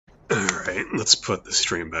Alright, let's put the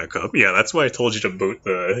stream back up. Yeah, that's why I told you to boot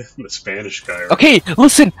the Spanish guy. Right? Okay,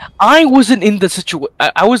 listen, I wasn't in the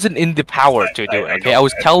I wasn't in the power to do it, okay? I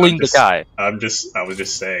was telling the guy. I was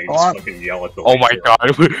just saying, just fucking yell at the Oh my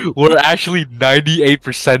god, we're actually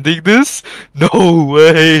 98%ing this? No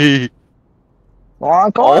way! Oh my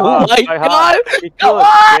god! We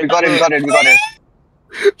got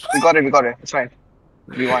it. It's fine.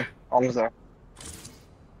 We won. Almost there.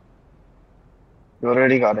 You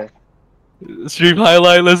already got it. Stream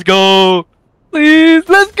highlight, let's go! Please,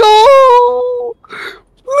 let's go!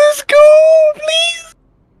 Let's go, please!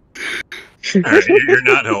 Alright, you're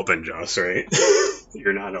not helping, Joss, right?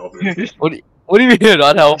 You're not helping. What do you mean you're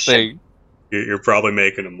not helping? You're probably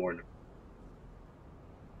making him more.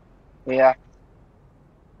 Yeah.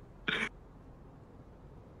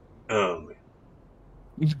 Oh, man.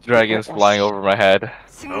 Dragons flying over my head.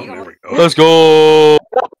 Oh, there we go. Let's go!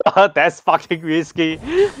 That's fucking risky.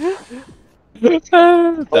 That's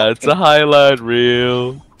a highlight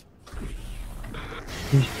reel.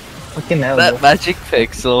 Fucking hell. That magic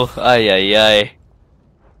pixel. Ay ay ay.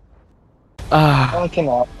 Ah. Fucking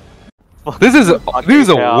hell. This is a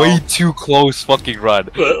way too close fucking run.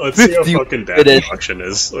 Let's see how fucking bad the auction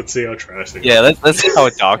is. Let's see how trash it is. Yeah, let's see how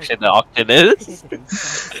the auction is.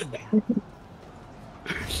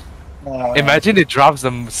 Imagine it drops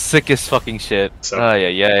the sickest fucking shit. Oh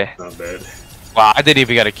yeah. Not bad. Wow, I didn't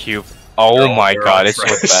even get a cube. Oh my god, it's so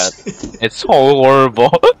bad. It's so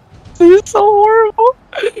horrible. It's so horrible.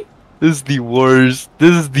 This is the worst.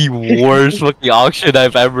 This is the worst fucking auction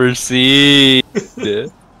I've ever seen.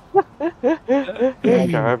 Is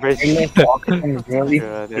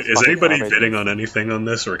anybody bidding on anything on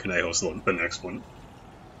this, or can I host the next one?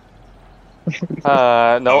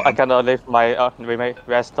 No, I cannot leave my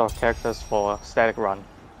rest of characters for static run.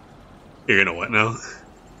 You're gonna what now?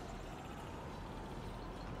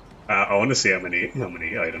 I want to see how many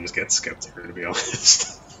items get skipped here, to be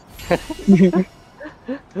honest.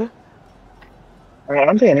 I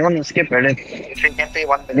don't think anyone will skip it. If you can't pay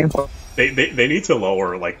 1 million for they need to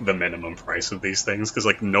lower like the minimum price of these things because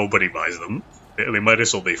like nobody buys them. They might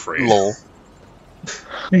as well be free. Lol.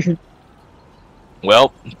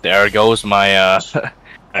 Well, there goes my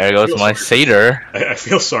there goes my satyr. I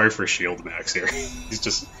feel sorry for Shield Max here. He's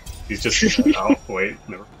just oh wait,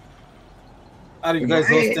 never. Are you guys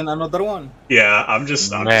hosting another one? Yeah, I'm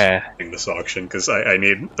just hosting this auction because I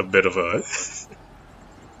need a bit of a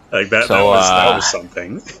like that. So, that was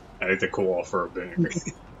something. I need to cool off for a bit.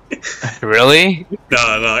 Really? No,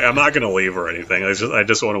 I'm not gonna leave or anything. I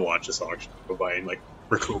just want to watch this auction go by and like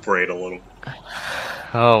recuperate a little.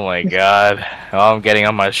 Oh my god! Oh, I'm getting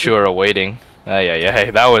on my shore waiting. Yeah,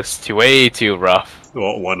 that was way too rough.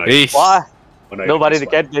 Well, Why? Nobody to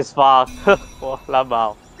get this far.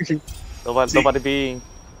 Nobody being.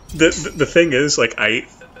 The thing is, like, I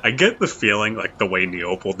get the feeling like the way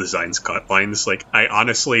Neopol designs cut lines. Like, I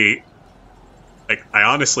honestly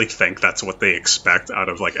think that's what they expect out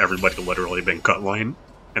of like everybody literally being cut line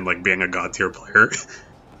and like being a god tier player.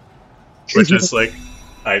 Which is like,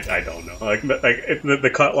 I don't know. Like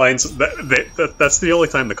the cut lines. That's the only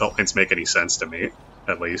time the cut lines make any sense to me,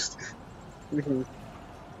 at least.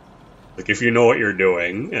 Like if you know what you're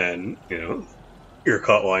doing and you know your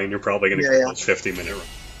cut line, you're probably gonna get this 50-minute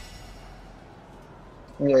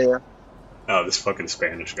run. Yeah. Oh, this fucking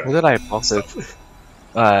Spanish guy. What did I post it?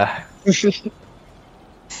 I'm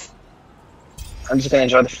just gonna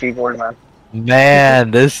enjoy the free board, man.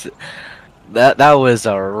 Man, that was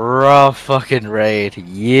a rough fucking raid.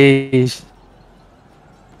 Yeesh.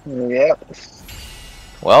 Yep.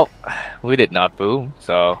 Well, we did not boom,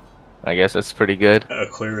 so I guess that's pretty good. A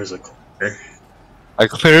clear is a clear. A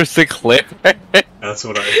clear is a clear. That's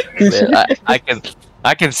what I think.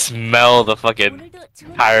 I can smell the fucking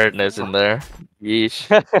tiredness in there. Yeesh.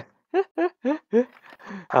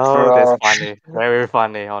 Oh, that's funny. Very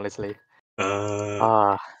funny, honestly.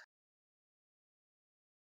 I'm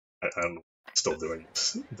still doing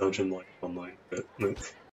this dungeon life online, but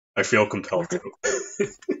I feel compelled to.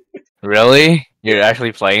 Really? You're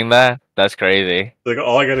actually playing that? That's crazy. Like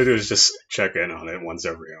all I gotta do is just check in on it once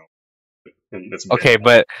every hour, and it's okay.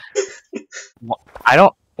 But I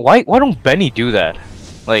don't. Why don't Benny do that?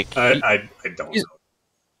 Like I don't know.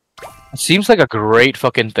 It seems like a great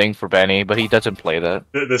fucking thing for Benny, but he doesn't play that.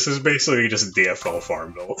 This is basically just DFO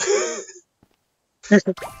Farmville.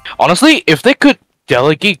 Honestly, if they could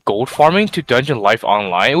delegate gold farming to Dungeon Life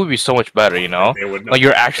Online, it would be so much better, you know? Like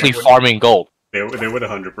you're actually farming gold. They would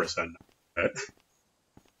 100% that.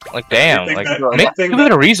 Like damn, like give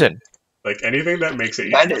it a reason. Like anything that makes it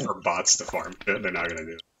easy for bots to farm, they're not gonna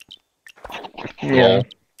do. Yeah.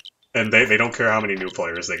 And they don't care how many new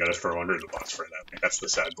players they gotta throw under the bus for that. That's the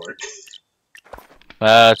sad part.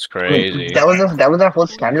 That's crazy. That was a whole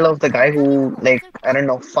scandal of the guy who, like, I don't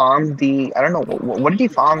know, farmed the, I don't know, what did he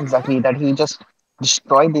farm exactly, that he just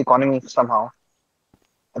destroyed the economy somehow.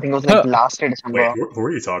 I think it was like last year Wait, December. who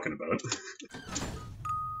are you talking about?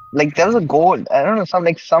 Like there was a goal, I don't know,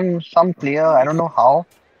 some player, I don't know how.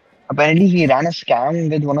 Apparently he ran a scam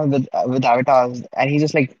with one of with avatars, and he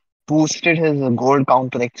just like boosted his gold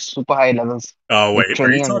count to like super high levels. Oh Like wait, are you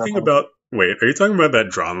trillions, I talking think. about? Wait, are you talking about that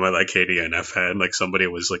drama that KDNF had? Like somebody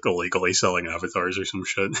was like illegally selling avatars or some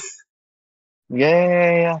shit.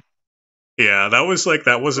 Yeah. Yeah, that was like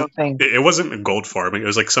that wasn't. Thing. It wasn't gold farming. It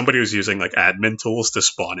was like somebody was using like admin tools to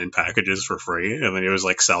spawn in packages for free, and then he was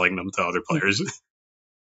like selling them to other players.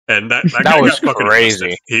 And that guy was got fucking crazy.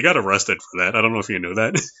 arrested. He got arrested for that. I don't know if you knew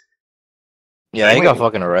that. Yeah, he Wait. got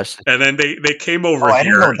fucking arrested. And then they came over I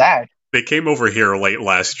didn't here. know that. They came over here late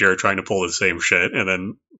last year trying to pull the same shit, and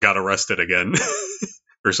then got arrested again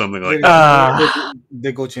or something like that.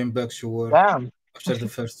 They go to back sure Damn. after the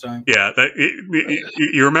first time. Yeah,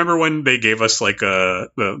 you remember when they gave us like the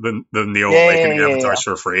Neo Yeah, Awakening yeah, avatars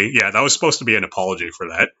for free? Yeah, that was supposed to be an apology for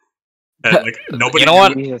that. And like nobody, You know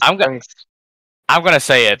what? Jesus I'm Christ. gonna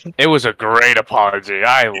say it. It was a great apology.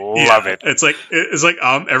 I love it. It's like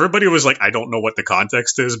everybody was like, I don't know what the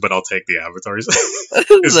context is, but I'll take the avatars.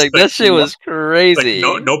 Like that shit was crazy.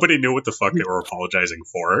 Like, nobody knew what the fuck they were apologizing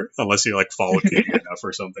for, unless you like followed KDNF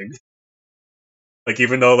or something. Like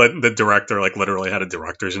even though like, the director like literally had a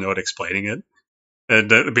director's note explaining it, and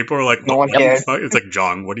people were like, No one what the cared. fuck? It's like,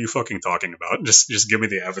 John, what are you fucking talking about? Just give me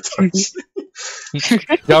the avatars.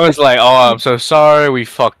 John was like, "Oh, I'm so sorry. We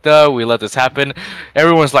fucked up. We let this happen."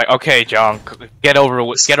 Everyone's like, "Okay, John, get over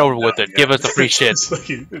it. Yeah. Give us the free shit. It's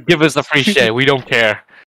like- Give us the free shit. We don't care.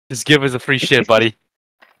 Just give us the free shit, buddy."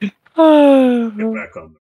 Get back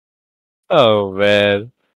on. Oh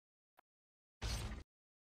man.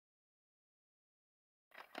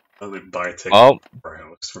 I would buy a ticket Well, for our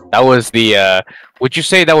house for that was the. Would you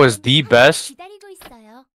say that was the best?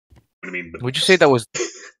 I mean, Would you say that was?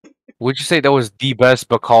 Would you say that was the best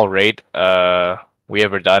Bacall raid we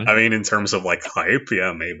ever done? I mean, in terms of like hype,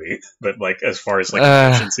 yeah, maybe. But like as far as like Uh,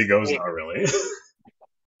 efficiency goes, not really.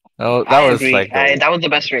 Oh, I that was agree. like. That was the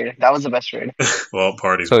best raid. That was the best raid. Well,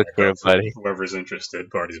 parties So back true, up for buddy. whoever's interested.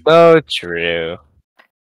 Parties. So true.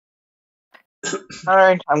 All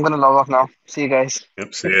right, I'm gonna log off now. See you guys.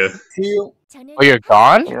 Yep. See ya. See you. Oh, you're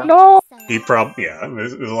gone? Yeah. No. He probably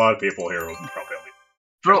there's a lot of people here who probably only.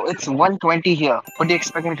 Bro, it's 1:20 here. What do you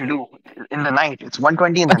expect me to do in the night? It's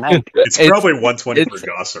 1:20 in the night. It's probably 120 for it's-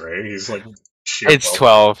 Goss, right? He's like. sheer It's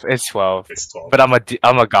wealth. 12. It's 12. It's 12. But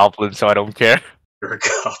I'm a goblin, so I don't care. You're a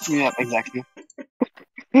cop. Yeah, exactly.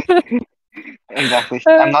 Exactly.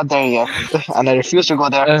 I'm not there yet, and I refuse to go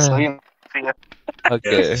there. So you. See ya.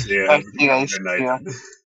 Okay. Yeah, see ya. Bye. See you guys. Good night. See ya.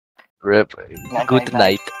 Rip. Night, Good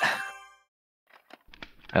night, night.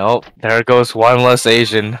 Oh, there goes one less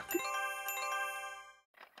Asian.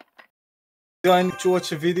 Do I need to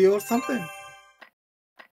watch a video or something?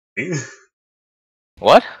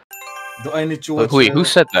 What? Do I need to watch Wait, who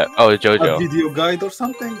said that? Oh, a Jojo. video guide or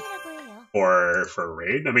something? For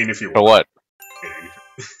raid? I mean, if you For what?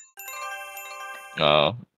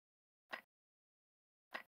 Oh.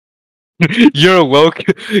 You're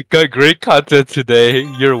welcome. Got great content today.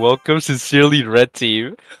 You're welcome. Sincerely, Red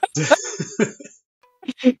Team.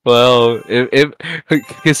 Well, if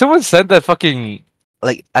can someone send that fucking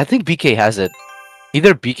like I think BK has it.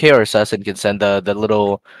 Either BK or Assassin can send the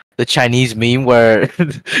Chinese meme where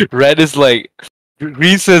Red is like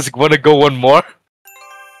Green says wanna go one more.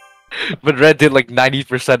 But Red did like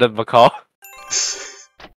 90% of Macau.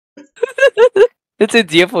 It's in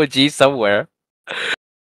DFOG somewhere.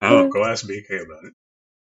 Oh, go ask BK about it.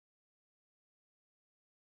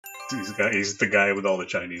 He's the guy with all the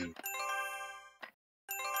Chinese.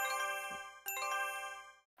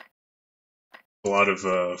 A lot of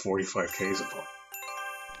 45Ks upon.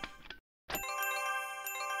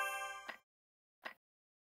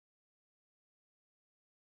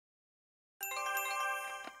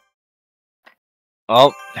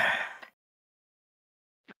 Oh.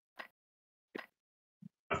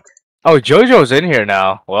 Oh, Jojo's in here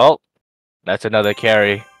now. Well, that's another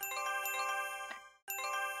carry.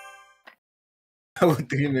 What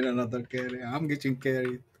do you mean another carry? I'm getting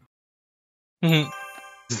carried.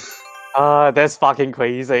 That's fucking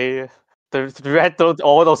crazy. The red did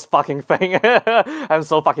all those fucking things. I'm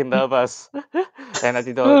so fucking nervous. And I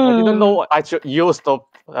didn't know I should use the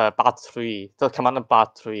bat 3, the commander bat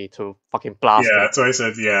 3 to fucking blast Yeah, it. that's why I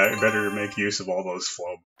said, yeah, better make use of all those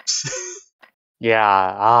flow.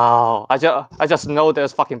 Yeah. Oh, I just know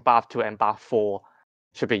there's fucking Bath 2 and Bath 4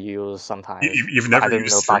 should be used sometimes. You've But I never didn't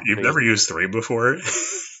know used three. Bath You've 3. never used three before.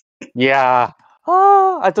 Yeah.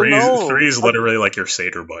 Oh, I don't know. Three is literally like your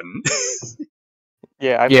satyr button.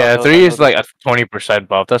 Yeah, I Yeah, know. 3 I know is like this. a 20%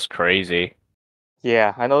 buff. That's crazy.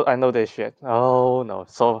 Yeah, I know this shit. Oh no.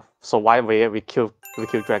 So why we kill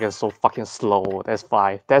dragons so fucking slow? That's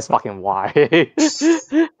why. That's fucking why.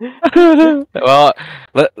 Well,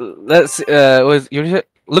 let's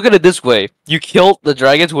look at it this way: you killed the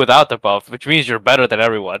dragons without the buff, which means you're better than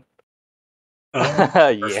everyone.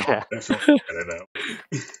 Yeah. I feel better now.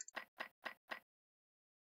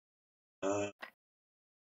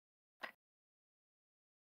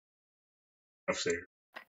 Satyr.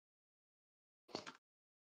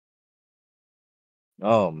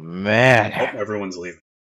 Oh man! Oh, everyone's leaving.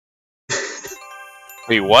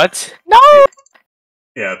 Wait, what? No!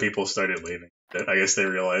 Yeah, people started leaving. I guess they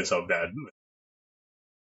realized how bad.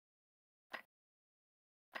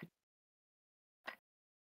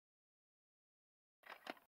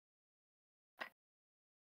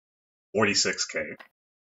 46K.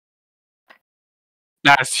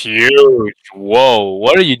 That's huge. Whoa!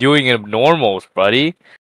 What are you doing in normals, buddy?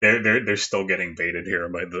 They're still getting baited here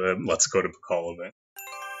by the Let's Go to Pakal event.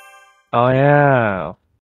 Oh yeah.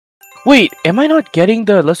 Wait, am I not getting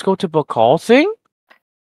the let's go to Bacall thing?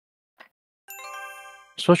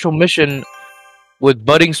 Special mission with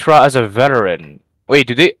Budding Straw as a veteran. Wait,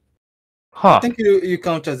 do they? I Huh? think you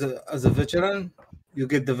count as a veteran. You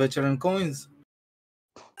get the veteran coins.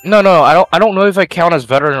 No. I don't know if I count as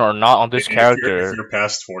veteran or not on this If character. you're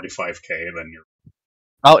past 45K, then you're.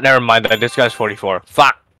 Oh, never mind. Then this guy's 44.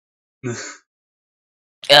 Fuck.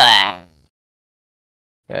 Ugh.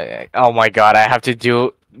 Oh my god, I have to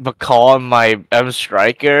do Bacall on my M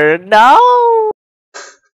Striker. No.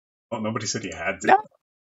 Oh, nobody said you had to. No.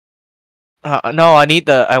 No,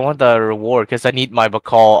 I want the reward because I need my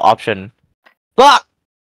Bacall option. Fuck!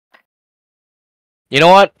 You know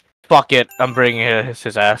what? Fuck it. I'm bringing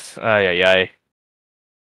his ass. Ay, ay, ay.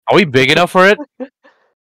 Are we big enough for it?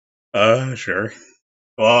 Sure.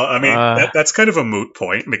 Well, I mean, Uh, that's kind of a moot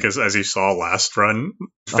point because, as you saw last run,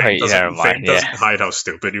 okay, never mind. Fame doesn't hide how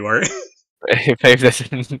stupid you are. Fame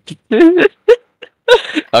doesn't.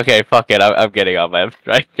 Okay, fuck it. I'm getting on my M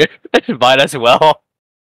Striker. Might as well.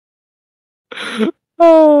 I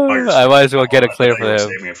might as well get a clear for him.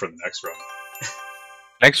 Saving it for the next run.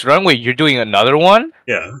 Next run? Wait, you're doing another one?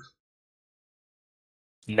 Yeah.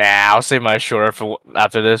 Nah, I'll save my short for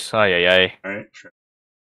after this. Oh, yeah. Alright, sure.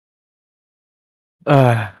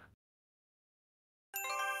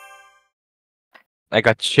 I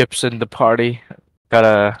got chips in the party.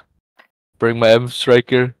 Gotta bring my M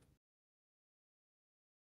Striker.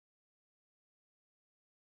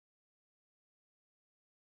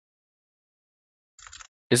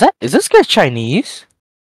 Is this guy Chinese?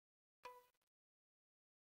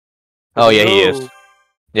 Oh yeah, he is.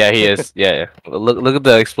 Yeah, he is. Yeah. Look at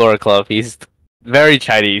the Explorer Club. He's very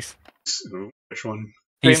Chinese. Which one?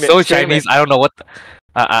 He's Stream so it, stream Chinese. it. I don't know what.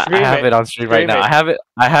 I Stream have it. it on stream right Stream now. it.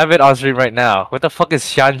 I have it on stream right now. What the fuck is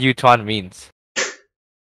Xian Yu Tuan means?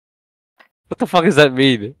 What the fuck does that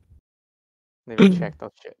mean? Let me check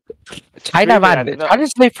that shit. China Stream it, I man, did not-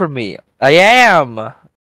 translate for me. I am. Ah,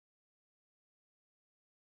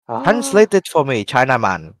 Translate it for me, China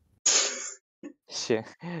man. Shit.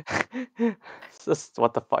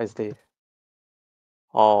 What the fuck is this?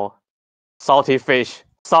 Oh, salty fish.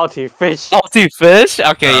 Salty fish. Salty fish?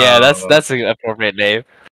 Okay, yeah, Oh. that's an appropriate name.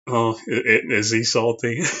 Oh, is he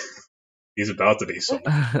salty? He's about to be salty.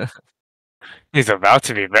 He's about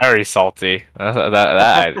to be very salty.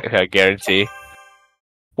 That I guarantee.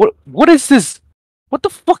 What is this? What the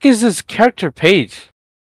fuck is this character page?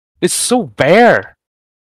 It's so bare.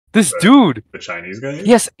 This dude. The Chinese guy?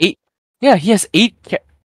 He has 8. Yeah, he has 8.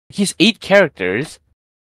 He has 8 characters.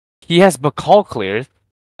 He has Bacall cleared.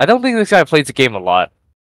 I don't think this guy plays the game a lot.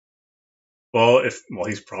 Well,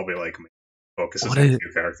 he's probably like me. Focuses What on a is-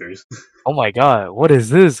 few characters. Oh my god, what is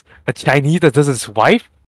this? A Chinese that doesn't swipe?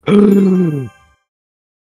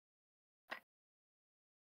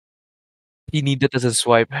 He need that doesn't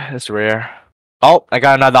swipe. That's rare. Oh, I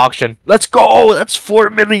got another auction. Let's go! That's 4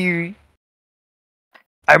 million!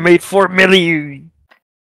 I made 4 million!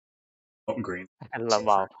 Oh, green.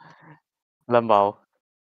 Lambo. Lambo.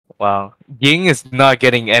 Wow. Ying is not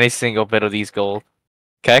getting any single bit of these gold.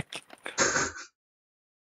 Okay?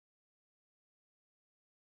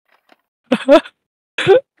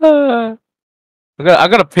 I'm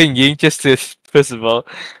gonna ping Ying just to piss him off.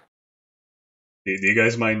 Do you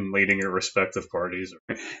guys mind leading your respective parties?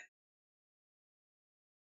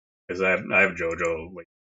 Because I have JoJo like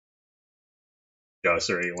Gus,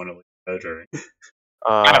 or you want to lead that, or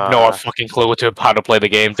I have no fucking clue how to play the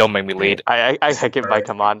game. Don't make me lead. I can keep my Alright.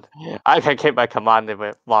 command. I can keep my command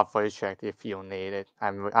with one voice check if you need it. I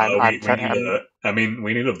mean,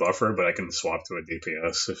 we need a buffer, but I can swap to a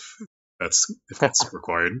DPS if that's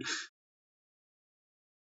required.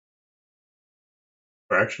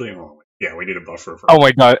 Or actually, yeah, we need a buffer for. Oh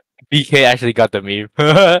my god, BK actually got the meme.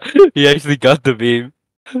 He actually got the meme.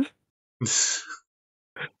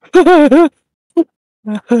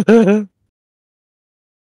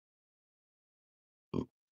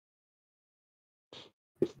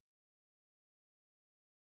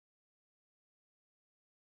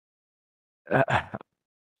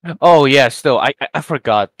 Oh yeah, still I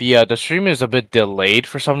forgot the stream is a bit delayed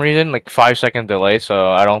for some reason, like 5-second delay.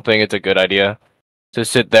 So I don't think it's a good idea to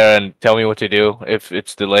sit there and tell me what to do if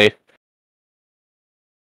it's delayed.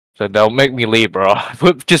 So don't make me leave, bro.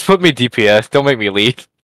 Just put me DPS. Don't make me leave.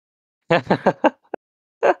 The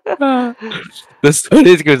Stone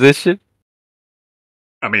Inquisition.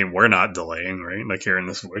 I mean, we're not delaying, right? Like here in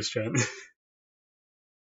this voice chat.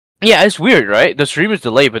 Yeah, it's weird, right? The stream is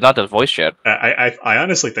delayed, but not the voice chat. I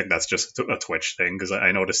honestly think that's just a Twitch thing because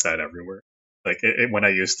I noticed that everywhere. Like when I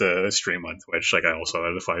used to stream on Twitch, like I also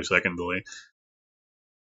had a 5-second delay.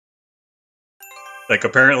 Like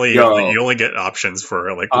apparently you only get options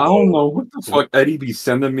for like. I don't know what the fuck Eddie be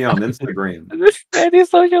sending me on Instagram.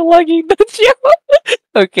 Eddie's social lagging.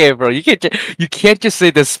 Okay, bro, you can't just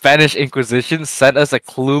say the Spanish Inquisition sent us a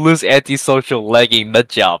clueless antisocial lagging nut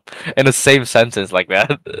job in the same sentence like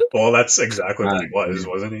that. Well, that's exactly what he was,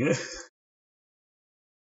 wasn't he?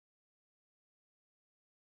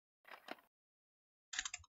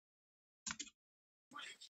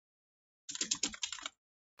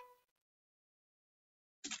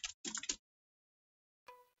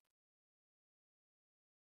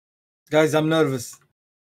 Guys, I'm nervous.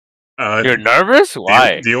 You're nervous?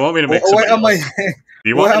 Why? Do you want me to make? Why am I?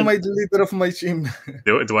 Why am I the leader of my team?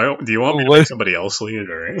 Do you want me to make somebody else lead,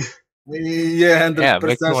 or? Yeah,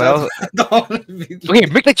 100%. Okay,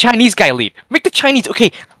 make the Chinese guy lead. Make the Chinese.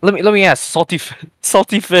 Okay, let me ask salty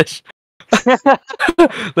fish.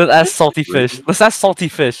 Let's ask salty fish. Let's ask salty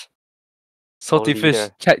fish. Salty fish.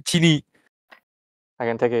 Chini. I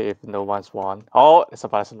can take it if no one's won. Oh, it's a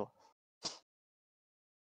personal.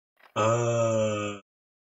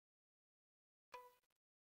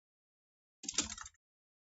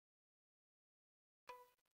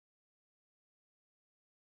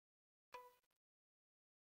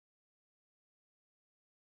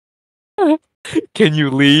 Can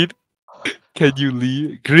you lead? Can you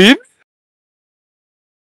lead? Green?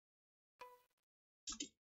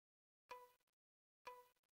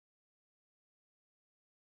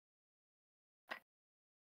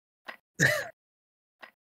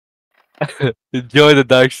 Enjoy the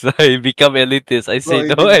dark side, become elitist. I say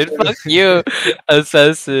no and fuck you,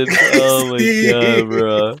 assassin. Oh my god,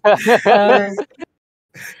 bro.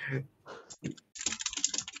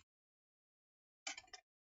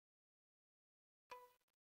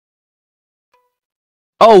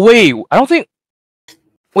 Oh wait, I don't think.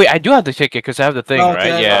 Wait, I do have the ticket because I have the thing,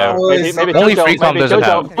 right? Yeah. Maybe only Freecom doesn't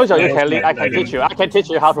have. Jojo, you can lead. I can teach you. I can teach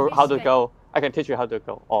you how to go. I can teach you how to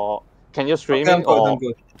go. Or can you stream it? Or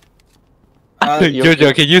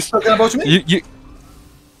Jojo, can you? Talking about me? You.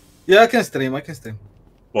 Yeah, I can stream.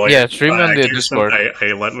 Well, yeah, stream on the Discord.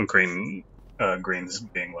 I let Green's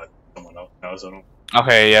being let someone else now, so.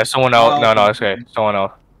 Okay, yeah, someone else. No, okay, someone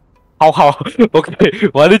else. How? Okay,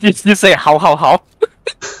 why did you just say how?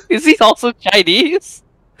 Is he also Chinese?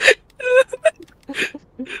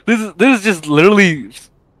 This is just literally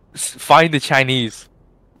find the Chinese.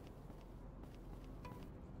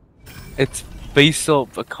 It's Basil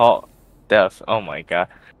Bakal Death. Oh my god.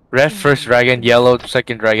 Red first dragon, yellow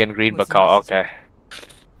second dragon, green Bakal. Okay.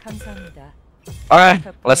 Alright,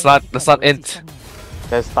 let's not int.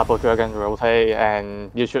 There's double dragon rotate, and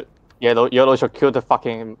yellow should kill the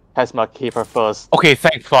fucking plasma keeper first. Okay,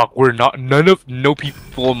 thank fuck. No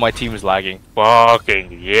people on my team is lagging.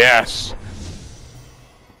 Fucking yes.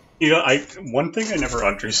 You know, one thing I never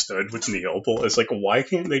understood with Neopal is like, why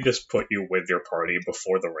can't they just put you with your party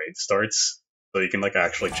before the raid starts, so you can like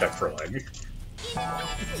actually check for lag?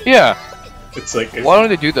 Yeah. It's like, why don't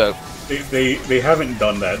they do that? They haven't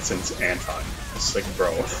done that since Anton. It's like,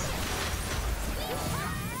 bro.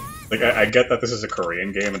 Like, I get that this is a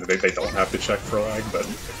Korean game and they don't have to check for lag, but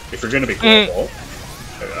if you're gonna be global,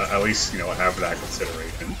 at least, you know, have that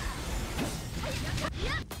consideration.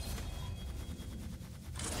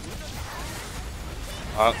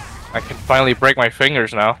 I can finally break my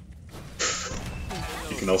fingers now.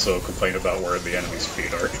 You can also complain about where the enemy's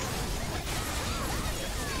feet are.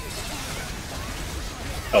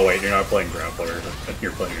 Oh wait, you're not playing grappler.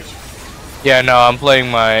 You're playing your... Yeah, no, I'm playing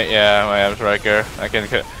my M striker. I can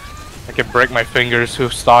break my fingers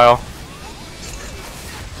hoof style.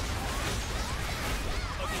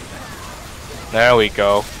 There we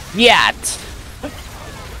go. Yat.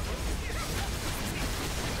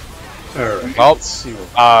 Alright, Well, let's see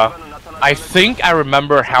what... I think I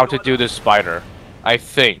remember how to do this spider. I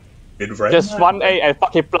think. Just 1A and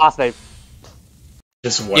fucking blast him.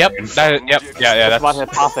 Just one. Yep. Yeah. Just 1 That's.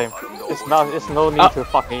 and blast him. It's no need to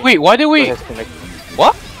fucking. Wait, why did we?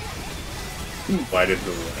 What? Why did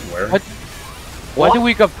the where? Why did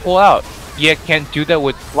we get pull out? Yeah, can't do that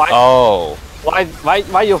with. Why? Oh.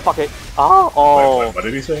 Why you fucking? Oh. What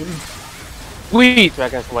did he say? Wait.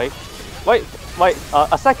 Dragons, wait,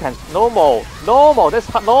 a second. Normal. That's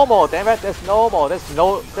normal. Damn it, that's normal. There's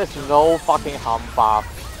no fucking harm buff.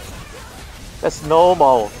 That's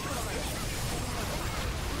normal.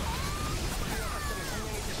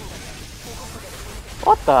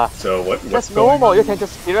 What the? So what's That's going normal. on? You can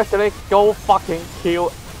just directly go fucking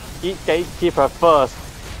kill gatekeeper first.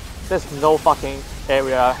 There's no fucking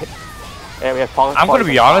area. I'm gonna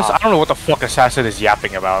be honest. I don't know what the fuck Assassin is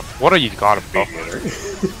yapping about. What are you gonna be?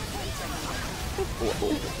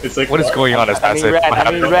 It's like, What is going on, Assassin?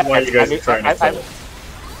 I mean red. Why are you guys trying to kill?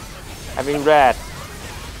 I mean red.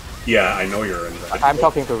 Yeah, I know you're in red. I'm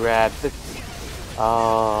talking to red.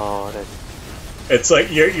 Oh, that's... It's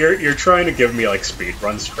like you're trying to give me like speed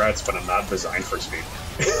run strats, but I'm not designed for speed.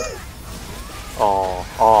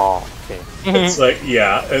 okay. It's like,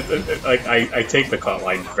 yeah, like I take the cut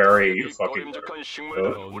line very fucking literally.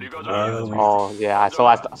 Oh yeah, so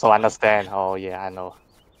I understand. Oh yeah, I know.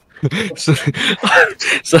 so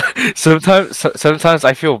sometimes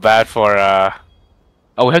I feel bad for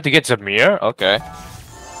Oh, we have to get Zamir? Okay.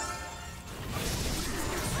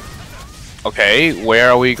 Okay,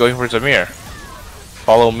 where are we going for Zamir?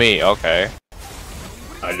 Follow me, okay.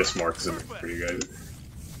 I just marked Zamir for you guys.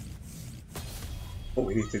 Oh,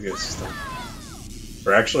 we need to get stuff.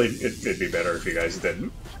 Or actually, it'd be better if you guys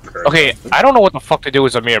didn't. Okay, I don't know what the fuck to do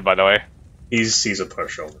with Zamir, by the way. He's a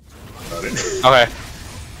pushover. About it. Okay.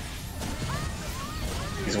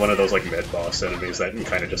 He's one of those like mid-boss enemies that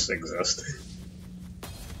kind of just exist.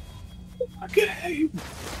 Okay.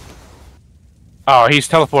 Oh, he's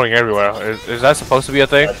teleporting everywhere. Is that supposed to be a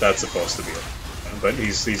thing? That's supposed to be it. But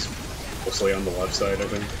he's mostly on the left side, I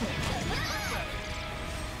think.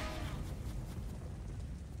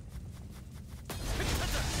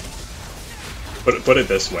 Put it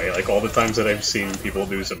this way, like all the times that I've seen people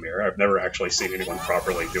do Zamir, I've never actually seen anyone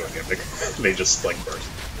properly doing it. They just like burst.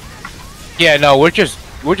 Yeah, no, we're just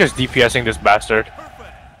DPSing this bastard.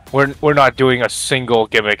 We're not doing a single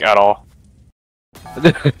gimmick at all.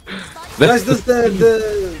 Guys, does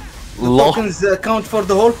the tokens count for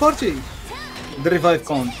the whole party? The revive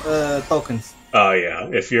count tokens. Yeah.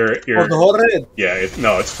 If you're For the whole raid. yeah,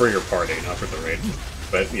 no, it's for your party, not for the raid.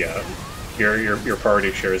 But yeah, your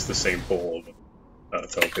party shares the same pool of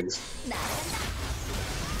tokens.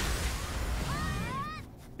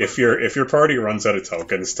 If your party runs out of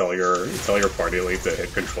tokens, tell your party lead to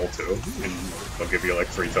hit Control 2, and they'll give you like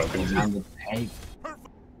 3 tokens.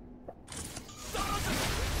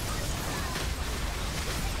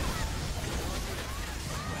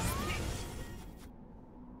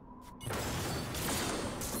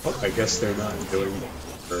 Oh, I guess they're not doing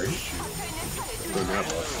very. They're not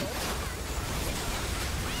left.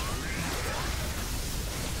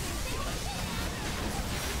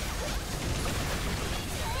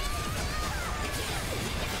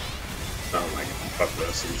 Oh my god, fuck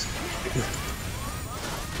this.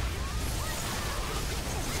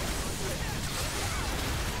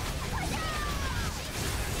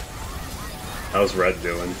 How's Red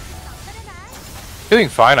doing? Doing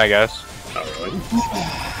fine, I guess. Oh, really?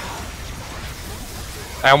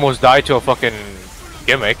 I almost died to a fucking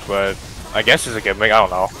gimmick, but I guess it's a gimmick, I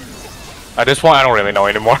don't know. At this point, I don't really know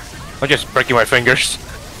anymore. I'm just breaking my fingers.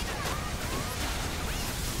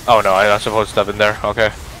 Oh no, I'm not supposed to step in there,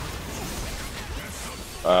 okay.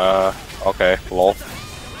 Okay, lol.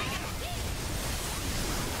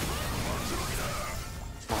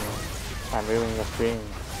 I'm viewing the stream.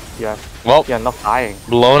 Yeah. Well, You're not dying.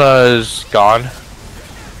 Lona is gone.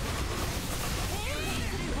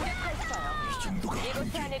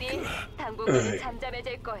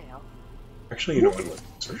 Actually, you know what? Let's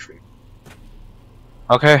search for you.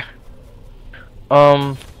 Okay.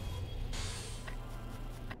 I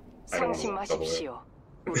don't want to double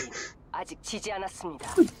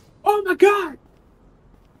it. Oh my god!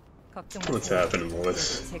 What's happening,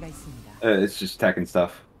 Willis? It's just attacking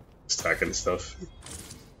stuff. Stacking stuff.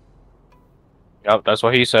 Yep, that's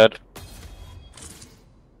what he said.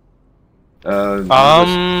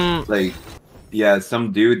 Like, yeah,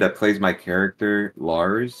 some dude that plays my character,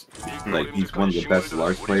 Lars. Like, he's one of the best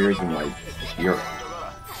Lars players in like Europe.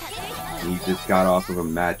 He just got off of a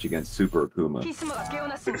match against Super Akuma.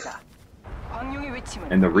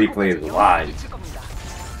 And the replay is live.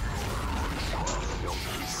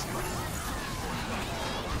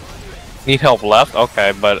 Need help left?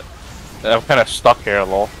 Okay, but I'm kind of stuck here,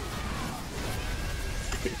 lol.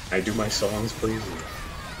 Can I do my songs, please?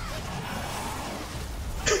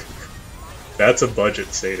 That's a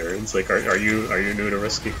budget satyr. It's like, are you new to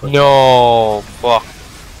Risky? No, fuck.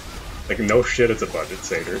 Like, no shit, it's a budget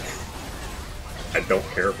satyr. I don't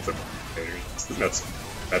care if it's a budget satyr.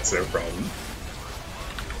 That's their problem.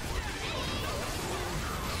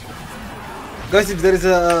 Guys, if there is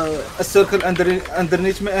a circle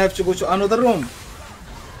underneath me, I have to go to another room.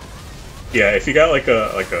 Yeah, if you got like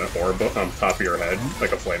a orb on top of your head,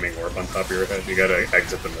 like a flaming orb on top of your head, you gotta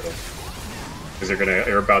exit the middle. Because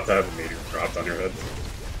you're about to have a meteor dropped on your head.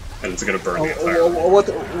 And it's gonna burn the entire room. Who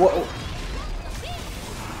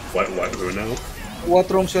now? What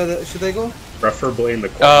room should I go? Preferably in the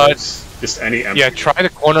corners. Just any empty Yeah, try the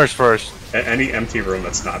corners first. any empty room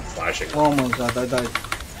that's not flashing. Oh my god, I died.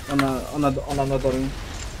 On another room.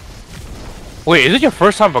 Wait, is it your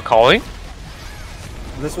first time calling?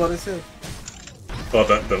 That's what I said. Well,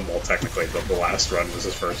 technically, the last run was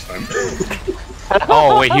his first time.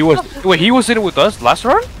 Oh wait, he was in it with us last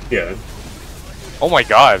run? Yeah. Oh my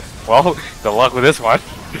god. Well, good luck with this one.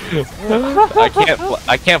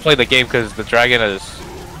 I can't play the game because the dragon is.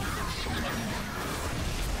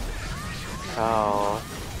 Oh.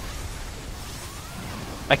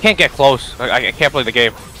 I can't get close. I can't play the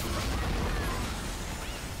game.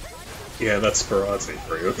 Yeah, that's Spirazzi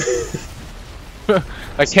for you.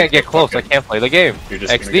 I can't get close. I can't play the game. You're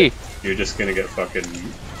just XD. You're just gonna get fucking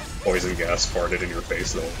poison gas farted in your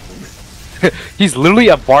face though. He's literally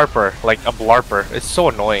a barper, like a blarper. It's so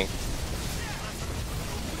annoying.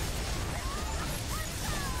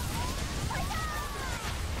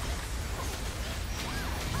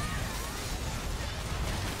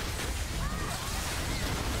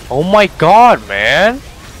 Oh my god, man!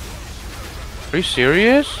 Are you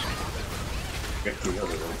serious? Get to the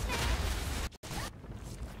other room.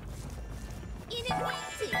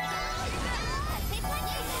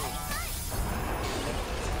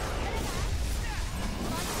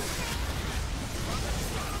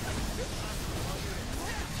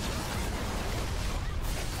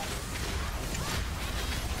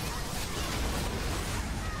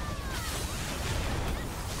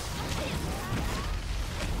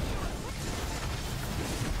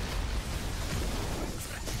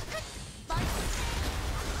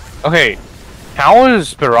 Okay, how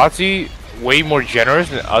is Spirazzi way more generous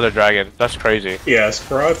than other dragons? That's crazy. Yeah,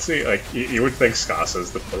 Spirazzi, like, you would think Skasa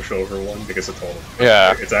is the pushover one because it's all.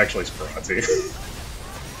 Yeah. It's actually Spirazzi.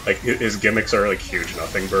 Like, his gimmicks are like huge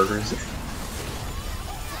nothing burgers.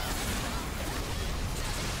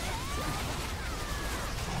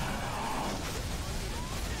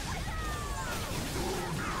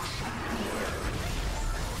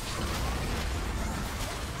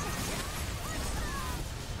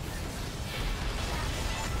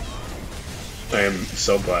 I am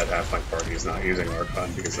so glad half my party is not using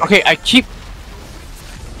Archon because Okay, I keep.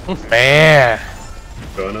 Man,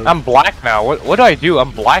 I'm black now. What do I do?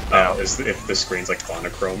 I'm black now. If the screen's like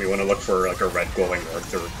monochrome, you want to look for like a red glowing orb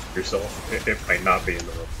to remove yourself. It might not be in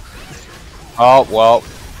the room. Oh well,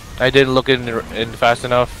 I didn't look in fast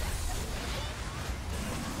enough.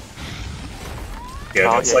 Yeah,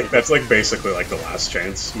 that's like basically like the last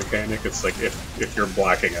chance mechanic. It's like if you're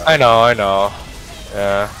blacking out. I know.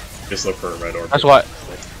 Yeah. Just look for a red orb. That's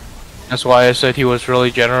why I said he was really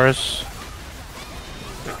generous.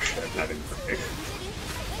 Oh shit, I didn't forget.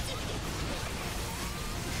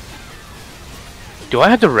 Do I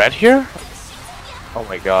have the red here? Oh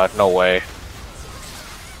my god, no way.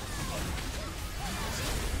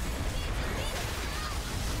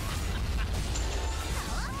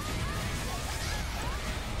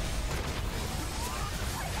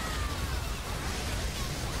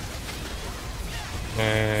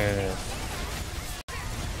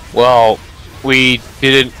 Well, we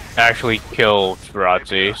didn't actually kill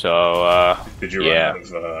Spirazzi, so Did you yeah. run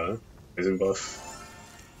out of poison buff?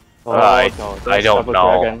 Oh, I no, don't Double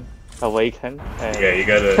know. Dragon Awaken. And... Yeah, you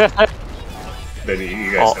gotta. Then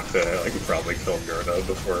you guys have to like probably kill Gerda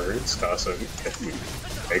before Skasa gets you.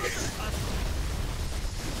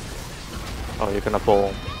 Oh, you're gonna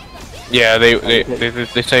bowl. Yeah,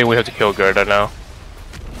 they say we have to kill Gerda now.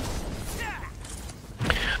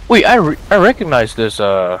 Wait, I recognize this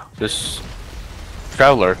this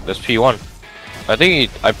traveler, this P1. I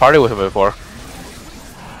think I partied with him before.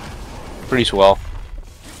 Pretty swell.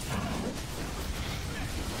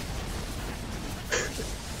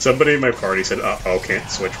 Somebody in my party said, "Oh, can't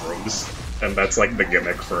switch rooms," and that's like the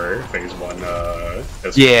gimmick for phase 1.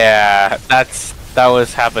 Yeah, that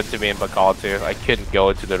was happened to me in Bakal too. I couldn't go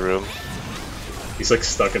into the room. He's like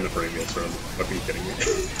stuck in the previous room. What are you kidding me?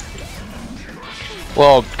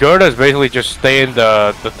 Well, Gerda's basically just stay in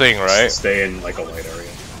the thing, right? Stay in like a light area.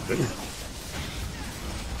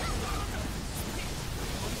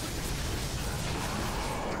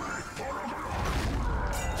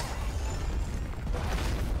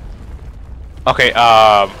 Okay,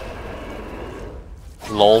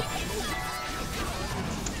 lol.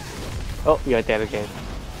 Oh, you're dead again.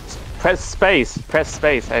 Press space,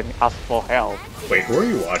 and ask for help. Wait, who are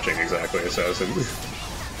you watching exactly, Assassin?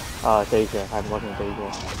 Deja. I'm watching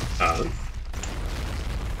Deja.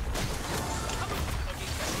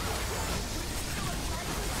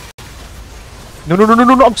 No,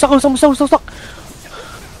 I'm stuck.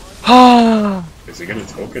 Is he gonna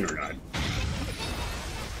token or not?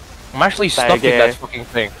 I'm actually stuck in that fucking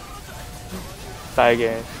thing. Try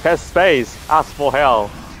again. Press space, ask for help.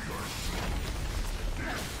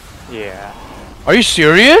 Yeah. Are you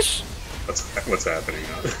serious? What's happening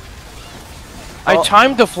now? I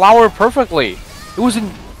timed the flower perfectly. It was in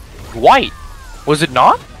white. Was it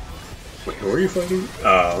not? Wait, who are you fighting?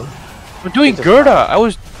 Oh. I'm doing Gerda. I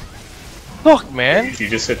was... Fuck, man. You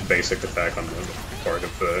just hit basic attack on the part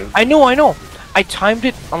of the... I know. I timed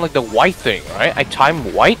it on like the white thing, right? I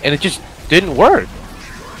timed white and it just didn't work.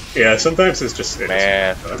 Yeah, sometimes it's just...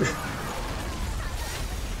 Man.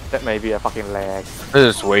 That may be a fucking lag.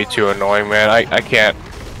 This is way too annoying, man. I can't.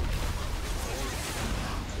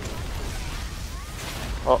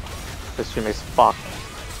 Oh, this stream is fucked.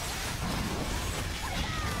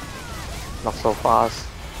 Not so fast.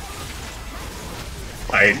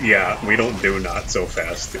 Yeah, we don't do not so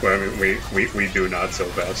fast. I mean, we do not so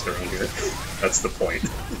fast around here. That's the point.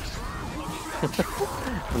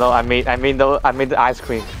 No, I mean the ice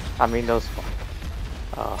cream. I mean those.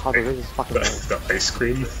 How do this fucking the ice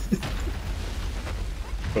cream?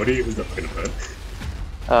 What are you even talking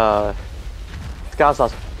about?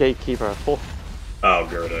 Gaza's gatekeeper. Oh,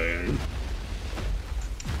 Gerda.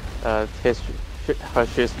 Her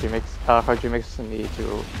gimmicks need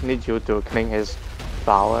you to clean his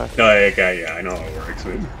flower. Oh, okay, yeah, I know how it works,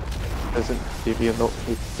 man. If you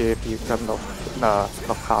can not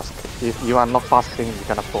fast, if you are not fast cleaning, you're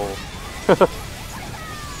gonna fall.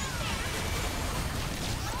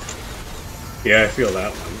 Yeah, I feel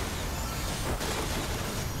that one.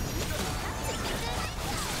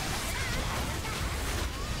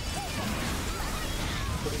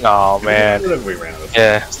 Oh man. We ran out of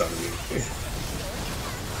Yeah. stuff.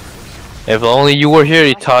 If only you were here,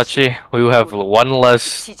 Itachi, we would have one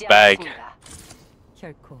less bag.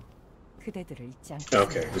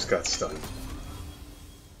 Okay, who's got stunned?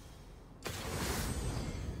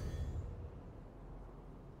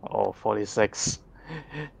 Oh, 46.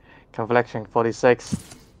 Conflection 46.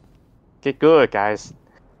 Get good, guys.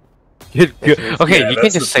 Get good. Okay, Yeah, you that's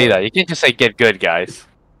can't the just say point. that. You can't just say get good, guys.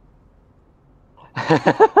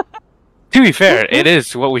 To be fair, it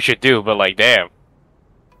is what we should do, but like, damn.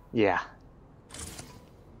 Yeah.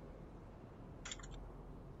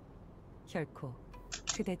 결코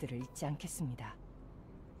그대들을 잊지 않겠습니다.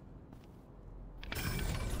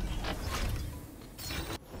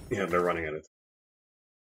 Yeah, they're running at it.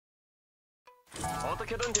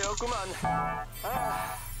 어떻게든 되었구만. 아,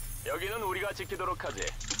 여기는 우리가 지키도록 하지.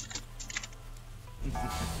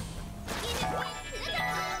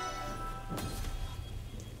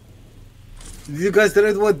 Did you guys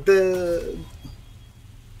read what the...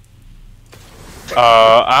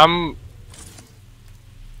 I'm...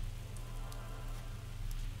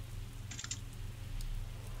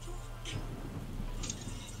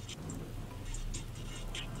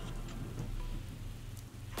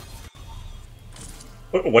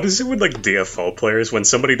 What is it with like DFO players? When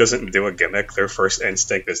somebody doesn't do a gimmick, their first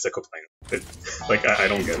instinct is to complain. Like, I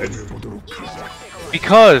don't get it.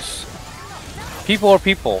 Because people are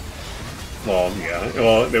people. Well, yeah.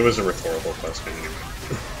 Well, it was a rhetorical question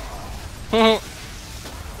anyway.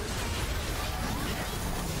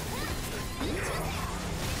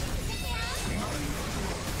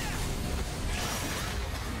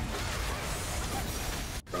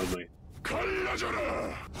 Probably.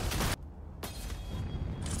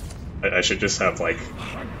 I should just have like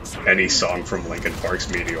any song from Linkin Park's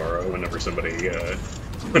Meteora whenever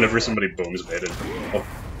somebody booms mid and oh.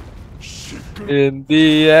 In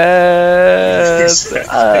the end.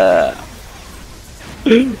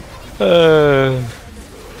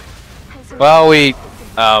 Well, we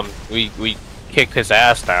kicked his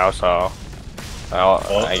ass now, so well,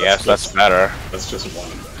 I guess that's better. That's just one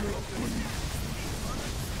of them.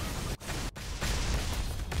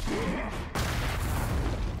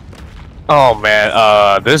 Oh man,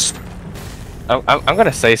 I'm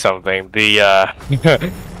gonna say something. The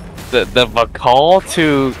the McCall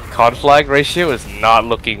to conflag ratio is not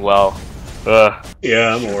looking well.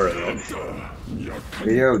 Yeah, I'm aware of that.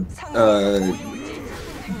 Hey, yo,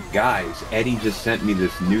 guys, Eddie just sent me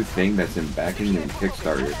this new thing that's in backing in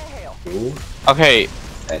Kickstarter. Ooh. Okay,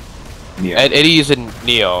 Neo. Eddie is in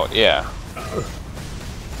Neo, yeah.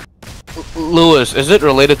 Lewis, is it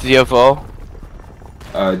related to DFO?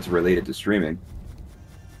 It's related to streaming.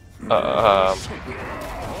 How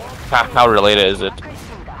related is it?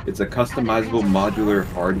 It's a customizable modular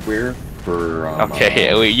hardware for.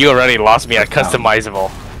 Okay, you already lost me at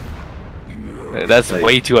customizable. That's like,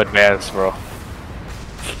 way too advanced, bro.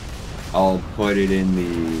 I'll put it in the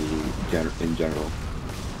in general.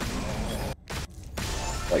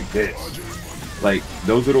 Like this. Like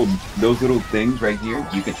those little things right here,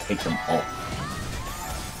 you can take them off.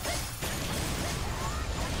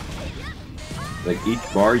 Like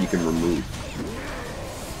each bar you can remove.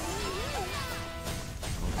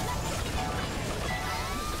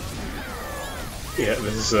 Yeah,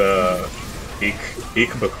 this is Eek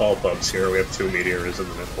Bacall pubs here. We have 2 meteors in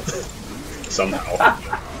the middle. Somehow.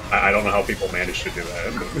 I don't know how people managed to do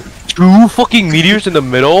that. 2 fucking meteors in the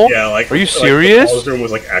middle? Yeah, like, are you like serious? The room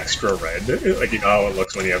was like extra red. Like, you know how it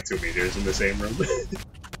looks when you have 2 meteors in the same room.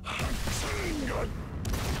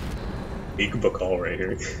 Eek Bacall right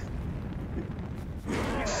here.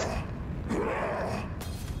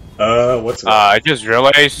 What's that? I just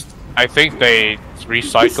realized, I think they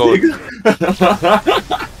recycled...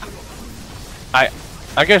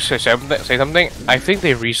 I guess say something. I think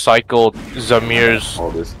they recycled Zamir's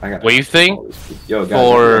wave thing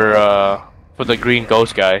for the green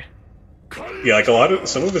ghost guy. Yeah, like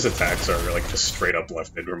some of his attacks are like just straight up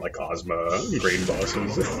lifted from like Ozma green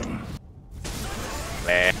bosses.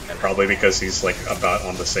 Man, probably because he's like about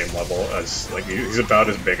on the same level as like he's about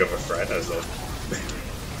as big of a threat as those.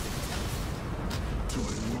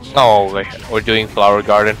 Oh, wait, we're doing Flower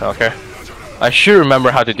Garden. Okay, I should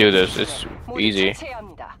remember how to do this. It's easy.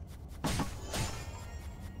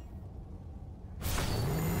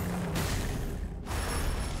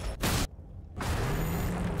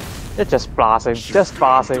 It's just blasting, just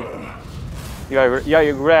blasting. You're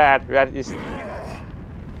red. Red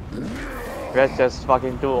just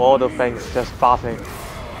fucking do all the things, just blasting.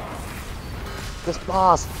 Just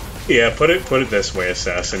blast. Yeah, put it this way,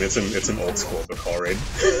 Assassin. It's an old school Bacall raid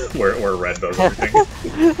where red does everything.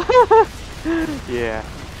 Yeah.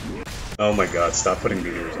 Oh my god, stop putting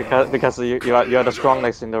meteors. Because you're the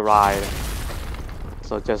strongest in the ride.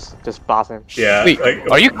 So just blast him. Yeah. Wait, like,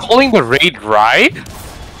 are you calling the raid ride?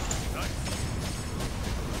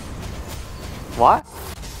 What?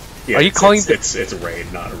 Yeah, are you calling it's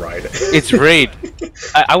raid, not ride. It's raid.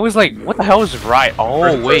 I was like, what the hell is ride?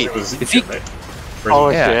 Oh wait, is he? Oh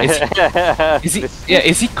yeah, shit.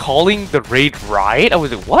 is he calling the raid ride? I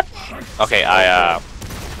was like, what? Okay, I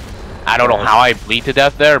don't know how I bleed to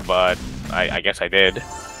death there, but I guess I did.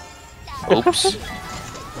 Oops.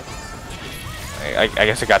 I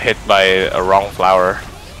guess I got hit by a wrong flower.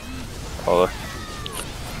 Oh.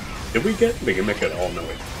 Did we get the gimmick at all? No,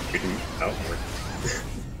 we didn't outward.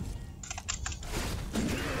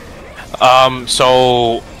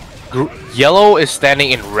 So yellow is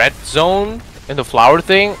standing in red zone in the flower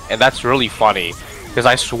thing, and that's really funny because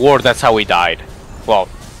I swore that's how we died. Well,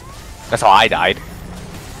 that's how I died.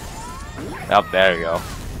 Oh, there you go.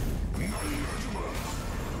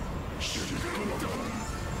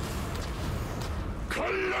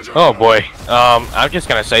 Oh boy. I'm just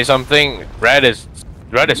gonna say something. Red is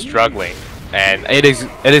struggling, and it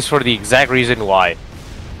is for the exact reason why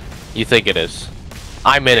you think it is.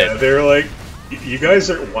 I'm in it. They're like, you guys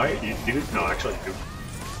are why you didn't know actually do.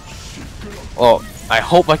 Well, I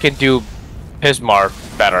hope I can do Pismar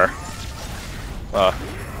better. Well,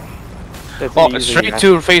 straight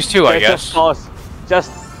to phase 2, I guess.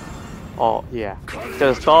 Just oh yeah.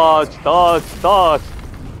 Just dodge.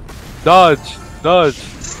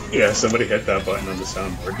 Yeah, somebody hit that button on the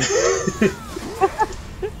soundboard.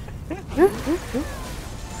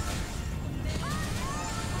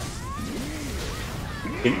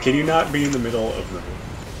 Can you not be in the middle of the...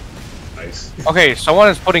 Nice. Okay, someone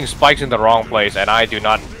is putting spikes in the wrong place, and I do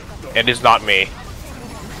not... It is not me.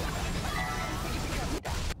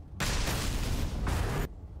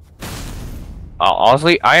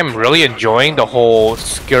 Honestly, I am really enjoying the whole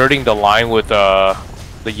skirting the line with the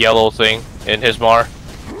yellow thing in his mar.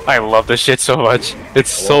 I love this shit so much.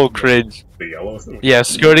 It's so cringe. The yellow thing? Yeah,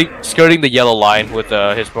 skirting the yellow line with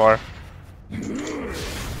his bar.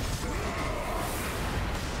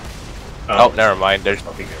 Oh, never mind. There's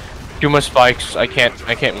too much spikes. I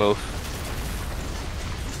can't move.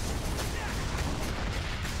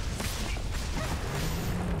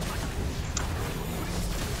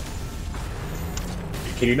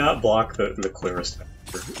 Can you not block the clearest?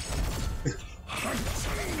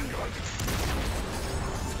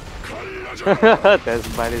 There's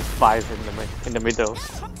 -5 in the middle.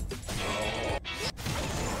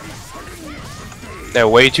 There are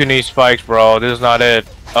way too many spikes, bro. This is not it.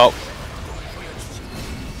 Oh.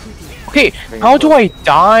 Okay, how do I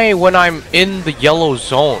die when I'm in the yellow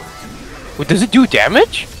zone? Wait, does it do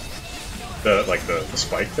damage? The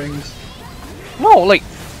spike things? No, like,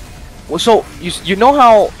 well, so you know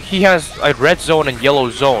how he has a red zone and yellow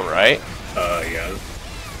zone, right? Yeah.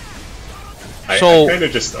 So I kind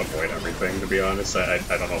of just avoid everything, to be honest. I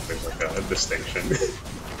don't know if there's like a distinction.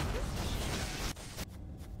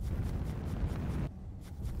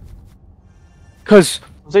 Cause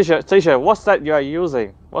Seisha, what's that you are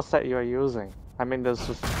using? What's that you are using? I mean, those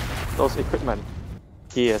equipment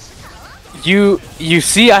gears. you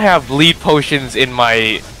see I have bleed potions in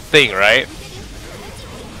my thing, right?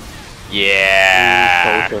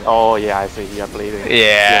 Yeah. Oh yeah, I see. You're bleeding.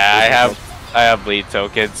 Yeah, I have bleed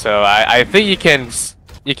tokens, so I think you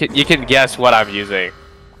can guess what I'm using.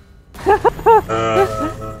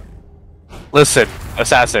 Listen,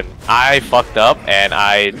 assassin, I fucked up and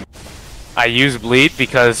I used bleed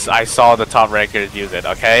because I saw the top rankers use it,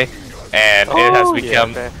 okay? And it has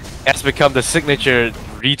become the signature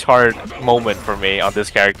retard moment for me on this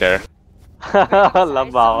character. And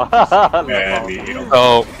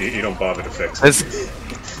you don't bother to fix it.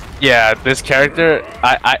 This character,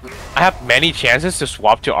 I have many chances to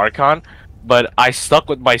swap to Archon, but I stuck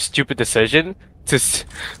with my stupid decision just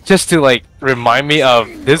to like remind me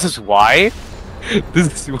of this is why.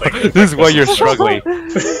 This is why you're struggling.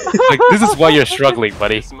 Like, this is why you're struggling,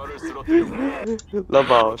 buddy.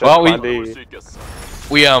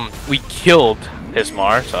 Well, we killed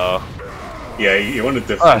Hismar, so yeah, you want to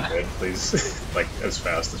defend it, please, like as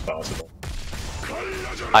fast as possible.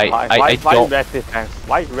 Why red defense?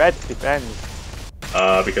 Why red defense?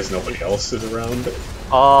 Because nobody else is around.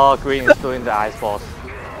 Oh, green is doing the ice boss.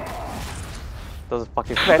 Those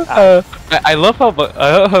fucking fat I love how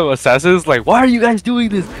Assassin's like, why are you guys doing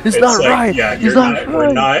this? It's not like, right. Yeah, it's not right.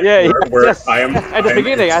 We're not. Yeah, I am. At the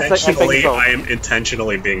beginning, I think so. I am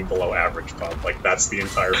intentionally being below average pump. Like that's the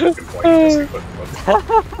entire fucking point of this equipment.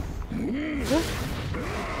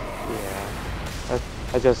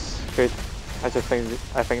 Yeah,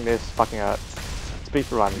 I think this fucking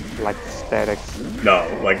speed run like statics. No,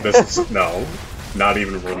 like this is no. Not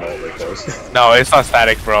even remotely close. No, it's not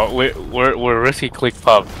static, bro. We're risky click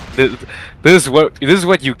pub. This is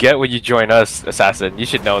what you get when you join us, Assassin. You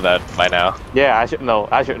should know that by now. Yeah, I should know.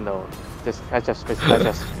 I just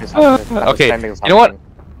okay. You know what?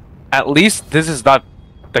 At least this is not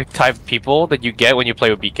the type of people that you get when you play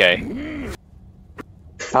with BK.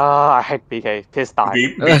 Ah, I hate BK. Pissed off.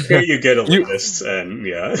 BK, you get elitists, and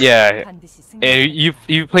yeah. Yeah, and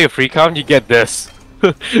you play a free com, you get this.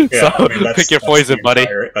 Yeah, so I mean, pick your poison, buddy.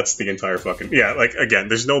 That's the entire fucking like again.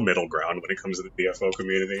 There's no middle ground when it comes to the DFO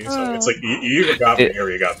community, so it's like you either got me or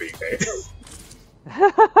you got BK.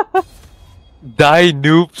 Die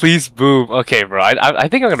noob, please boom. Okay, bro. I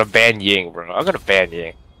think I'm gonna ban Ying, bro. I'm gonna ban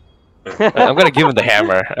Ying. I'm gonna give him the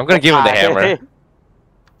hammer. I'm gonna give him the hammer.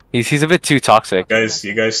 He's a bit too toxic.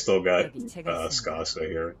 You guys still got Skasa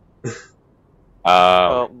here.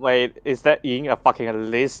 Wait, is that Ying a fucking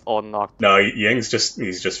list or not? No, Ying's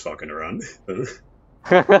just fucking around.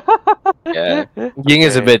 Yeah, Ying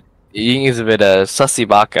is a bit sussy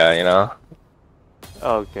baka, you know.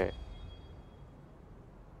 Okay.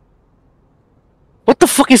 What the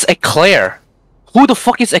fuck is Eclair? Who the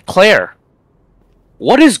fuck is Eclair?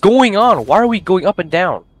 What is going on? Why are we going up and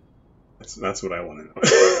down? That's what I want to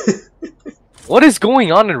know. What is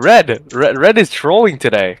going on in Red? Red is trolling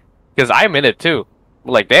today. Because I'm in it too.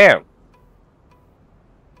 I'm like, damn.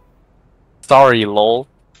 Sorry, lol.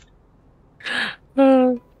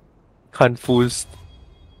 Confused.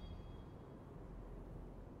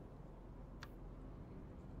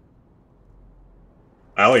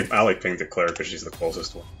 I like ping Declare because she's the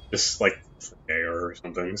closest one. Just like for AR or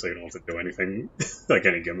something, so you don't have to do anything like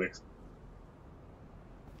any gimmicks.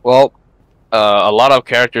 Well, a lot of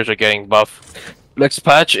characters are getting buffed next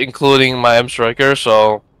patch, including my M Striker,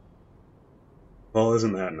 so well,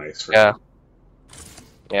 isn't that nice for you?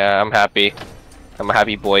 Yeah, I'm happy. I'm a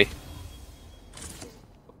happy boy.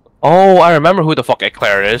 Oh, I remember who the fuck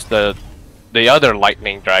Eclair is. The other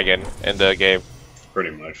lightning dragon in the game.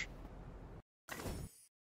 Pretty much.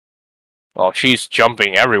 Well, she's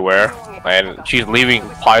jumping everywhere, and she's leaving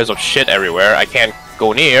piles of shit everywhere. I can't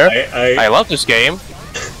go near. I love this game.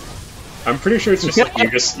 I'm pretty sure it's just like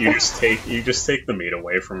you just take the meat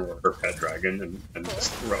away from her pet dragon and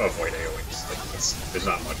just avoid AoEs. Like, there's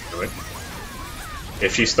not much to it.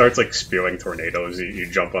 If she starts like spewing tornadoes, you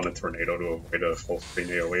jump on a tornado to avoid a full screen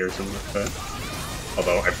AoE or something like that.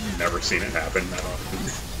 Although I've never seen it happen that often,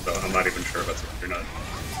 so I'm not even sure if that's right or not.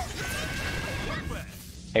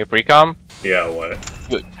 Hey, Precom? Yeah, what?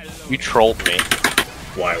 You trolled me.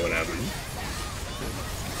 Why? What happened?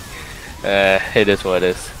 It is what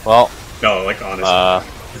it is. Well... No, like, honestly.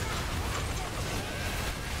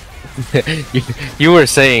 You were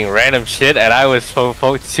saying random shit, and I was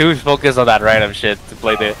too focused on that random shit to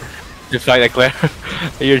play to fight Eclair.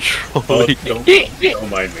 You're trolling. Don't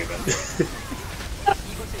mind me then.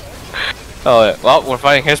 Oh, well, we're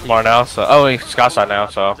fighting Hismar now, so... Oh, it's Skasa now,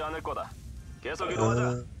 so...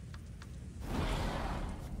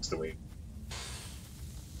 What's the wait?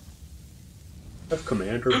 Have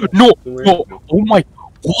commander. No! Oh my...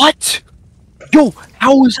 What? Yo,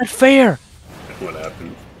 how is that fair? What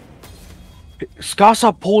happened?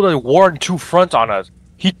 Skasa pulled a war in two fronts on us.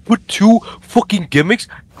 He put two fucking gimmicks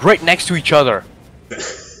right next to each other.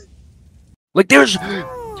 Like there's...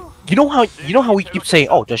 You know how we keep saying,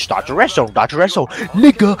 oh, just dodge a red zone, dodge a red zone.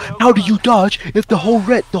 Nigga, how do you dodge if the whole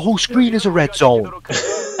screen is a red zone?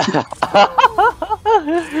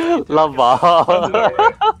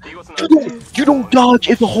 You don't dodge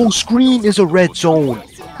if the whole screen is a red zone.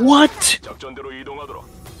 What?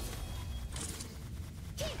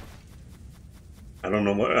 I don't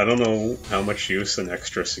know how much use an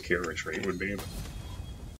extra secure retreat would be.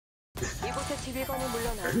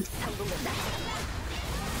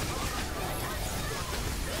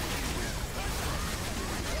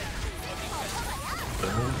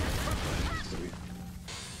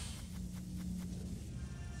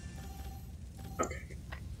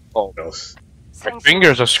 Oh, my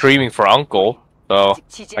fingers are screaming for uncle, so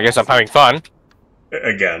I guess I'm having fun.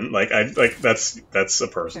 Again, that's a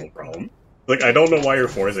personal problem. Like, I don't know why you're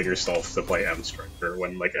forcing yourself to play M Striker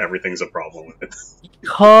when like everything's a problem with it.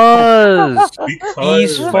 Because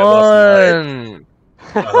he's fun.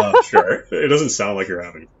 Sure. It doesn't sound like you're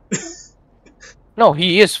having. No,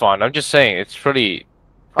 he is fun. I'm just saying it's pretty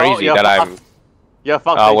crazy that I'm. Yeah,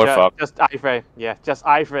 fuck. Oh, we're fucked. Just iframe. Yeah, just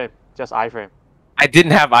iframe. Just iframe. I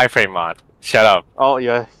didn't have iframe on. Shut up. Oh,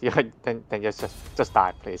 yeah. Then just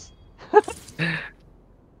die, please.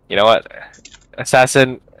 You know what,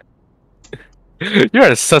 Assassin? You're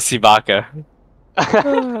a sussy baka.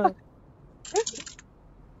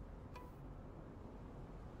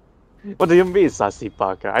 What do you mean, sassy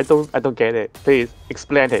baka? I don't get it. Please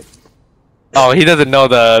explain it. Oh, he doesn't know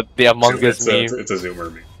the Among Us meme. It's a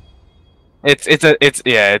zoomer meme. It's a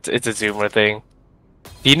zoomer thing.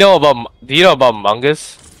 Do you know about Among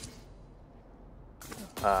Us?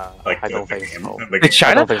 Like I don't think so. Did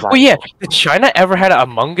China? Oh yeah, did China ever had an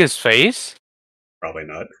Among Us face? Probably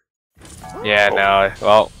not. Yeah, no.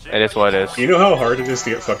 Well, it is what it is. You know how hard it is to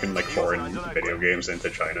get fucking like foreign video games into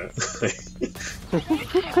China.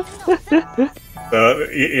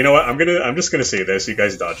 You know what? I'm just gonna say this. You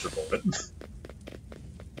guys dodged a bullet.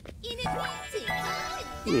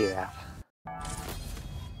 Yeah.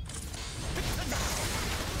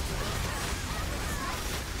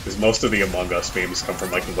 Because most of the Among Us memes come from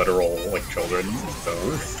like literal like children, so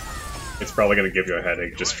it's probably gonna give you a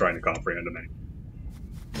headache just trying to comprehend them.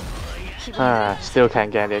 Still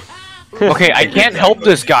can't get it. Okay, I can't help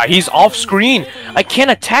this guy. He's off screen. I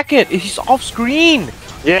can't attack it. He's off screen.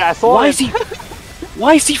 Yeah, I saw. Why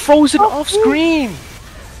is he frozen off screen?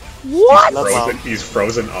 What? He's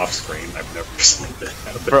frozen off screen. I've never seen that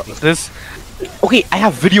happen. Bro, this. Okay, I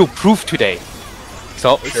have video proof today.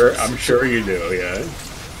 So I'm sure you do. Yeah.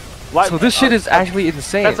 What? So this shit is actually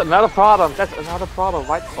insane. That's another problem.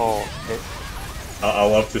 Right? Oh. Okay.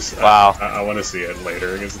 I'll love this. Wow. I want to see it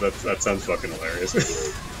later because that sounds fucking hilarious.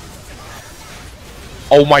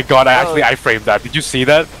 Oh my god! I iframed that. Did you see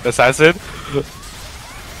that, Assassin?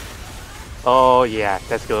 Oh yeah,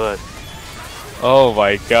 that's good. Oh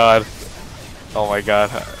my god. Oh my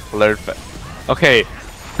god. Alert. Okay.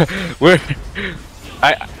 We're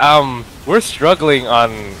struggling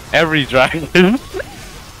on every dragon.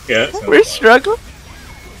 Yeah. We're struggling.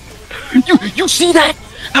 You see that?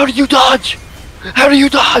 How do you dodge? How do you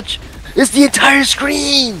dodge? It's the entire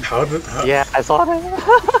screen. Yeah, I saw that.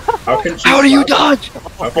 How do you dodge?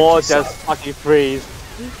 Ball just fucking freeze.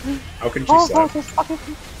 How can she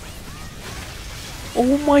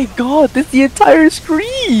Oh my god, that's the entire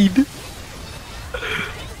screen!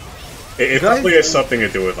 It probably has something to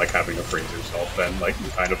do with like having to freeze yourself then, like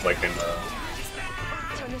kind of like in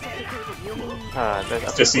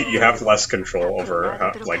That's just you have less control over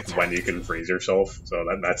how, like when you can freeze yourself, so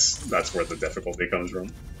that's where the difficulty comes from.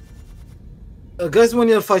 Guys, when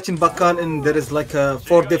you're fighting Bakan and there is like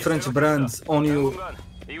 4 different brands on you,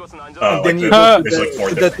 and then you go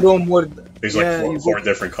to that room where there's like four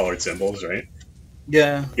different colored symbols, right?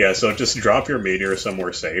 Yeah. Yeah, so just drop your meteor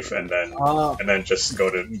somewhere safe, and then just go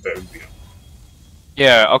to the.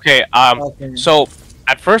 Yeah. Okay. So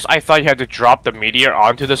at first I thought you had to drop the meteor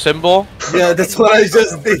onto the symbol. Yeah, that's what I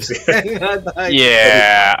just did.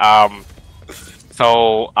 Yeah.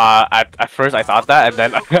 So at first I thought that, and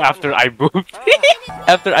then after I moved,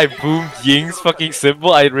 after I boomed Ying's fucking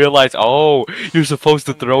symbol, I realized, oh, you're supposed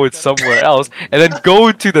to throw it somewhere else, and then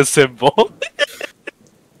go to the symbol.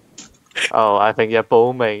 Oh, I think you're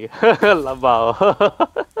booming.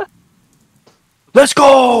 Let's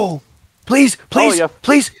go! Please, please,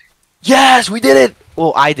 please! Yes, we did it!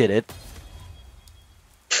 Well, I did it.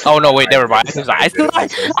 Oh no, wait, never mind. I still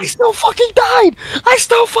died! I still fucking died! I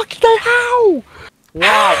still fucking died! How?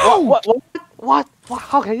 Wow! What?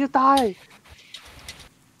 How can you die?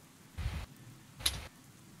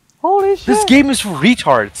 Holy shit! This game is for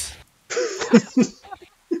retards.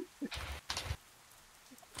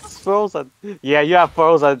 Frozen. Yeah, you are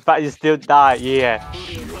frozen, but you still die. Yeah.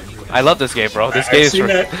 I love this game, bro. This game is.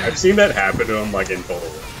 I've seen that happen to him like in Total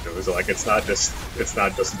War. It was like it's not just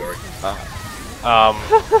Dork.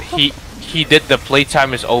 He did the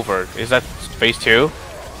playtime is over. Is that phase 2?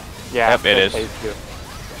 Yeah. Yep, it is.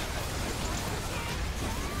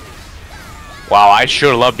 Wow, I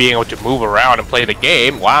sure love being able to move around and play the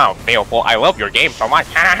game. Wow, Neopol, I love your game so much.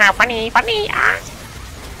 Funny.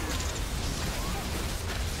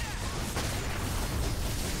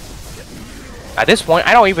 At this point,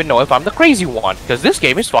 I don't even know if I'm the crazy one, because this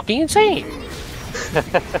game is fucking insane.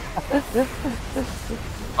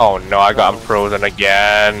 Oh no, I'm frozen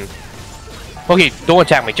again. Okay, don't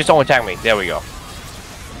attack me, just don't attack me. There we go.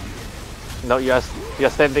 No, you're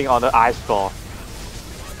standing on the ice floor.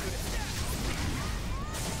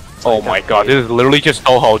 Oh my god, this is literally just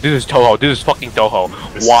Toho. This is Toho. This is fucking Toho.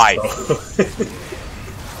 Why?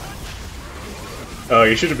 Oh,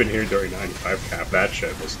 you should have been here during 95 cap. That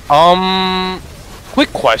shit was.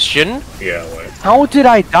 Quick question. Yeah, what? How did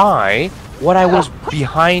I die when I was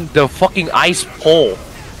behind the fucking ice pole?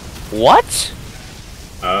 What?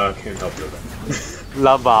 Can't help you with that.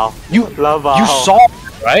 Lava. You saw it,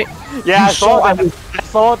 right? Yeah, I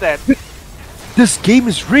saw that. This game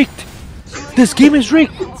is rigged. This game is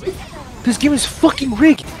rigged. This game is fucking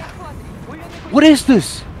rigged. What is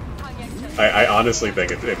this? I honestly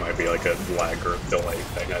think it might be like a lag or delay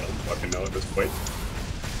thing. I don't fucking know at this point.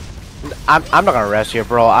 I'm not gonna rest here,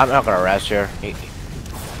 bro. I'm not gonna rest here.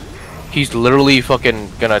 He's literally fucking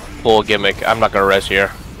gonna pull a gimmick. I'm not gonna rest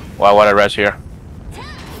here. Why would I rest here?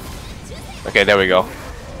 Okay, there we go.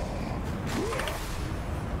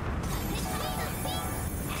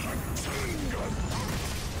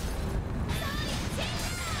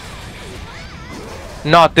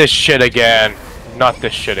 Not this shit again. Not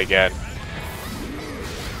this shit again.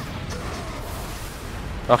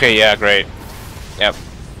 Okay, yeah, great. Yep.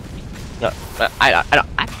 No, I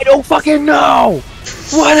don't fucking know!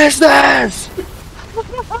 What is this?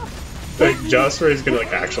 Like, Joshua is gonna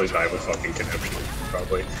like actually die with fucking connection,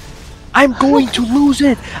 probably. I'm going to lose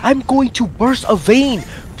it! I'm going to burst a vein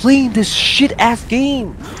playing this shit-ass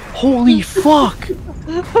game! Holy fuck!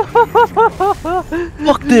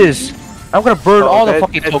 Fuck this! I'm gonna burn all the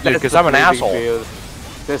fucking tokens because I'm an asshole.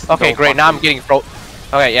 Okay, great, now I'm getting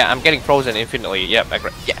okay, yeah, I'm getting frozen infinitely. Yep,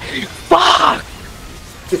 yeah. Fuck!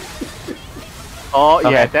 Oh,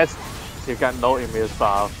 okay. Yeah, that's... You got no immune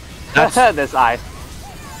file. That's I.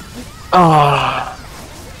 Ah.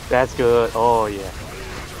 That's good. Oh, yeah.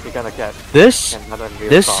 You're gonna get... This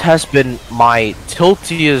has been my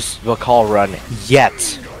tiltiest Vakal run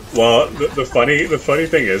yet. Well, the funny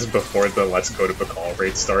thing is, before the Let's Go to Bakal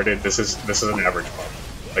raid started, this is an average pub.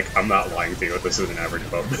 Like, I'm not lying to you, this is an average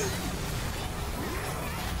pub.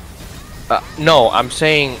 No, I'm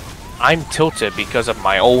saying I'm tilted because of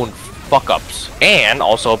my own fuck-ups. And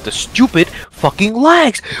also of the stupid fucking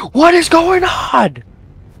lags! What is going on?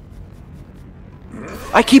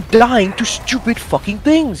 I keep dying to stupid fucking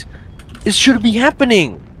things! It shouldn't be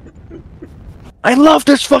happening! I love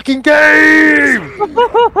this fucking game!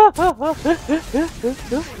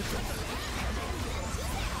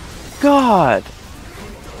 God!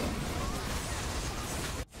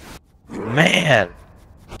 Man!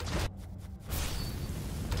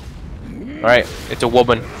 Alright, it's a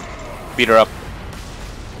woman. Beat her up.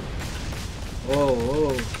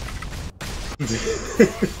 Oh,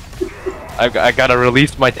 I gotta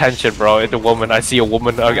release my tension, bro. It's a woman. I see a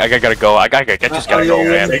woman. I gotta go. I just gotta go,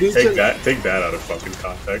 man. Take that out of fucking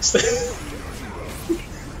context.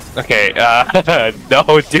 Okay,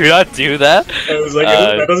 no, do not do that. I was like,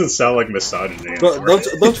 that doesn't sound like misogyny.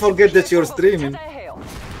 don't forget that you're streaming.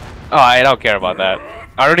 Oh, I don't care about that.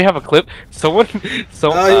 I already have a clip. One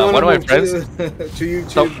of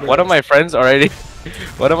my friends,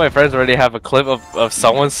 one of my friends already have a clip of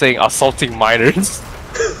someone saying assaulting minors.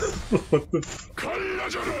 What the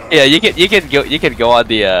Yeah, you can go on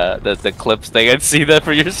the clips thing and see that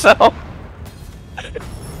for yourself.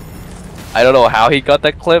 I don't know how he got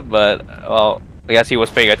that clip, but well, I guess he was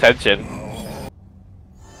paying attention.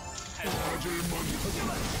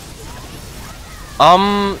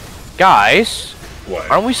 Guys, What?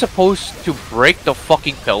 aren't we supposed to break the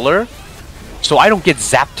fucking pillar so I don't get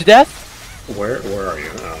zapped to death? Where are you?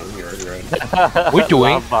 Oh, you're in.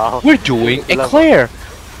 We're doing eclair.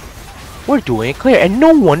 We're doing eclair, and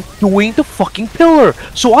no one doing the fucking pillar.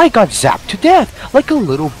 So I got zapped to death like a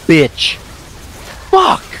little bitch.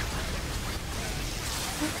 Fuck.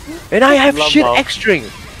 And I have shit extra.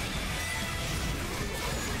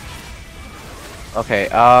 Okay,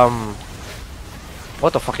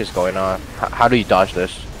 what the fuck is going on? How do you dodge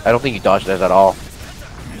this? I don't think you dodge this at all.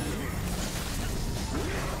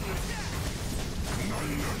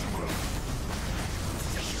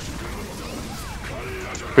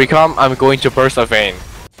 Precom, I'm going to burst a vein.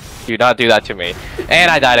 Do not do that to me. And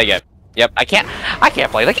I died again. Yep, I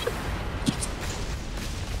can't play the game.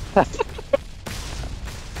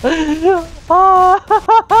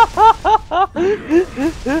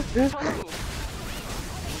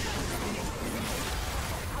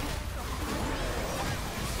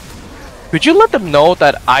 Could you let them know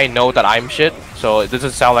that I know that I'm shit? So it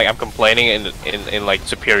doesn't sound like I'm complaining in like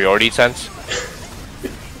superiority sense.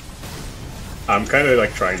 I'm kind of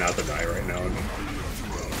like trying not to die right now.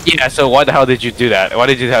 Yeah, so why the hell did you do that? How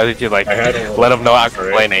did you like let them know I'm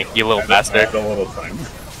complaining, you little bastard? I had a little time.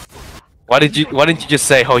 Why didn't you just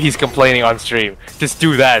say, oh, he's complaining on stream? Just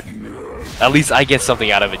do that. At least I get something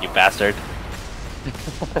out of it, you bastard.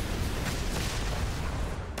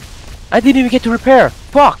 I didn't even get to repair.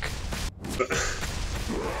 Fuck.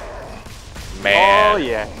 Man. Oh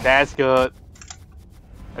yeah, that's good.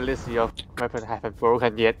 At least your weapon haven't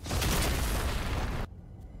broken yet.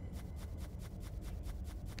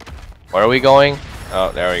 Where are we going?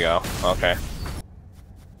 Oh, there we go. Okay.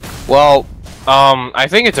 Well, I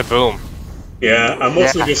think it's a boom. Yeah, I'm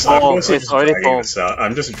also just dragging boom. this out.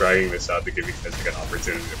 I'm just dragging this out to give you guys like an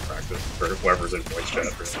opportunity to practice for whoever's in voice chat.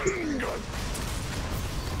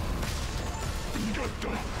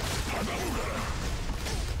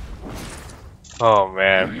 Oh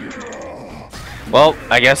man. Well,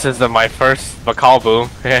 I guess this is my first Bakal boom.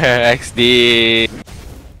 XD.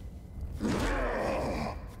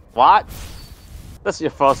 What? This is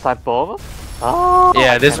your first time boom? Oh,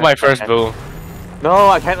 yeah, this is my first boom. No,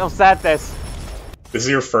 I can't accept this. This is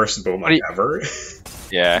your first boom like ever?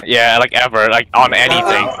 Yeah, like ever, like on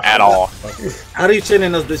anything at all. How are you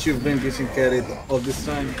telling us that you've been getting carried all this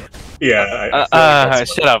time? Yeah,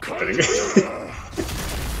 shut up.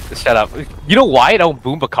 Shut up. You know why I don't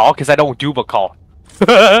boom Bakal? Because I don't do Bakal.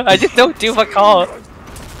 I just don't do Bakal.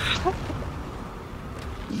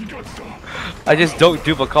 I just don't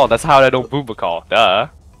do Bakal. That's how I don't boom Bakal. Duh.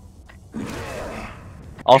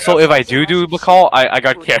 Also, if I do Bakal, I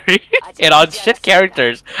got carried. And on shit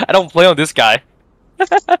characters. I don't play on this guy.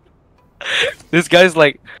 This guy's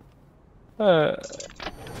like...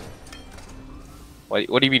 What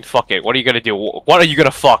do you mean fuck it? What are you gonna do? What are you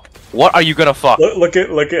gonna fuck? What are you gonna fuck? Look at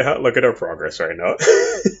our progress right now.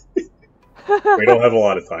 We don't have a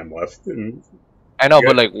lot of time left. I know,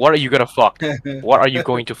 but like, what are you gonna fuck? What are you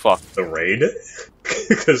going to fuck? The raid?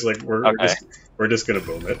 Because like we're just gonna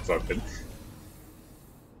boom it. Fuck it.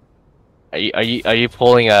 Are you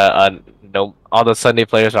pulling a no? All the Sunday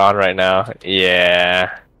players are on right now.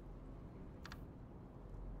 Yeah.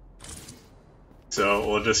 So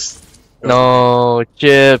we'll just. No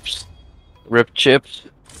chips. Rip chips.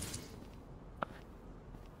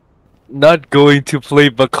 Not going to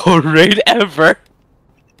play Bakal raid ever.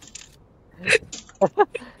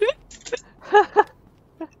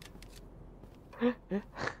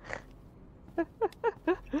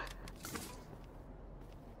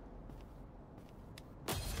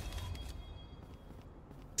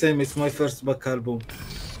 Same, it's my first Bakal boom.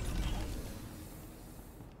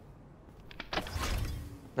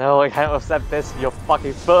 No, I can't accept this. You're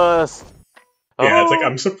fucking first. Yeah, it's like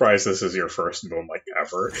I'm surprised this is your first boom like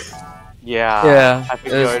ever. Yeah. Yeah, I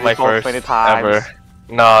think this you is my already first many times. ever.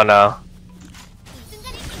 No.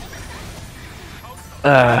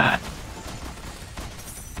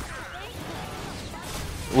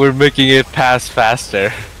 We're making it pass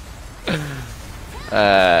faster.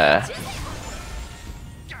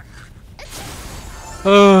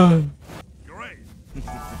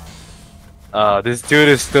 This dude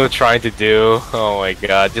is still trying to do. Oh my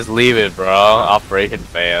god, just leave it, bro. Operation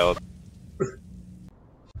failed.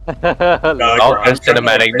 Like, Oh, I'm there's trying to,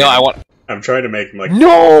 like, cinematic. No, I want. I'm trying to make him like.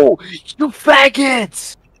 No, you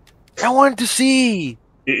faggots! I wanted to see.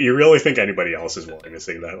 You really think anybody else is willing to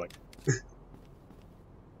say that? Like,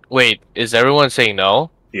 Wait, is everyone saying no?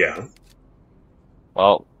 yeah.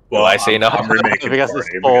 Well, do I say no? I'm remaking Because party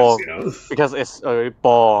it's because, bombed. you know. Because it's already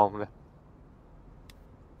bombed.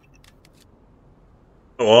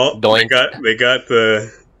 Well, Doink. they got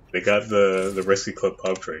the risky clip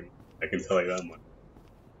pub trade. I can tell you that much.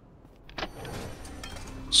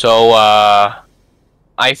 So,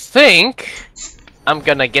 I think I'm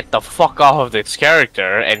gonna get the fuck off of this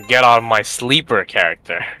character and get on my sleeper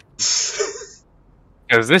character.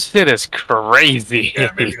 Cause this shit is crazy.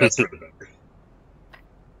 Yeah, maybe that's for the better.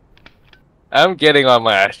 I'm getting on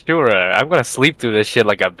my Ashura. I'm gonna sleep through this shit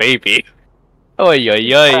like a baby. Oy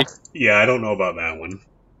oy oy. Yeah, I don't know about that one.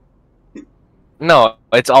 No,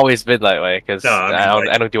 it's always been that way, cause No, I mean,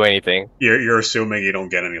 I don't do anything. You're assuming you don't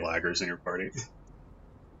get any laggers in your party.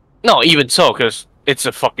 No, even so, cause it's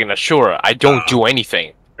a fucking Ashura. I don't do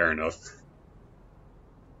anything. Fair enough.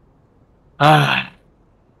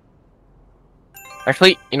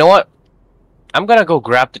 Actually, you know what? I'm gonna go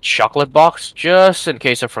grab the chocolate box just in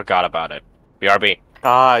case I forgot about it. BRB.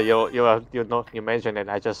 Ah, you mentioned it.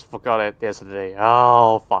 I just forgot it yesterday.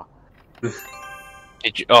 Oh fuck.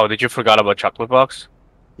 Did you forgot about chocolate box?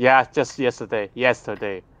 Yeah, just yesterday.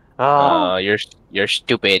 Yesterday. Oh. You're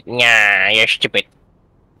stupid. Nah, you're stupid.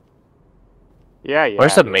 Yeah.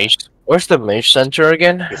 Where's the mage? Where's the mage center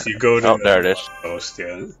again? If you go to there it is. Post,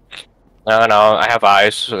 yeah. No, I have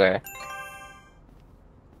eyes. Okay.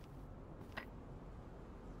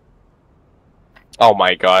 Oh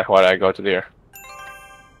my god, why did I go to there?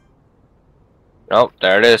 Oh,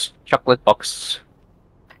 there it is. Chocolate box.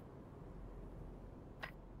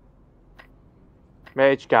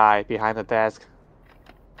 Mage guy behind the desk.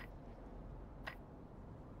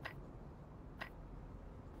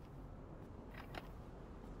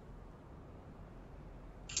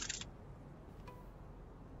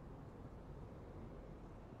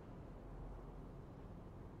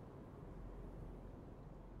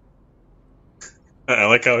 I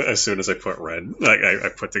like how as soon as I put red, like I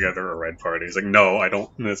put together a red party. He's like, no, I don't.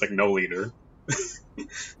 And it's like, no leader.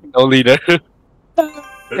 No leader.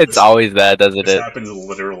 It's always that, doesn't This it? happens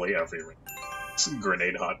literally every round. It's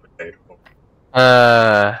grenade hot potato.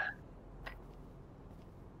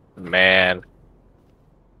 Man.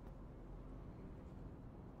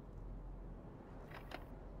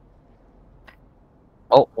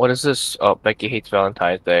 Oh, what is this? Oh, Becky hates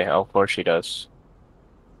Valentine's Day. Oh, of course she does.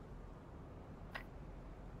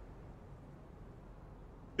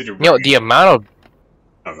 Did you You know, the amount of...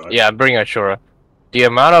 Oh, Yeah, I'm bringing Ashura. The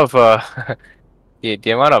amount of,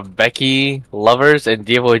 the amount of Becky lovers and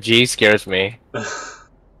DFOG scares me.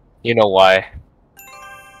 You know why.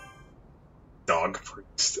 Dog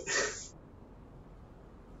priest.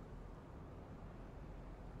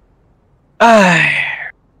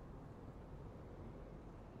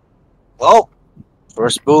 Well,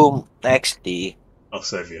 first boom, next D. I'll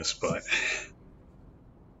save you a spot.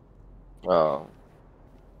 Oh.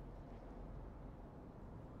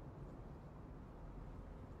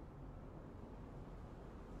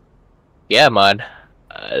 Yeah, man.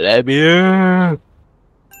 I love you.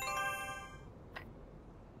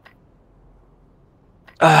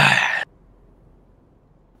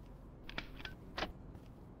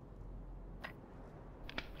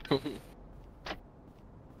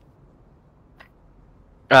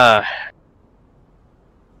 I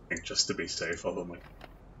think just to be safe, although my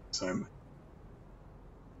time.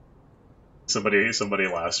 Somebody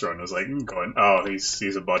last run was like going, oh,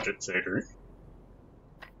 he's a budget satyr.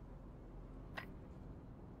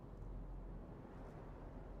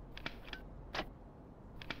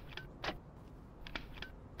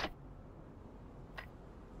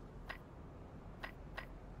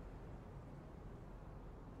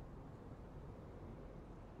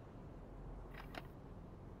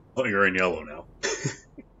 Oh, you're in yellow now.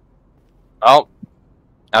 Oh,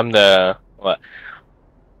 I'm the what?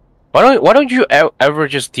 Why don't you ever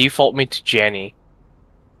just default me to Jenny?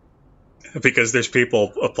 Because there's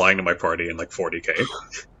people applying to my party in like 40k.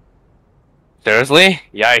 Seriously?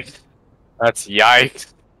 Yikes. That's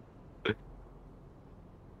yikes.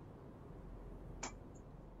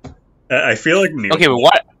 I feel like Okay, but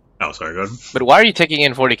what? Oh, sorry, go ahead. But why are you taking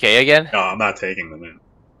in 40k again? No, I'm not taking them in.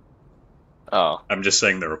 Oh. I'm just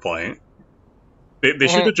saying they were playing. They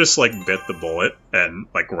should have just like bit the bullet and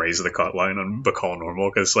like raised the cut line on Bacall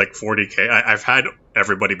normal because like 40k. I've had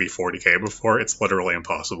everybody be 40k before. It's literally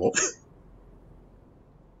impossible.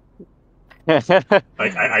 Like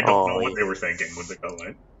I don't know what they were thinking with the cut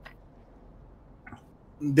line.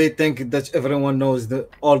 They think that everyone knows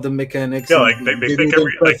all the mechanics. Yeah, like they think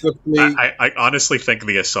perfectly. I honestly think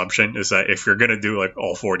the assumption is that if you're gonna do like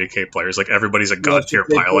all 40k players, like everybody's a god tier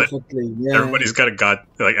pilot. Yeah. Everybody's got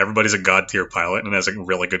everybody's a god tier pilot and has a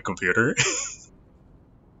really good computer.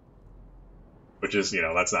 Which is,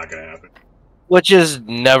 that's not gonna happen. Which is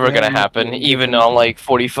never gonna happen, even on like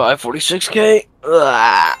 45, 46k.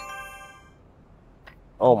 Ugh.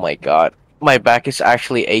 Oh my god. My back is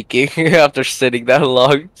actually aching after sitting that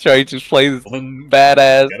long trying to play this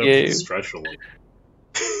badass game. Stretch a little.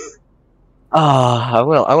 I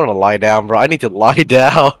wanna lie down, bro. I need to lie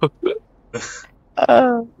down.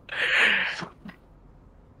 I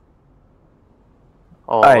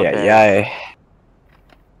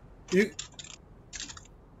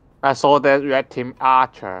saw that red team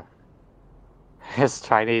Archer. He's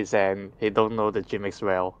Chinese and he don't know the gimmicks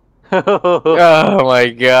well. Oh my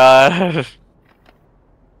god.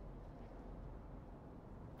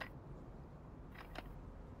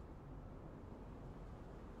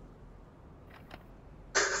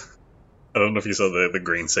 I don't know if you saw the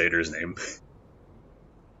Green Satyr's name.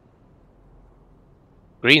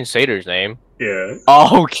 Green Satyr's name? Yeah.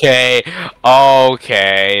 Okay.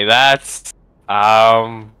 Okay. That's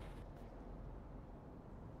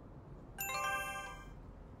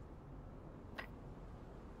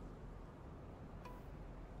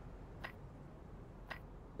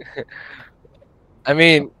I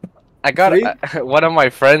mean, I got one of my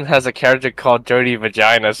friends has a character called Dirty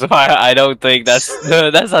Vagina, so I don't think that's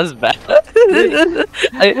as bad.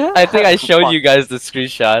 I think I showed you guys the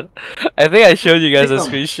screenshot. I think I showed you guys a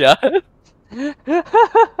screenshot.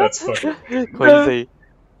 That's fucking crazy.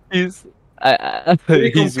 He's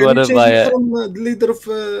one of my from the leader of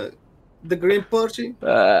the Green Party.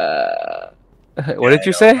 What did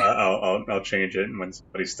you say? I'll change it when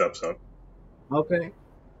somebody steps up. Okay.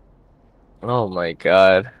 Oh my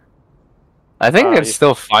god. I think I can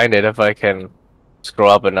still find it if I can scroll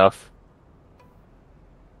up enough.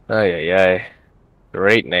 Ay.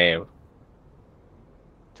 Great name.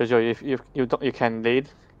 Jojo, if you can lead,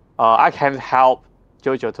 I can help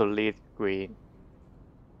Jojo to lead green.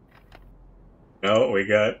 No, we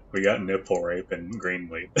got nipple rape and green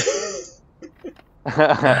lead.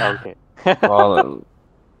 Okay. Well,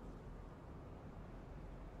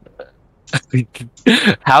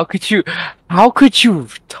 how could you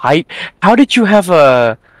type? How did you have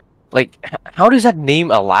a how does that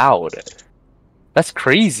name allowed? That's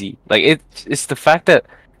crazy. Like it's the fact that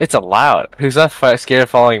it's allowed. Who's not scared of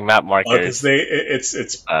following map markers? Because they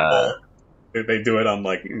do it on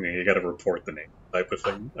you got to report the name type of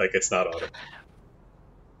thing. Like it's not auto.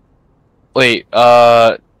 Wait,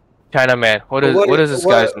 China man, what is this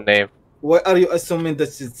guy's name? Why are you assuming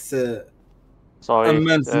that it's a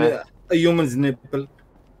human's nipple?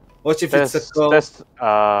 What if it's a cow?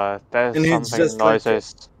 There's something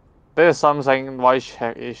noises. There's something voice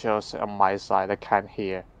check issues on my side. I can't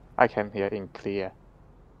hear. I can hear in clear.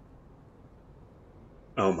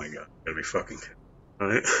 Oh my god, gotta be fucking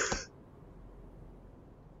right?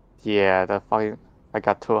 Yeah, I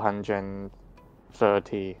got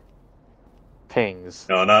 230 pings.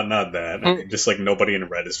 No, not that. I mean, just nobody in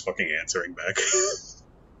red is fucking answering back.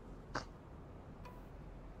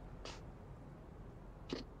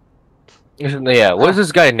 Yeah, what does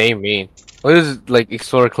this guy name mean? What does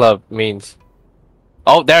Explorer Club means?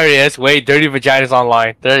 Oh, there he is. Wait, Dirty Vagina's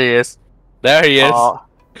online. There he is. There he is.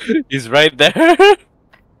 He's right there.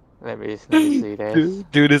 Let me see this.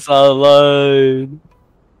 Dude is online.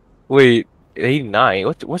 Wait,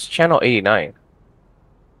 89. What's channel 89?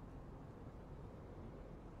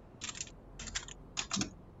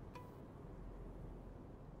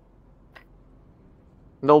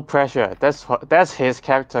 No pressure. That's his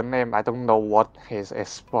character name. I don't know what his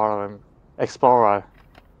Explorer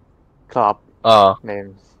Club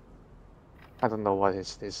names. I don't know what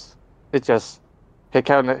is this. It's just his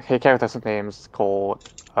character's name's called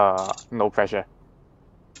No Pressure.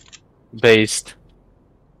 Based.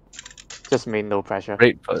 Just mean no pressure.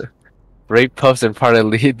 Rape puffs and part of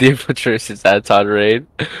lead the infiltrations Anton raid.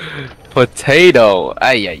 Potato.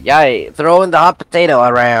 Ay. Throwing the hot potato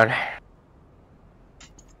around.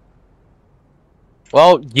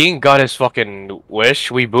 Well, Ying got his fucking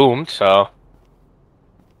wish. We boomed, so.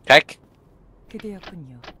 Heck.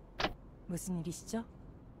 그대였군요. 무슨 일이시죠?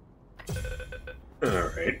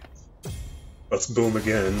 Alright. Let's boom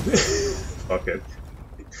again. Fuck it.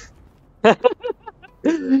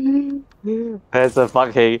 That's a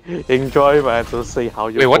fucking enjoyment to see how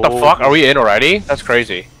you. Wait, what the fuck? Are we in already? That's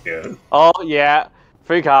crazy. Yeah. Oh yeah,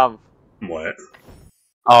 free come. What?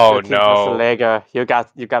 Oh Your team has a no. lagger. You got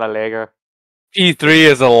a lagger. P3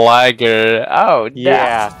 is a lagger. Oh no.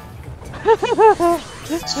 Yeah.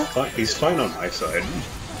 He's fine on my side.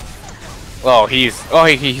 Oh, he's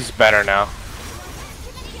better now.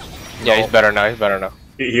 Yeah, he's better now. He's better now.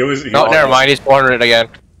 He was. No, never mind. He's 400 again.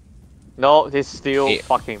 No, he's still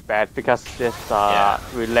fucking bad because this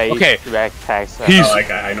relay direct tax.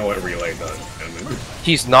 I know what relay does.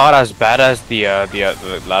 He's not as bad as the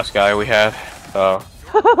last guy we have.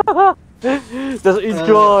 Just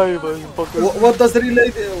enjoy. What does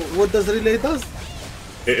relay does?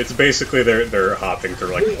 It's basically they're hopping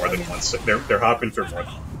through like more than once. They're hopping through more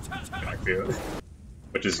than once, I feel,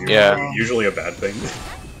 which is usually a bad thing.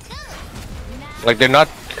 Like they're not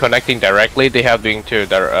connecting directly. They have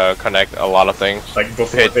to connect a lot of things. Like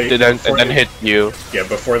before hit, they hit you. Yeah,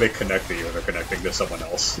 before they connect to you, they're connecting to someone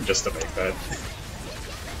else just to make that.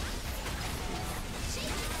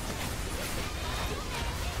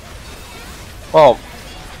 Well,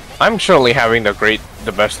 I'm surely having the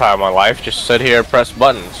best time of my life. Just sit here, press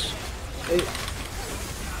buttons.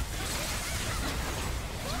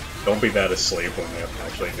 Don't be that asleep when we have to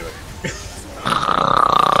actually do it.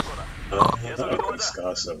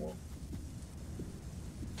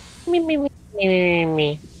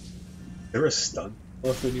 Me. Is there a stun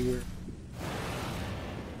buff anywhere?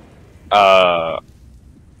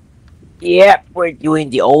 Yep, we're doing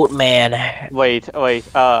the old man. Wait.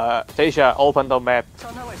 Tasha, open the map.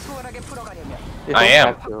 I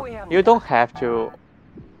am. You don't have to.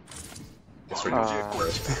 Just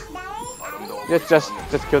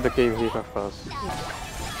kill the gamekeeper first.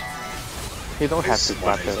 You don't have to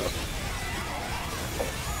battle.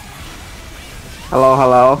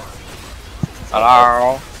 Hello.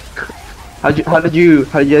 How did you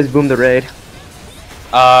guys boom the raid?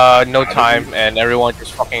 No time, and everyone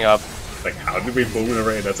just fucking up. Like, how did we boom the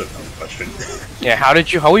raid? That's a dumb question. Yeah, how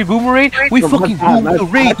we boom a raid? We fucking boomed the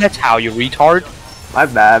raid. That's how, you retard. My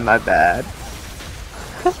bad.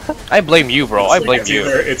 I blame you, bro. I blame you.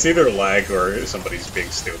 It's either lag or somebody's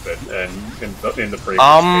being stupid, and in the previous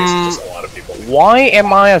case, just a lot of people. Why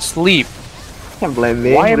am I asleep? Can't blame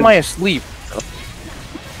me. Why am I asleep?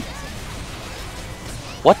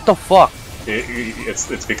 What the fuck? It's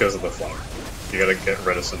because of the flower. You gotta get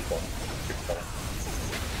rid of some flower.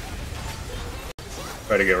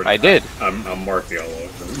 Try to get rid of did. I'm marked the yellow.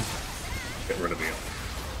 Get rid of the yellow.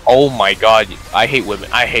 Oh my god, I hate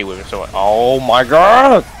women. I hate women so much. Oh my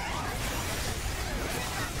god!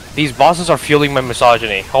 These bosses are fueling my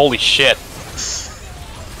misogyny. Holy shit.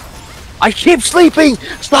 I keep sleeping!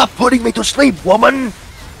 Stop putting me to sleep, woman!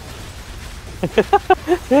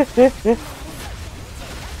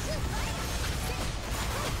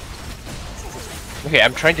 Okay,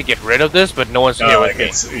 I'm trying to get rid of this, but no one's here with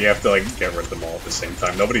me. You have to like get rid of them all at the same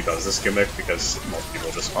time. Nobody does this gimmick because most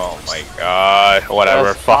people just. Oh my god!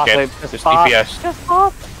 Whatever. Fuck it. Just DPS. Just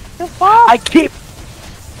pop. I keep.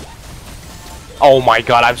 Oh my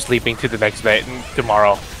god! I'm sleeping to the next night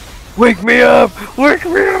tomorrow. Wake me up! Wake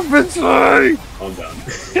me up inside! I'm done.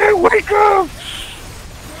 Yeah, wake up!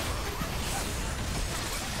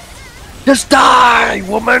 Just die,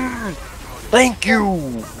 woman! Thank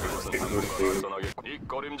you.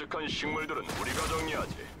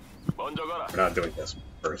 We're not doing this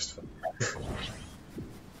first.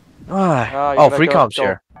 Oh, free comps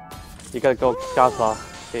here. You gotta go Gaza.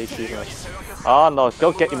 Oh no,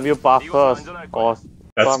 go get immune buff first. Or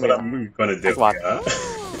that's what I'm gonna do.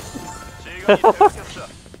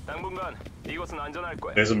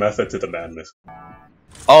 There's a method to the madness.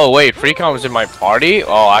 Oh wait, free comps in my party?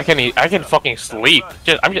 Oh, I can fucking sleep.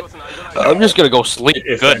 I'm just gonna go sleep.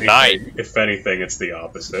 Good night. If anything, it's the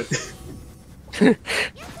opposite.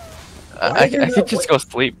 I can just go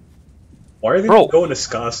sleep. Why are they going to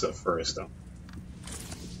Skasa first, though?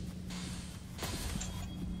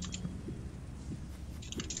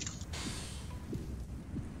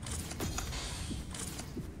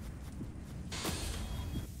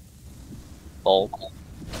 Oh.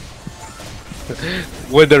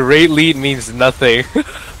 When the raid lead means nothing.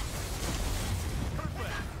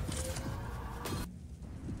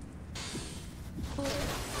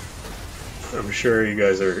 I'm sure you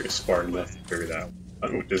guys are smart enough to figure that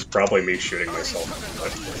out, which is probably me shooting myself.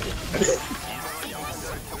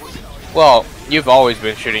 Well, you've always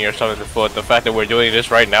been shooting yourself in the foot. The fact that we're doing this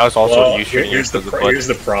right now is also you shooting yourself in the foot. Here's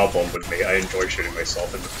the problem with me. I enjoy shooting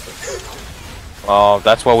myself in the foot. Oh,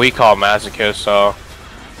 that's what we call masochist, so...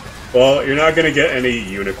 Well, you're not gonna get any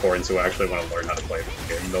unicorns who actually want to learn how to play the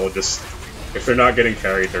game. They'll just... If they're not getting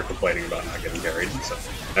carried, they're complaining about not getting carried. So,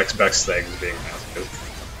 next best thing is being a masochist.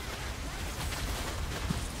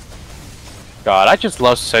 God, I just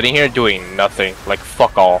love sitting here doing nothing. Like,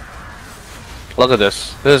 fuck all. Look at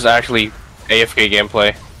this. This is actually AFK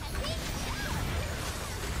gameplay.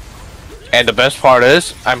 And the best part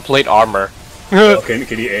is, I'm plate armor. Well, can you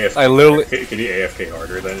AFK? I literally... Can you AFK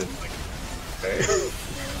harder then? Like, okay.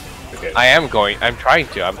 Okay. I'm trying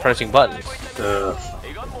to. I'm pressing buttons.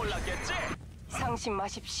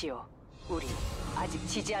 상심하십시오. 우리 아직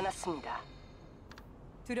지지 않았습니다.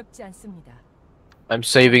 두렵지 않습니다. I'm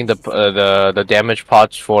saving the damage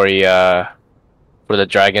pots for the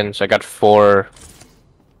dragons. I got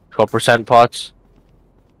 12% pots.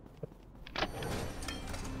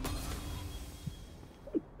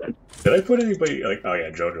 Did I put anybody like? Oh yeah,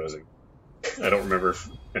 JoJo's. I don't remember if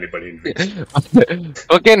anybody.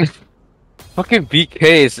 Fucking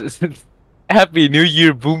BK's. Happy New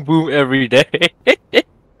Year, boom boom every day.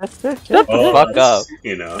 Shut the fuck up.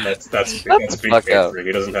 You know, that's BK.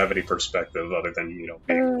 He doesn't have any perspective other than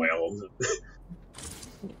being whales.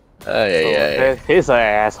 Yeah. He's an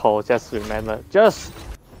asshole. Just remember,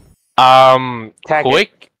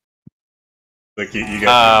 quick. Like you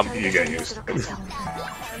get used.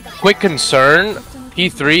 Quick concern.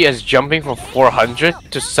 P3 is jumping from 400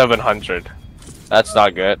 to 700. That's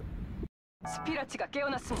not good.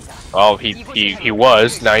 Oh, he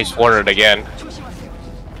was. Now he's 400 again.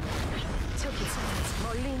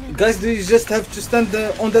 Guys, do you just have to stand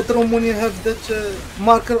on that room when you have that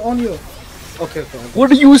marker on you? Okay.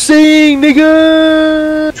 What are you saying,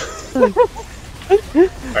 nigga?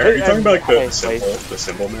 Are you talking about like the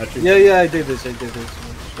symbol matching? Yeah, I did this.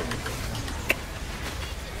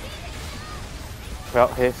 Well,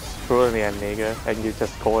 he's truly a nigga, and you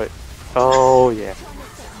just call it. Oh yeah.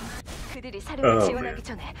 Oh, man.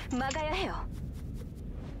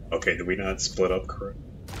 Okay, did we not split up correct?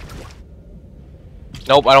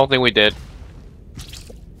 Nope, I don't think we did.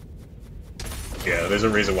 Yeah, there's a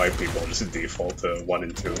reason why people just default to 1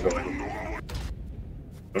 and 2 going.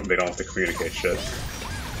 They don't have to communicate shit.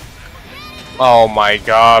 Oh my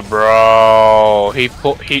god, bro! He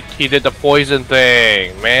did the poison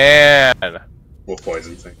thing, man. What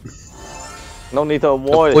poison thing? No need to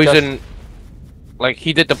avoid. The poison, like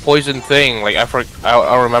he did the poison thing. Like I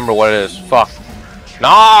remember what it is. Fuck.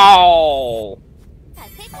 No!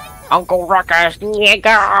 Uncle Ruckus,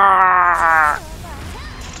 nigga!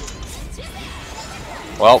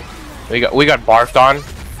 Well, we got barfed on.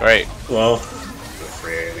 Right. Well,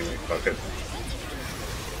 free anyway. Fuck it.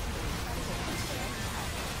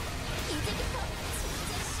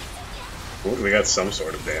 Well, we got some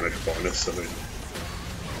sort of damage bonus, so we...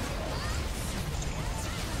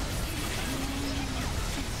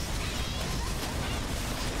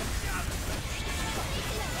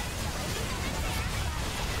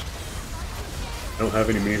 I don't have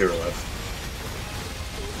any meter left.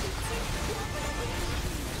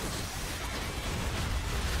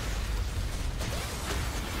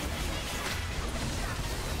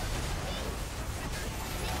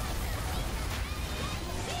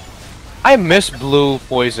 I miss blue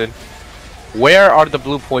poison. Where are the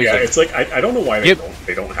blue poison? Yeah, it's like I don't know why they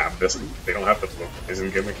don't have this. They don't have the blue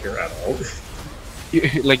poison gimmick here at all.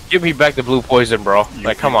 Like, give me back the blue poison, bro.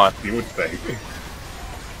 Like, come on. You would think.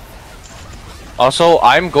 Also,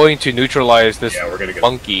 I'm going to neutralize this Yeah, we're gonna get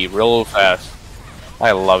monkey real fast.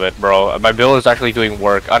 I love it, bro. My build is actually doing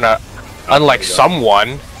work. Unlike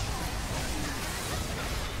someone.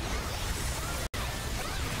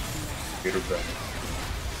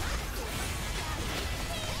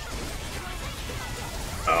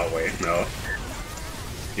 Oh wait, no.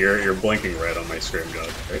 You're blinking red on my screen,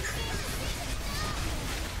 God. Right?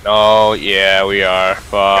 No, yeah, we are.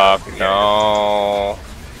 Fuck, no.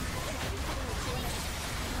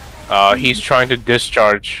 He's trying to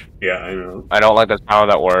discharge. Yeah, I know. I don't like the sound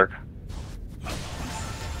of that word.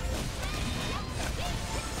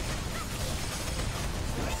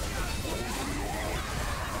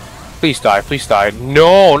 Please die, please die.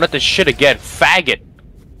 No, not this shit again. Faggot.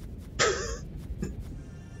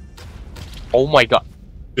 Oh my god.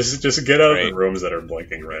 Just get out of the rooms that are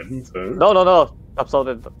blinking red. So. No.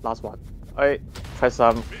 Absolutely the last one. Alright, press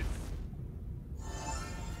How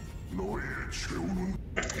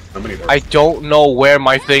many I don't know where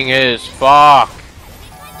my thing is. Fuck.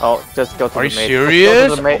 Oh, just go to Are the you main.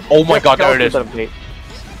 serious? Oh my god, there it is.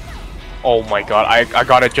 Oh my god, I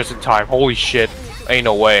got it just in time. Holy shit. Ain't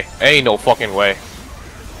no way. Ain't no fucking way.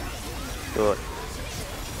 Good.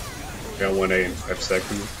 Got 1A in 5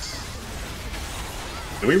 seconds.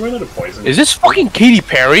 Did we run out of poison? Is this fucking Katy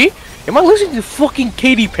Perry? Am I listening to fucking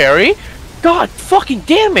Katy Perry? God fucking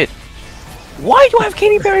damn it! Why do I have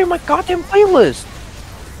Katy Perry in my goddamn playlist?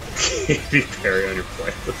 Katy Perry on your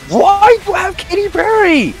playlist. Why do I have Katy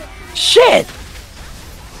Perry? Shit!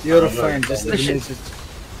 You're a fan, just the message.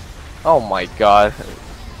 Oh my god.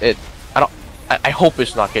 I hope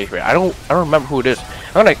it's not Katy Perry. I don't remember who it is.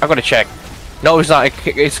 I'm gonna check. No, it's not.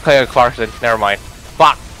 It's Claire Clarkson. Never mind.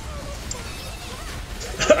 Fuck.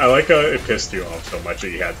 I like how it pissed you off so much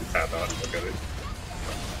that you had to tap out and look at it.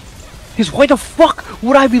 Because why the fuck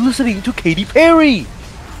would I be listening to Katy Perry?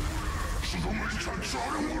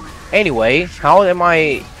 Anyway, how am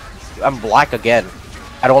I? I'm black again.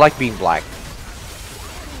 I don't like being black.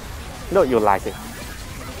 No, you like it.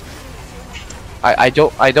 I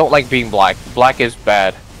don't like being black. Black is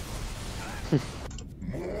bad.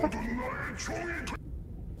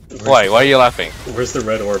 Why are you laughing? Where's the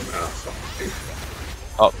red orb? Oh, fuck.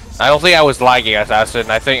 Oh, I don't think I was lagging,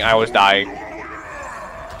 Assassin. I think I was dying.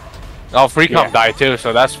 Oh, Freecom died too,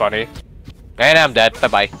 so that's funny. And I'm dead. Bye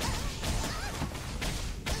bye.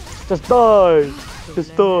 Just die.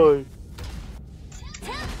 Just die.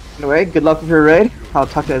 Anyway, good luck with your raid. I'll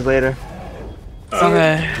talk to you guys later.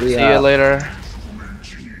 Okay. See you later.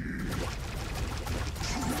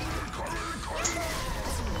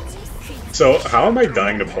 So, how am I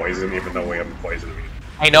dying to poison even though we haven't poisoned me?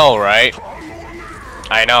 I know, right?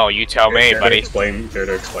 I know. You tell me, buddy. Dare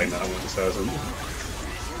to explain that one, Assassin.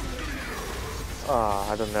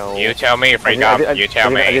 I don't know. You tell me, Freecom. You tell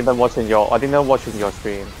me. I didn't watch in your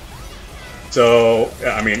stream. So,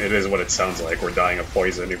 I mean, it is what it sounds like. We're dying of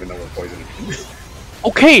poison even though we're poisoning.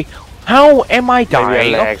 Okay, how am I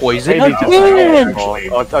dying of poison again?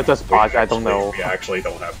 Or just patch, I don't know. We actually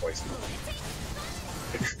don't have poison.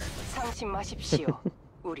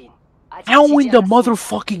 How in the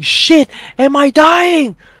motherfucking shit am I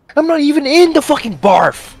dying? I'm not even in the fucking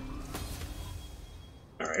barf.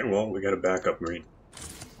 Alright, well, we got a backup marine.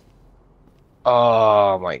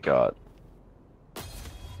 Oh my god.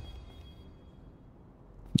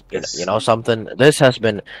 Yes. You know something? This has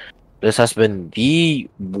been the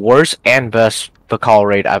worst and best Bakal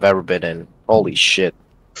raid I've ever been in. Holy shit.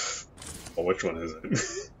 Well, which one is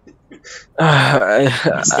it?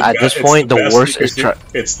 At this point, the worst is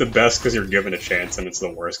it's the best because you're given a chance, and it's the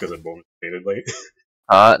worst because it booms repeatedly.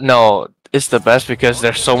 No, it's the best because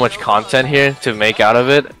there's so much content here to make out of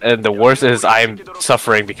it, and the worst is I'm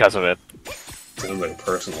suffering because of it. Sounds like a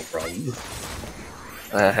personal problem.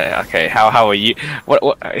 Okay, how are you? What?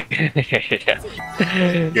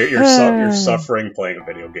 You're suffering playing a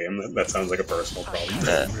video game. That sounds like a personal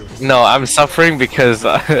problem. No, I'm suffering because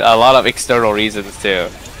a lot of external reasons too.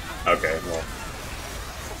 Okay, well,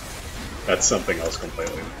 that's something else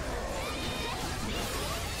completely.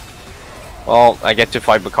 Well, I get to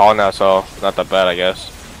fight Bakal now, so not that bad, I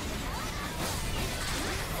guess.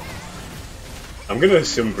 I'm gonna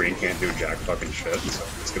assume Green can't do jack fucking shit, so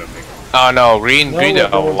it's gonna make. Oh no, Green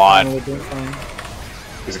did a lot.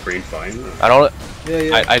 Is Green fine? I don't.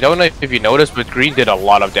 Yeah. I don't know if you noticed, but Green did a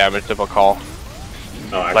lot of damage to Bakal.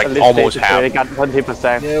 Oh, like almost half. They got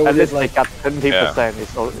 20%. Yeah, at least like, they got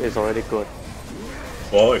 20%. It's already good.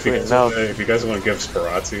 Well, if you guys want to give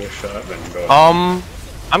Sparazzi a shot, then go.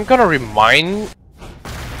 I'm gonna remind.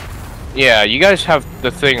 Yeah, you guys have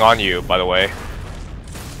the thing on you, by the way.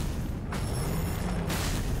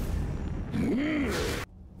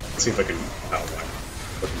 Let's see if I can outline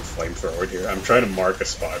fucking flamethrower here. I'm trying to mark a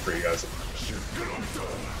spot for you guys.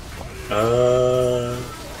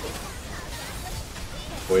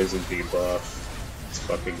 Poison debuff. It's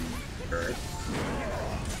fucking hurt.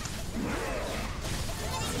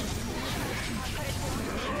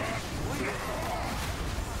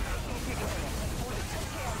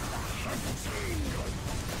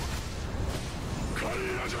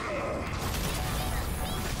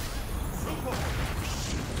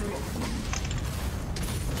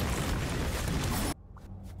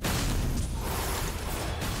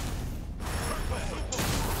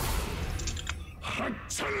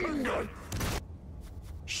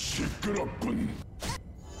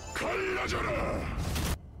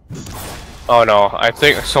 Oh no, I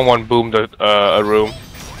think someone boomed a room.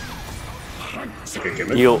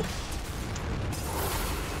 Okay, You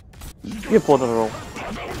put in the room.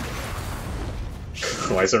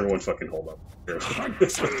 Why is everyone fucking hold up?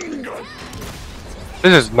 This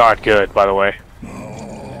is not good, by the way.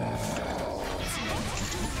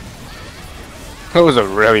 That was a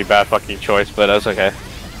really bad fucking choice, but that's okay.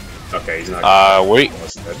 Okay, he's not. Wait.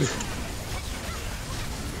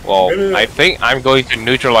 Well, I think I'm going to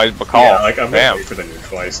neutralize Bakal. Yeah, like I'm gonna Damn. wait for the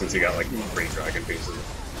neutralize since he got like 3 dragon pieces.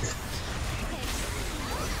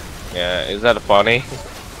 Yeah, is that funny?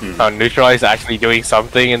 How neutralize actually doing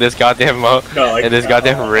something in this goddamn mode? No, like, in this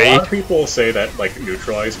goddamn raid? A lot of people say that like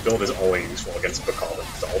neutralize build is only useful against Bakal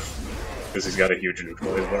himself because he's got a huge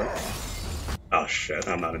neutralize bar. Oh shit,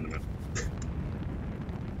 I'm not in the middle.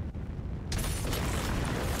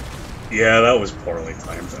 Yeah, that was poorly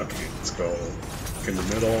timed. Okay, let's go in the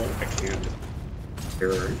middle. I can't.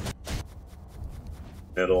 Here.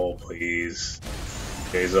 Middle, please.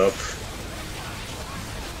 Gaze up.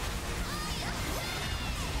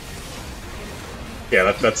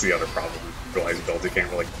 Yeah, that's the other problem. Realize builds, you can't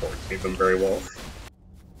really coordinate them very well.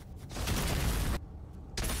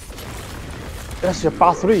 Where's your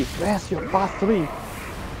path 3? Where's your path 3?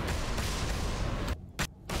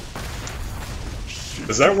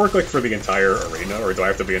 Does that work like for the entire arena, or do I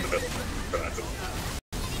have to be in the middle for that to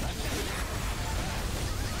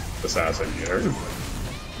assassin here?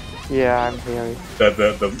 Yeah, I'm here.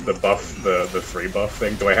 The buff, the free buff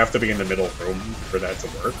thing. Do I have to be in the middle room for that to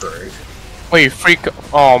work, or? Wait,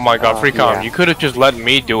 oh my god, Freecom, yeah. you could have just let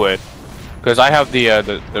me do it. Because I have the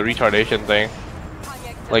retardation thing.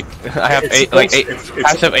 Like, I have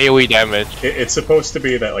passive AoE damage. It's supposed to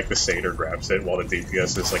be that like the satyr grabs it while the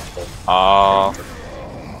DPS is like full.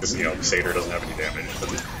 Because, you know, the satyr doesn't have any damage.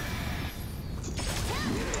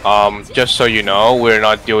 Just so you know, we're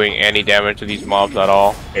not doing any damage to these mobs at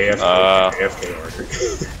all. AFK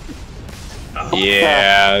order.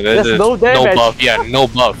 Yeah, there's no damage. No buff, yeah, no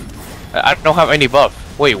buff. I don't have any buff.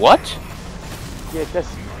 Wait, what? Yeah, that's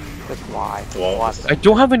why. Well, I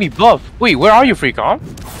don't have any buff. Wait, where are you, Freecom?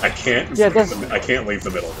 I can't. Yeah, I can't leave the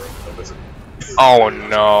middle room. Oh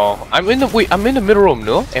no, I'm in the middle room.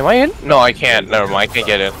 No, am I in? No, I can't. Never mind, I can't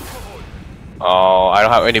get in. Oh, I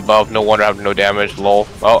don't have any buff. No wonder I have no damage. Lol.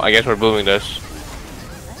 Well, I guess we're booming this.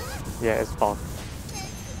 Yeah, it's fun.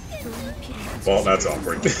 Well, that's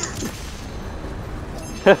awkward. Is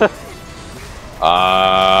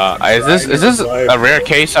this a rare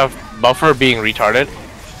case of buffer being retarded?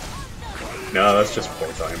 No, that's just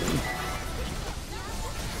poor timing.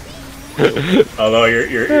 Although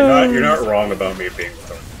you're not wrong about me being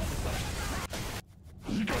retarded.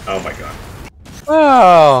 Oh my god.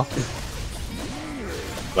 Oh.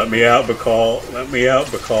 Let me out, Bakal. Let me out,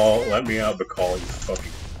 Bakal. Let me out, Bakal. You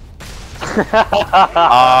fucking.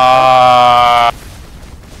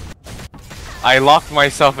 I locked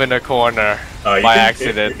myself in a corner by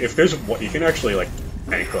accident. If there's you can actually like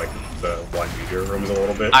tank like the 1 meter rooms a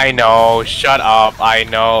little bit. I know. Shut up. I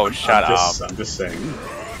know. Shut up. I'm just saying.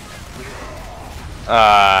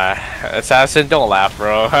 Assassin, don't laugh,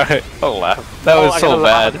 bro. Don't laugh. That was so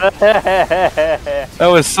bad. That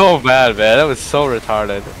was so bad, man. That was so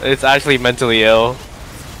retarded. It's actually mentally ill.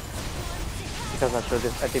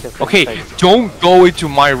 Okay, don't go into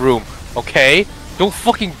my room, okay? Don't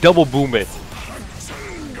fucking double boom it.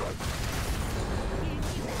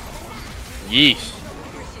 Yeesh.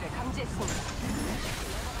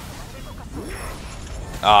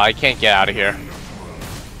 I can't get out of here.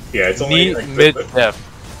 Yeah, it's only like, mid-def.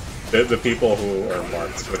 The people who are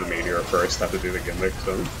marked with a meteor first have to do the gimmick,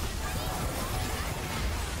 so...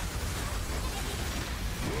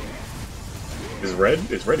 Is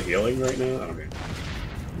red healing right now? Okay.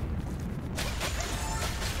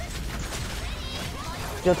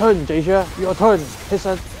 Your turn, Jasia. Your turn. He's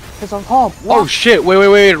on top. What? Oh shit!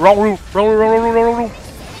 Wait! Wrong room! Wrong room!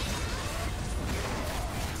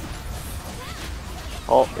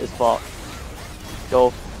 Oh, it's bot.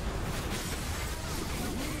 Go.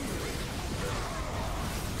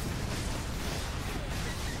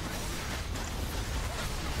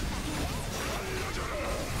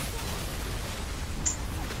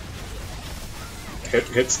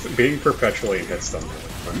 Hits being perpetually in hit stun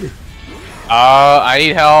really fun. I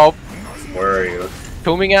need help. Where are you?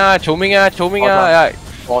 Chominga.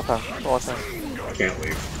 Water. I can't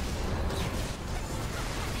leave.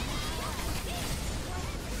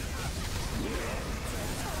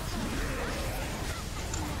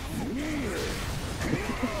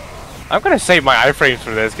 I'm gonna save my iframes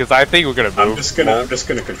for this because I think we're gonna move. I'm just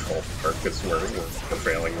gonna control her because we're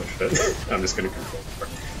failing with shit. I'm just gonna control her.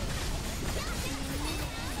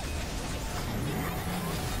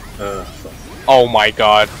 Oh my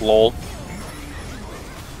god, lol.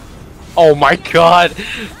 Oh my god!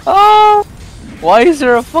 Oh! Why is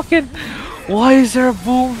there a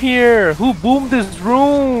boom here? Who boomed this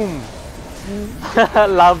room?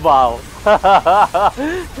 Lambao.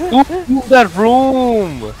 Who boomed that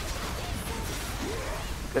room?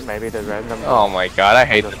 Then maybe the random. Oh my god, I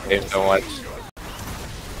hate this game so much.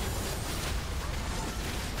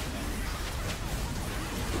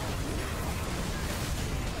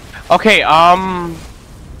 Okay, I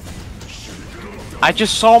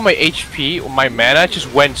just saw my HP, my mana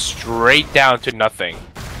just went straight down to nothing.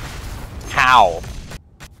 How?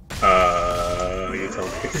 You tell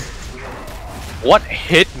me. What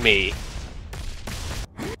hit me?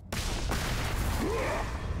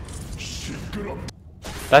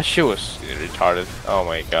 That shit was retarded. Oh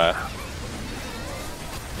my god.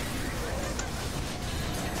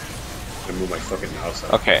 I move my fucking mouse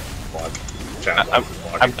out. Okay.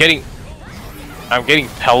 I'm getting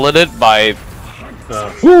pelleted by.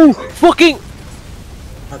 Woo! Fucking.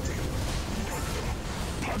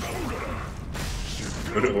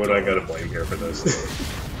 What do I gotta blame here for this?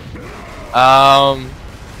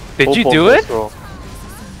 Did you do it?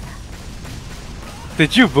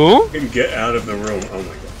 Did you boom? You can get out of the room. Oh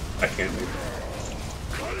my god, I can't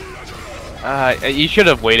move. You should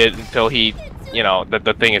have waited until he, you know,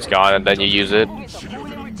 the thing is gone and then you use it.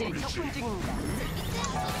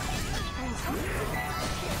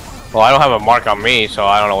 Well, I don't have a mark on me, so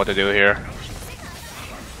I don't know what to do here.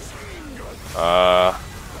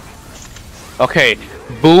 Okay,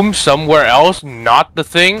 boom somewhere else, not the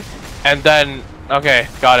thing, and then, okay,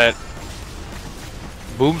 got it.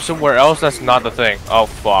 Boom somewhere else, that's not the thing. Oh,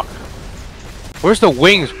 fuck. Where's the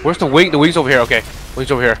wings? Where's the wing? The wings over here, okay. Wings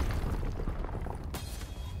over here.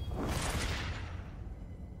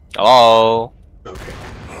 Hello? Okay.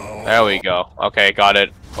 There we go. Okay, got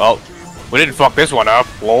it. Well, we didn't fuck this one up,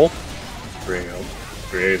 lol. 3 up.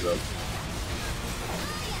 3 A's up.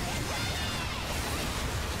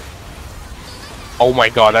 Oh my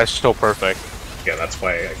god, that's so perfect. Yeah, that's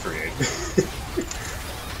why I create.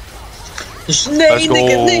 Let's go.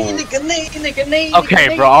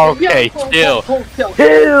 Okay, bro, okay, chill.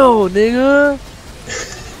 Chill, nigga!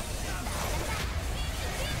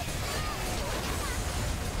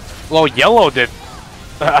 Well, yellow did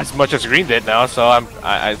as much as green did now, so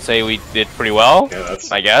I'd say we did pretty well. Yeah,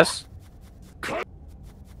 that's... I guess.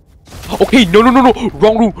 Okay, no,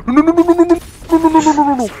 wrong room.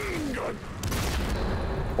 No.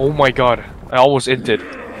 Oh my god, I almost inted.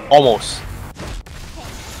 Almost.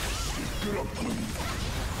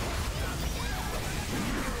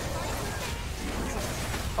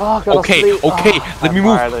 Oh, okay, let me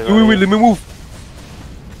move. Wait, let me move.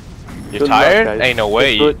 You're tired? Ain't no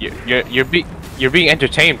way. You're being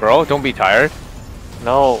entertained, bro. Don't be tired.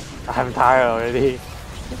 No, I'm tired already.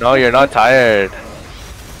 No, you're not tired.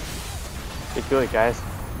 Be good, guys.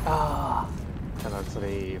 Ah, cannot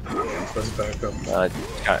sleep. Let's back up.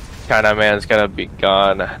 China man's gonna be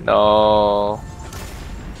gone. No.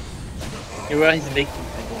 You're right, he's making.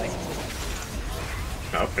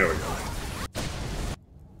 Oh, there we go.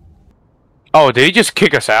 Oh, did he just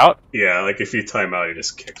kick us out? Yeah, like if you time out, he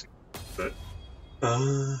just kicks you. But,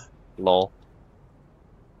 lol.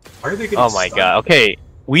 Why are they getting Oh my god. Okay,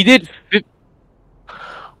 we did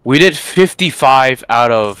 55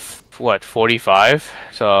 out of what, 45?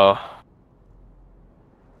 So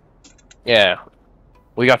yeah,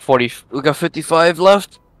 we got 55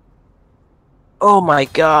 left. Oh my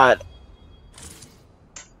god.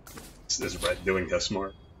 Is Red doing this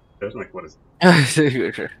more? Like, what is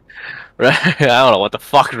Red, I don't know what the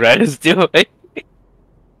fuck Red is doing.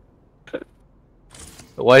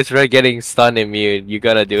 Why is Red getting stun immune? You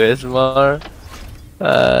gotta do this more.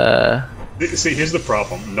 See, here's the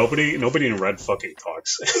problem. Nobody in Red fucking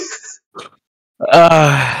talks.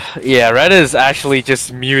 Yeah, Red is actually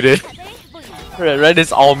just muted. Red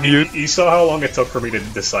is all mute. You saw how long it took for me to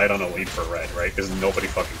decide on a lead for Red, right? Because nobody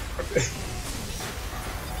fucking talked.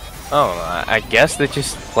 Oh, I guess they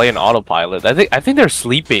just play an autopilot. I think they're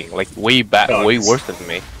sleeping, like way worse than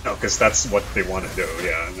me. No, because that's what they want to do.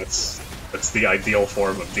 Yeah, and that's the ideal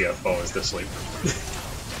form of DFO is to sleep.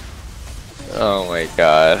 Oh my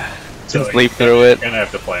god. So just sleep through it. And I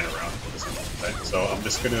have to plan around this and all that. So I'm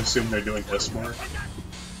just gonna assume they're doing this more.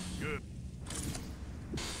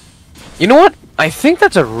 You know what? I think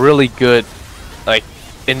that's a really good, like,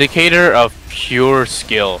 indicator of pure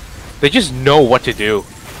skill. They just know what to do.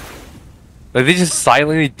 Like, they just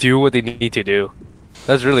silently do what they need to do.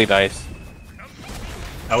 That's really nice.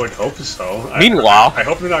 I would hope so. Meanwhile, I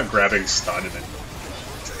hope they're not grabbing stun and then.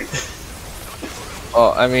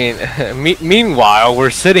 Oh, I mean, meanwhile,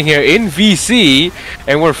 we're sitting here in VC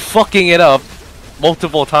and we're fucking it up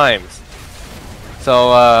multiple times.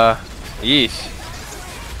 So, yeesh.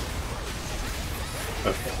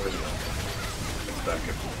 Okay, where's it? Back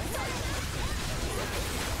up.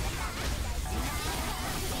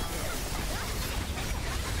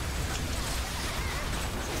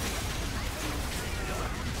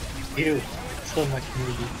 Ew. So much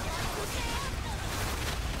movie.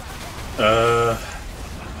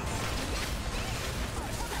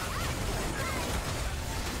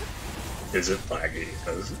 Is it laggy?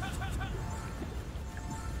 Because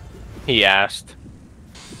He asked.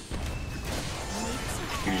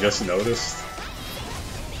 you just noticed.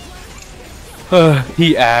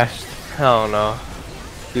 He asked. I don't know.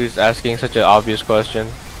 He was asking such an obvious question.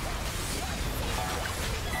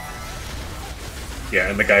 Yeah,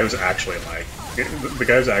 and the guy was actually lagging. The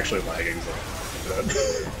guy was actually lagging. So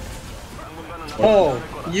Oh,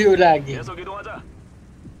 you lagging.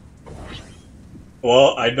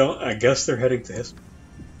 well, I don't. I guess they're heading to his.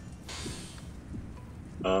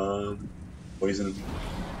 Poison.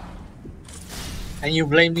 And you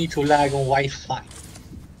blame me to lag on Wi-Fi.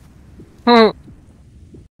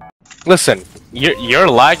 Listen, your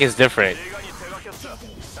lag is different.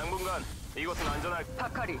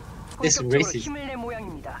 This is racist.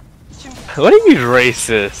 What do you mean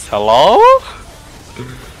racist? Hello?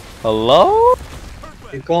 Hello?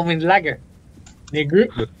 You call me lagger.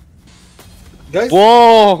 Nigga. Guys,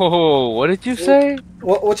 Whoa! What did you say?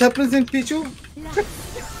 what happens in Pichu?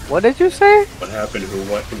 What did you say? What happened? Who?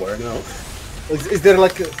 What? Where now? Is there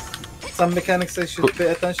like some mechanics I should pay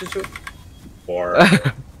attention to?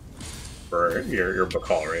 For your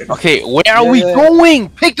Bakal, right? Okay, where are we going?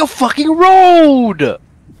 Pick a fucking road!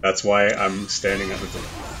 That's why I'm standing at the door.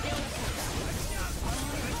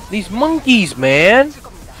 These monkeys, man!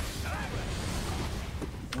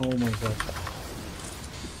 Oh my god.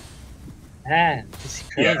 Man, this is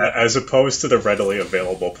crazy. Yeah, as opposed to the readily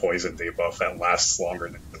available poison debuff that lasts longer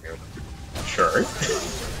than the mirror. Sure.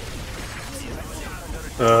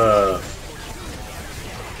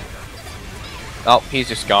 Oh, he's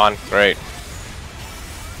just gone. Great.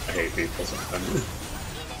 I hate people sometimes.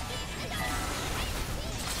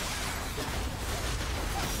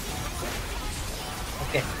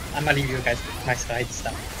 Okay, I'm gonna leave you guys with my side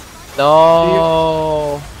stuff.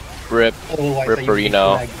 No. Rip. Otherwise,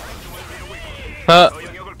 Ripperino. Huh?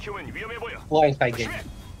 Wi-Fi game.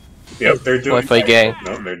 Yep, they're doing. Wi-Fi gang.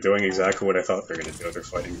 No, they're doing exactly what I thought they were gonna do. They're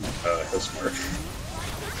fighting Hillsmark.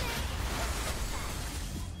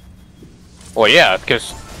 Well, yeah,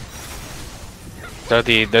 because they're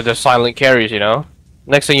the silent carries, you know.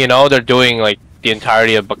 Next thing you know, they're doing like the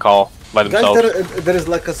entirety of Bakal by themselves. Guys, there is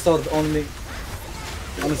like a sword only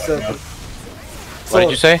on a circle. What did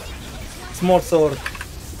you say? Small sword,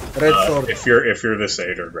 red sword. If you're the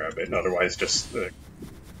Satyr, grab it. Otherwise, just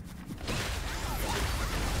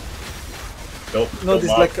No, there's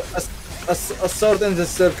like a sword in the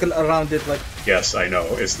circle around it, like. Yes, I know.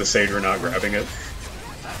 Is the Satyr not grabbing it?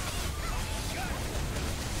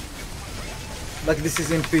 Like this is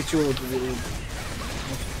in Pichu.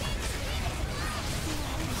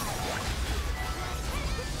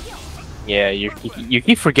 Yeah, you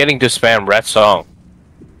keep forgetting to spam red song.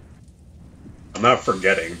 I'm not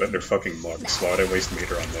forgetting, but they're fucking mugs. Why would I waste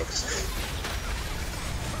meter on mugs?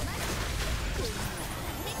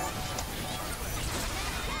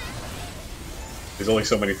 There's only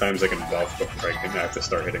so many times I can buff before I can have to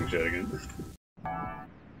start hitting shit again.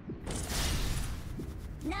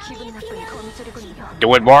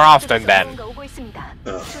 Do it more often then.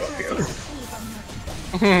 Oh, fuck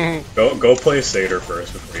yeah. Go play Satyr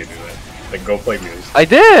first before you do that. Like, go play Muse. I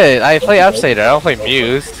did! I play Upsater, I don't play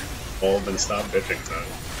Muse. Well, then stop bitching, son.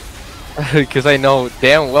 Because I know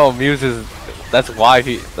damn well Muse is... That's why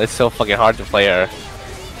it's so fucking hard to play her.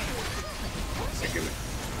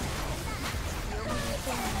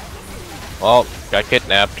 Well, got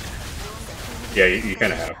kidnapped. Yeah, you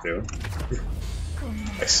kind of have to.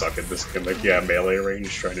 I suck at this gimmick. Yeah, melee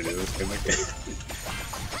range trying to do this gimmick.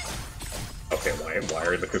 Okay, why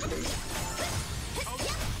are the cocoons?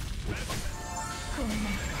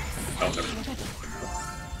 Oh, never mind.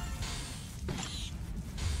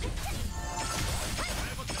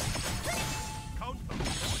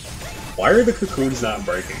 Why are the cocoons not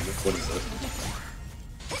breaking? What is this?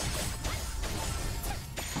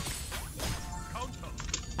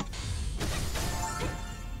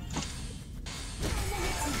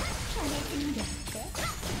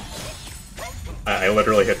 I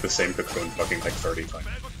literally hit the same cocoon fucking like 30 times.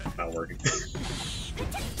 Not working.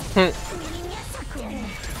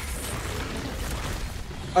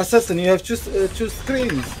 Assassin, you have two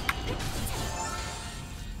screens.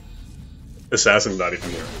 Assassin's not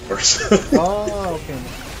even there, of course. Oh, okay.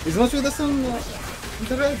 He's not with us in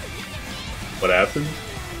the red. What happened?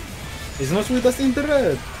 He's not with us in the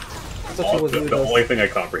red. The only thing I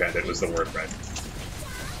comprehended was the word red.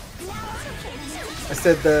 I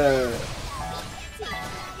said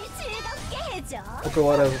okay,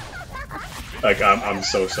 whatever. Like, I'm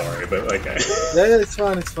so sorry, but like, Yeah, it's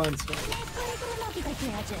fine, it's fine, it's fine.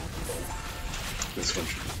 This one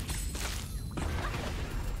should...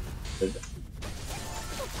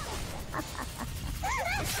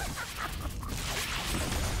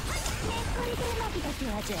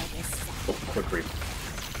 Oh, quick read.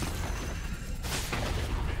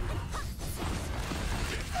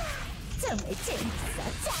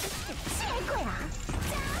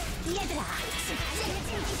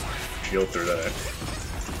 Shield through that.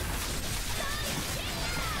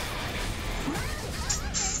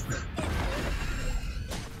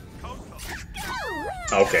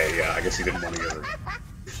 Okay, yeah, I guess he didn't want to get her.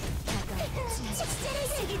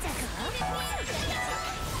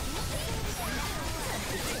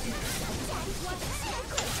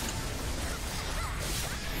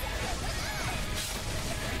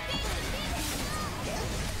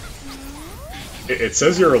 It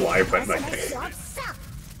says you're alive, but like...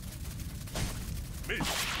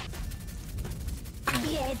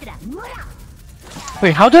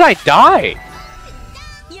 Wait, how did I die?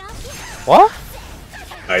 What?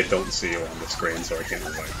 I don't see you on the screen, so I can't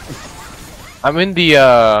revive. I'm in the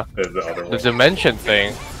other one. the dimension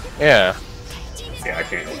thing. Yeah. Yeah, I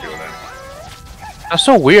can't help you with that. That's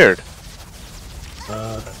so weird.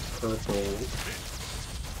 Purple.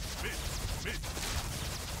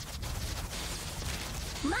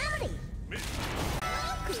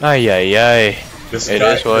 Ay ay ay. This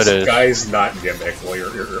This guy's not gimmick. Well,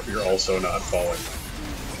 you're also not falling.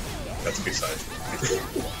 That's besides.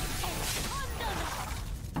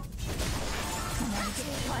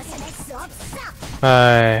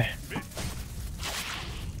 Ay.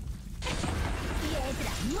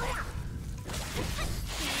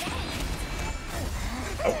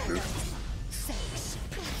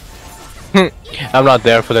 I'm not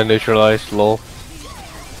there for the neutralized, lol.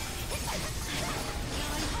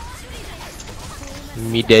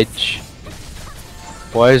 Mid-edge.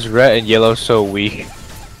 Why is red and yellow so weak?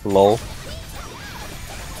 Lol.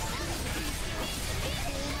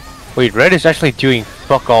 Wait, red is actually doing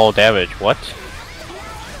fuck all damage. What?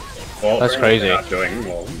 Well, that's crazy. Not doing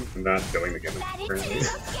the gimmick currently.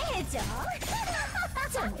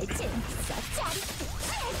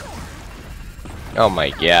 Oh my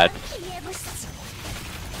god.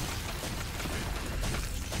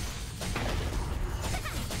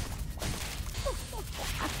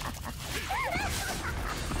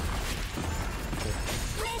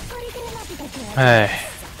 Hey.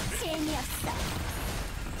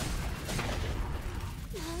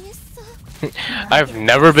 I've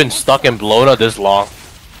never been stuck in Blona this long.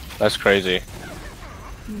 That's crazy.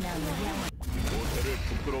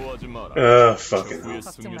 Fucking hell.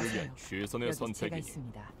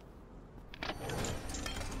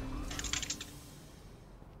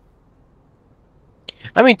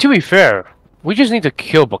 I mean, to be fair, we just need to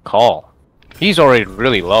kill Bakal. He's already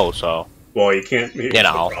really low, so... Well, you can't... Here's you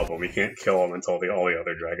know. the problem. You can't kill him until all the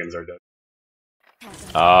other dragons are dead.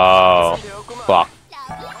 Oh, fuck.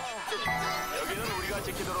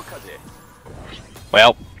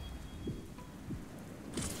 Well.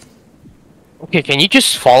 Okay, can you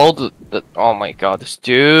just follow the oh my god, this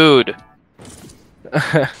dude.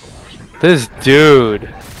 This dude.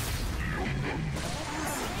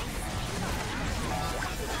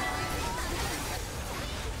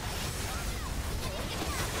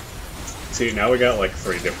 See, now we got like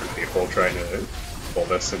 3 different people trying to pull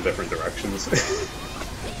this in different directions.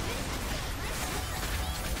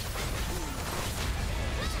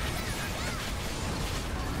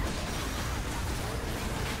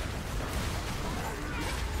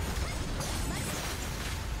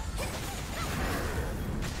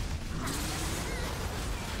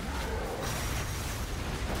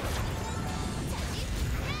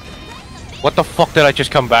 What the fuck did I just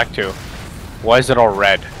come back to? Why is it all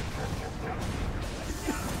red?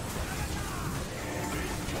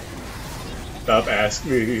 Stop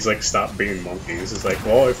asking me. He's like, stop being monkeys. It's like,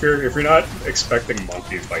 well, if you're not expecting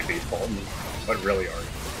monkeys by default, what really are you?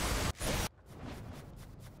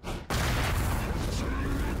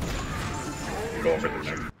 Go over the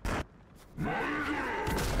neck.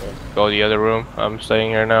 Go to the other room. I'm staying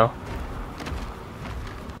here now.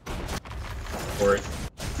 Or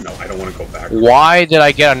no, I don't want to go back. Why did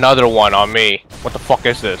I get another one on me? What the fuck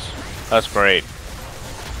is this? That's great.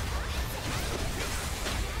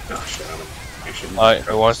 Oh shit, Alright,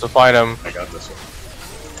 who wants to fight him? I got this one.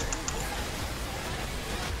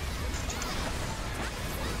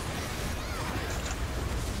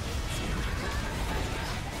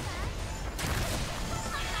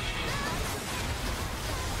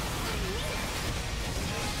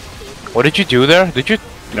 What did you do there? Did you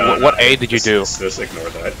No, what A did you do? Just ignore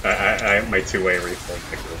that. I my two-way reform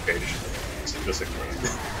picture page. Just ignore it.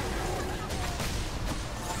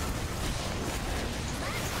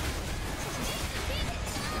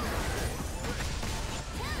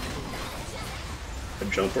 A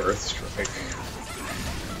jump earth strike.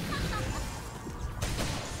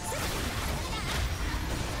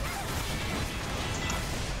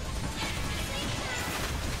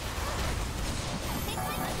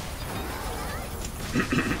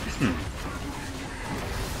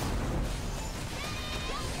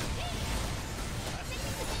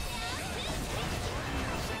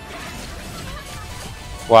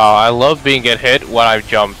 Wow, I love being get hit when I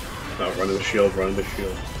jump. Oh, run to the shield, run to the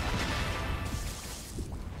shield.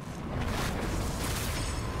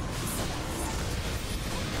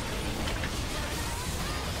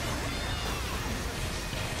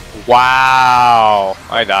 Wow,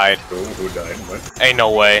 I died. Who died? What? Ain't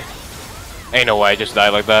no way. Ain't no way I just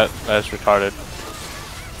died like that. That's retarded.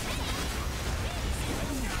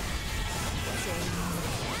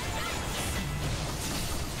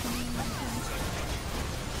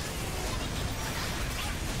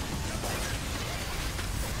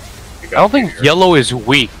 I don't think yellow is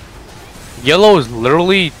weak. Yellow is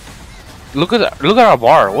literally. Look at our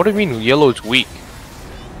bar. What do you mean yellow is weak?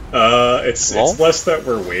 It's less that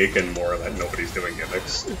we're weak and more that nobody's doing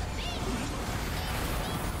gimmicks.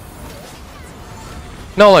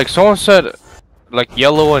 No, like someone said, like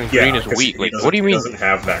yellow and green is weak. Like, what do you mean? He doesn't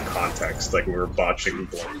have that context. Like we were botching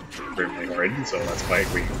extremely hard, so that's why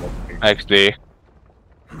we. XD.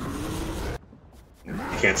 You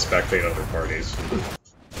can't spectate other parties.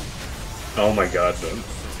 Oh my god, the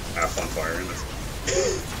half on fire in this.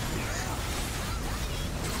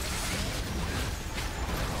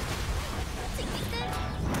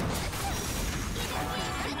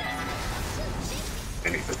 I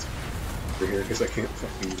need it over here because I can't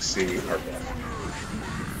fucking see our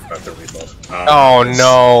buff. Got the rebuff. Oh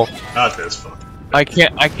no! Not this fuck. I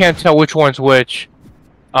can't tell which one's which.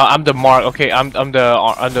 I'm the mark. Okay, I'm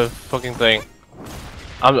the fucking thing.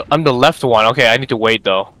 I'm the left one. Okay, I need to wait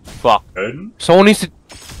though. Fuck. Good. Someone needs to.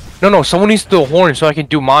 No, someone needs to do a horn so I can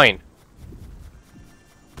do mine.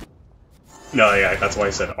 No, yeah, that's why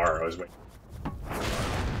I said R. I was waiting.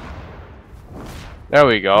 There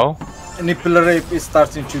we go. Nipple rape is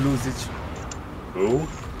starting to lose it. Who?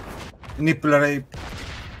 Nipple rape.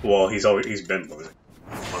 Well, he's been losing.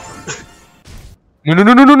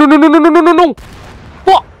 No.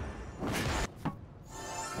 Fuck!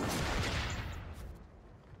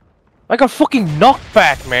 I got fucking knocked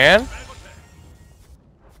back, man.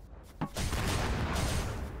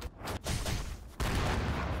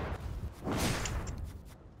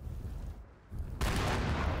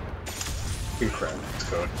 Crap, it's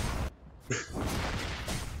code.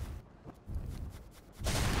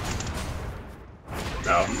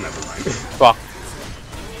 No, never mind. Fuck.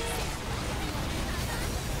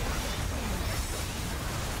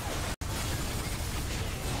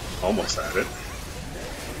 Almost had it.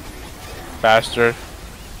 Bastard.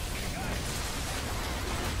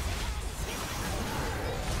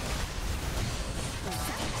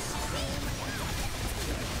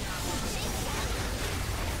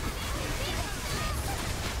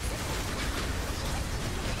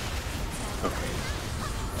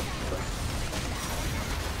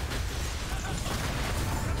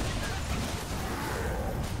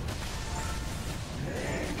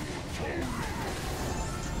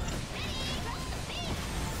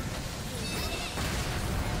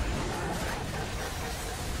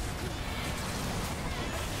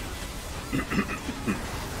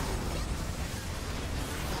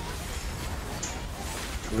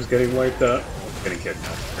 Who's getting wiped out? Getting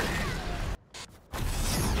kidnapped.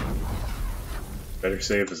 Better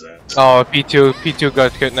save his ass. Oh, P2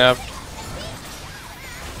 got kidnapped.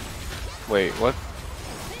 Wait, what?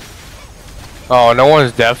 Oh, no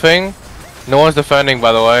one's defing? No one's defending,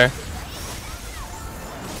 by the way.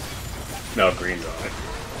 No, green's on it.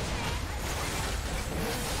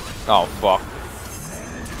 Oh, fuck.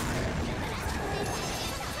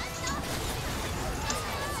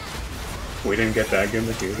 We didn't get that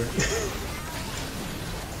gimmick either.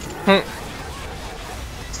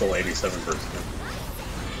 Still 87%.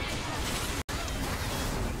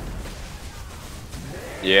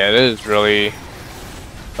 Yeah, this is really...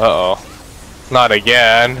 Uh-oh. Not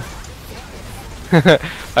again.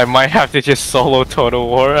 I might have to just solo Total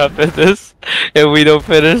War after this if we don't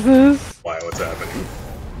finish this. Why? What's happening?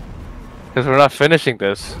 Because we're not finishing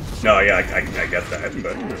this. No, yeah, I get that,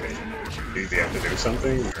 but I mean, do you have to do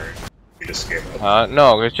something, or you just skip up?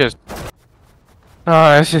 No, it's just...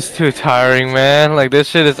 Oh, it's just too tiring, man. Like, this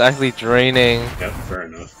shit is actually draining. Yep, fair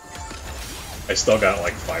enough. I still got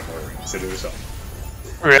like 5 more rings to do, so.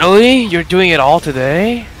 Really? You're doing it all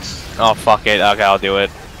today? Oh fuck it. Okay, I'll do it.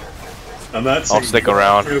 I'm not saying I'll stick you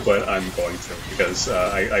around. have to, but I'm going to because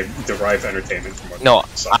I derive entertainment from what No,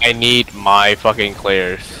 suck. I need my fucking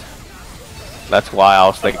clears. That's why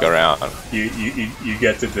I'll stick around. You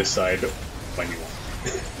get to decide when you want.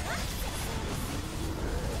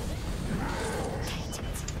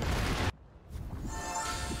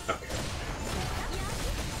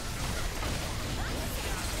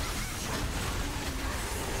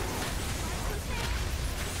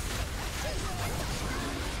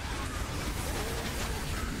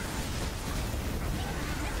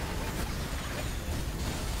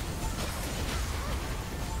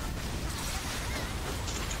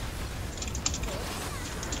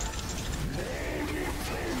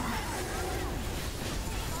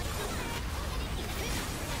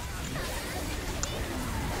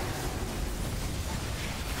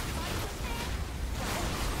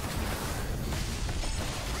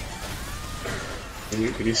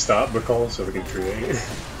 Can you stop, McCall, so we can create?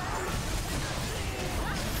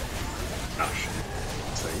 Oh shit.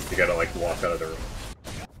 So you gotta like walk out of the room.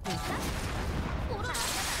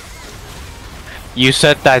 You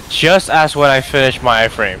said that just as when I finished my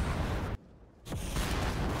iframe.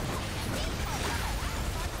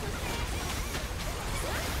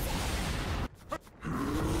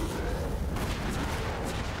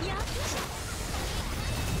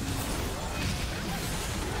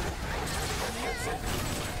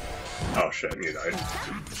 Oh shit, you died.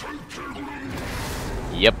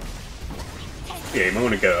 Yep. Yeah, you might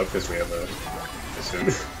want to get up because we have a soon.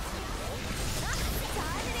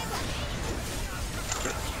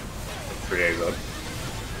 3A's up.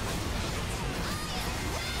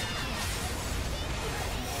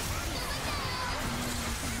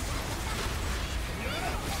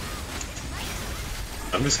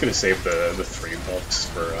 I'm just gonna save the $3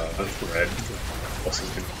 for red. What else is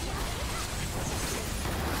gonna...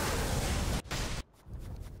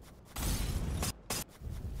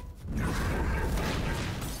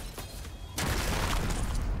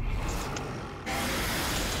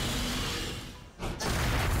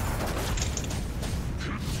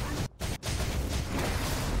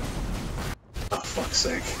 Oh, fuck's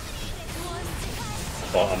sake.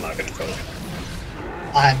 Well, I'm not gonna go.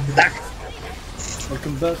 I'm back.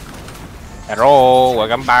 Welcome back. Hello,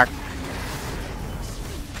 welcome back.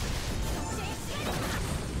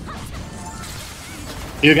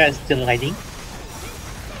 You guys still hiding?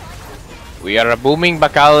 We are a booming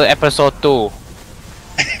Bakal episode 2.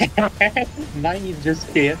 Mine is just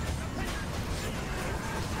here.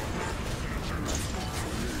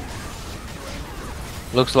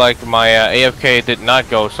 Looks like my AFK did not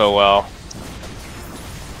go so well.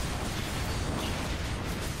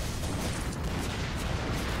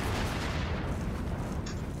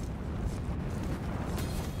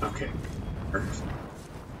 Okay.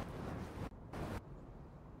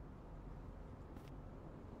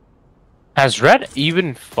 Has Red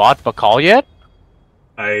even fought Bakal yet?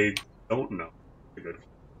 I don't know.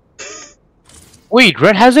 Wait,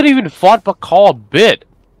 Red hasn't even fought Bakal a bit.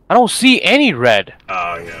 I don't see any Red.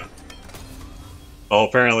 Oh, yeah. Well,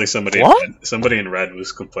 apparently somebody in red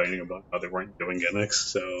was complaining about how they weren't doing gimmicks,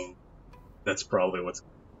 so that's probably what's...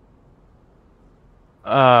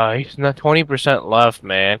 He's not 20% left,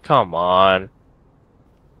 man. Come on.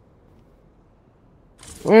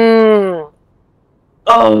 Oh,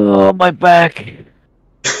 my back.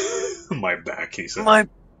 My back, he said. My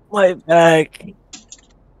back.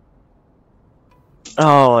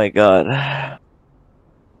 Oh my god.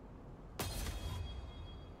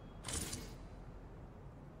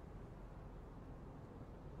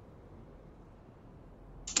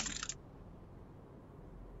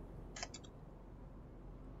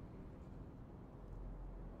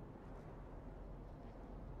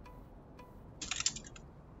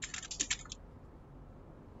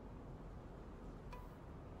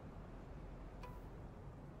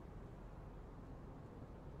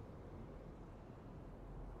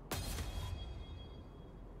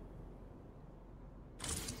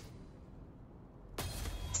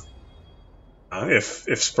 If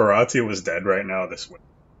Sperati was dead right now, this would be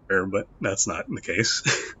fair, but that's not the case.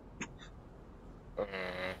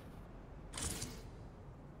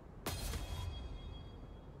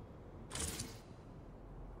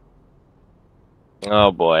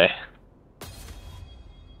 Oh boy.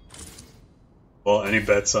 Well, any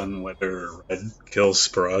bets on whether Red kills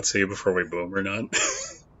Sperati before we boom or not?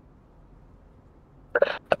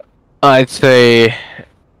 I'd say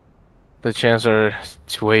the chances are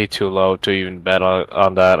way too low to even bet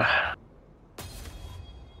on that.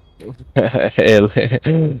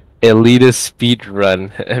 Elitist speed run.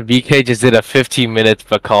 BK just did a 15-minute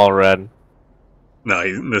Bakal run.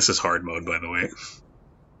 No, this is hard mode, by the way.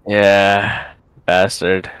 Yeah,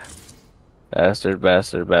 bastard. Bastard.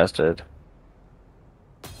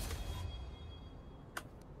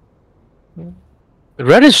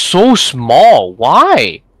 Red is so small.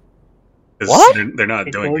 Why? What? They're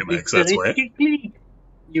not doing gimmicks, that's why.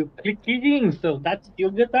 You click hitting, so that's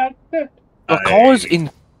you get that. Bakal is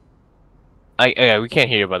in. We can't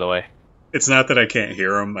hear you, by the way. It's not that I can't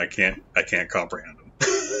hear him. I can't comprehend him.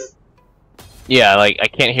 Yeah, like I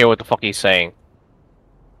can't hear what the fuck he's saying.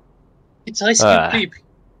 It's rescue clip.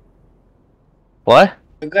 What?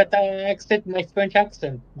 You gotta accept my French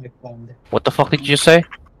accent, my friend. What the fuck did you just say?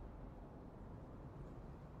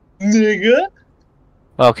 Nigga.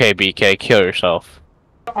 Okay, BK, kill yourself.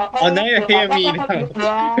 Oh, now you hear me now.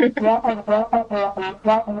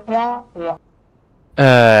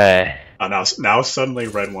 Now suddenly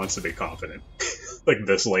Red wants to be confident. Like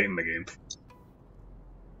this late in the game.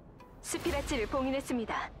 스피라치를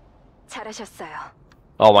봉인했습니다. 잘하셨어요.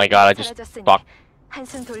 Oh my god, I just fuck.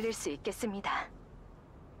 한숨 돌릴 수 있겠습니다.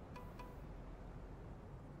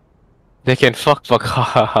 They can fuck.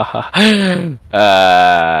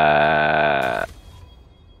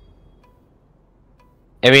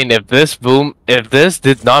 I mean, if this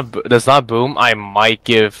does not boom, I might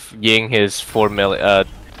give Ying his 4 million,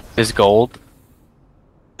 his gold.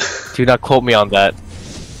 Do not quote me on that.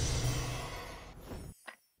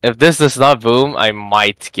 If this does not boom, I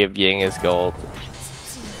might give Ying his gold.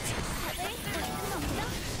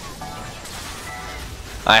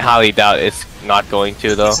 I highly doubt it's not going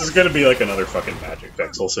to, though. This is gonna be like another fucking Magic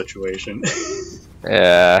Pixel situation.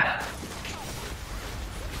 Yeah.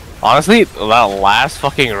 Honestly, that last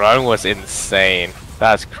fucking run was insane.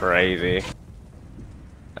 That's crazy.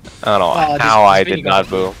 I don't know how I did not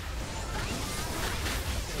boom.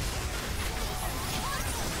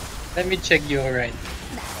 Let me check you alright.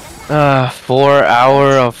 4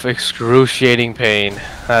 hours of excruciating pain.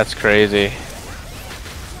 That's crazy.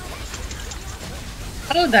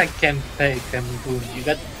 How that can boom? You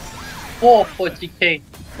got 40k,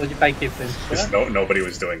 45k points. Nobody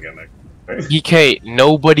was doing gimmick. BK,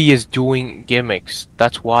 nobody is doing gimmicks.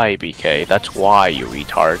 That's why, BK. That's why, you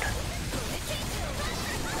retard.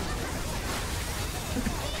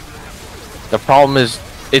 The problem is,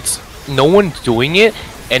 no one's doing it,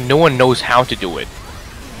 and no one knows how to do it.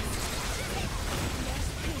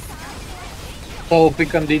 So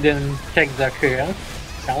Pickham didn't check the clearance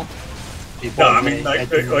count. No, I mean like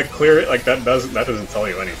clear that doesn't tell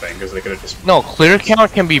you anything because they could have just. No, clear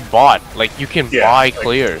count can be bought. Like you can buy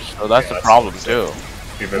clears, so that's the problem too.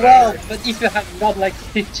 Well, but if you have got like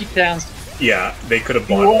 50 clearance, yeah, they could have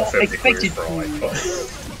bought all 50 clears for all I know.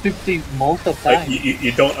 50 most of the time. Like,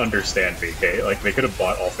 you don't understand, BK. Like they could have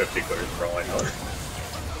bought all 50 clears for all I know.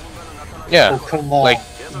 Yeah. Oh come on! Like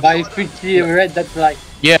buy 50 red. That's like.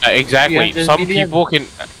 Yeah, exactly. Some people can.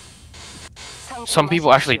 Some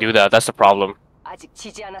people actually do that. That's the problem.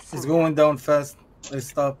 It's going down fast. Let's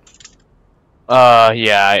stop.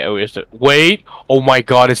 Yeah, I always do. Wait! Oh my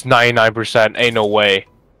god, it's 99%. Ain't no way.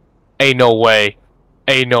 Ain't no way.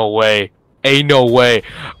 Ain't no way. Ain't no way.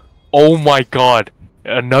 Oh my god.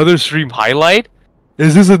 Another stream highlight?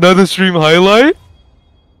 Is this another stream highlight?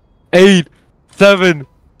 8, 7,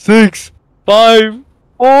 6, 5,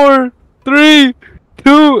 4, 3,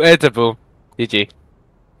 2. It's a boom. GG.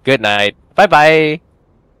 Good night. Bye bye.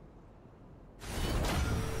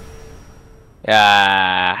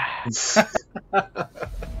 Yeah.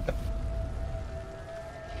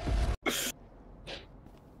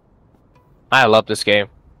 I love this game.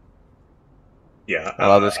 Yeah. I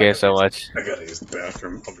love this game so much. I gotta use the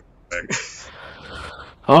bathroom. I'll be back.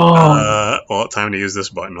 Oh. Well, time to use this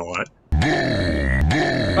button a lot.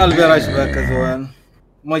 I'll be right back as well.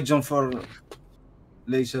 Might jump for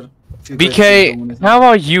later. BK, how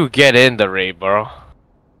about you get in the raid, bro?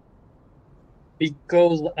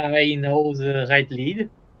 Because I know the right lead.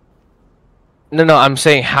 No, I'm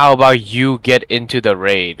saying how about you get into the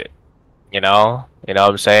raid? You know what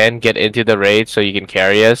I'm saying? Get into the raid so you can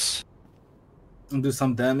carry us. And do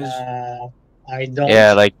some damage. I don't.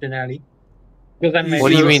 Yeah, like. Personally. What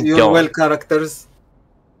do you mean you're don't? Well characters.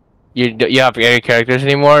 You have any characters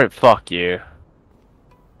anymore? Fuck you.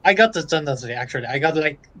 I got the standards actually. I got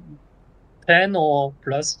like 10 or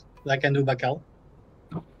plus that I can do back out.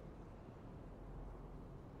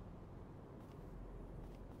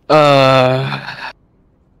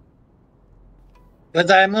 But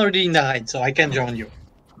I'm already in the raid, so I can join you.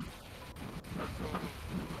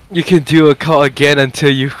 You can do a call again until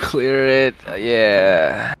you clear it.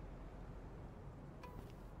 Yeah.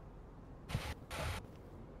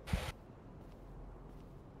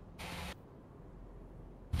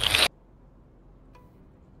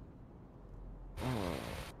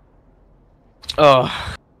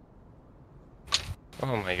 Oh.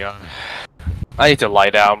 Oh my god. I need to lie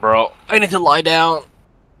down, bro. I need to lie down.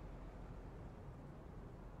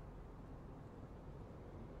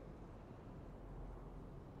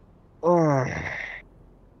 Oh.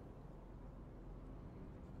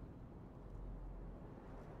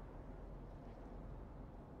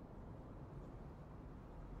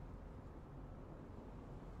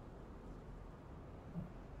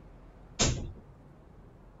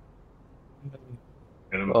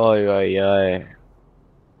 Oy, oy, oy.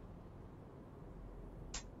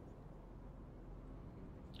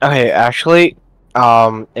 Okay, actually,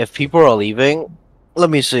 if people are leaving, let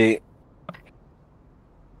me see.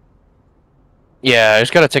 Yeah, it's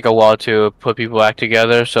gonna take a while to put people back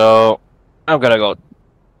together, so I'm gonna go.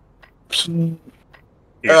 You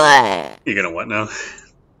gonna what now?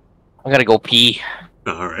 I'm gonna go pee.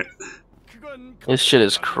 Alright. This shit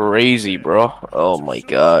is crazy, bro. Oh my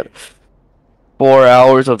god. 4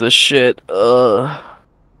 hours of this shit. Well,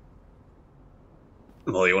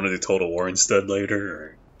 you want to do Total War instead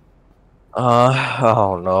later? Or? I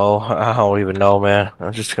don't know. I don't even know, man.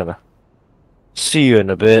 I'm just gonna see you in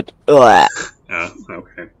a bit. Ugh.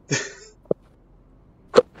 Okay.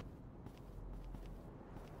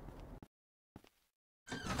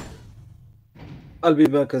 I'll be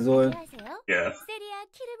back as well. Yeah.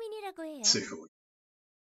 Let's see who.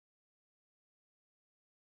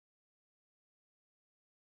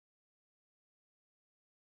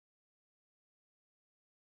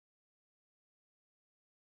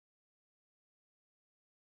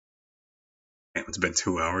 Damn, it's been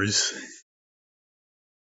 2 hours.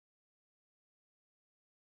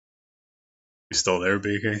 You still there,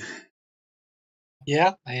 BK?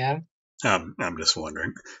 Yeah, I am. I'm just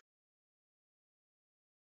wondering.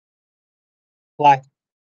 Why?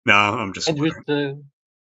 No, I'm just I wondering.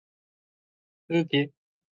 just okay.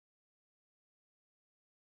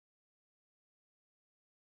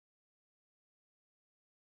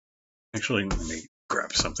 Actually, let me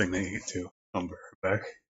grab something to eat too. I'll be right back.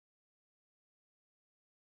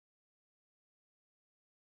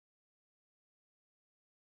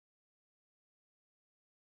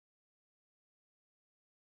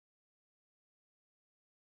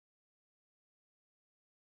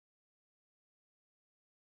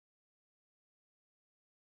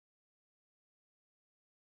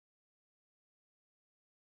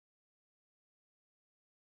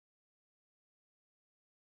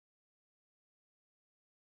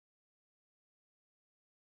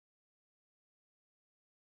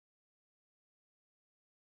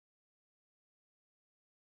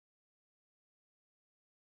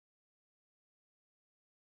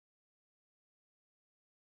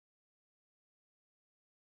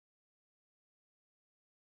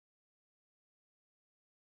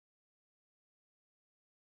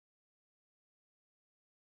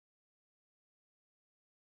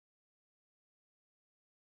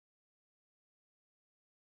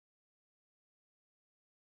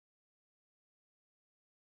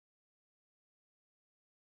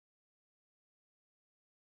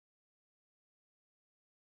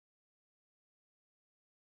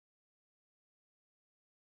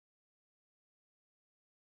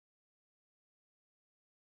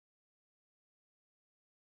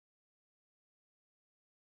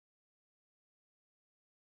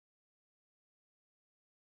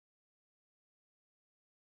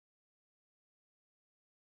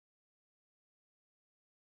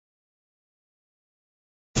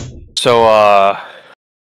 So,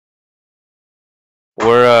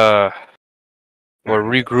 we're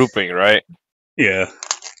regrouping, right? Yeah.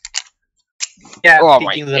 Yeah, Oh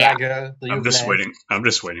my picking the god. dagger, the I'm new just blade, waiting. I'm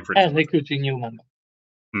just waiting for. and recruiting new member.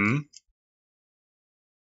 Hmm.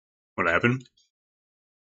 What happened?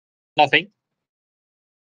 Nothing.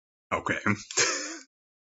 Okay.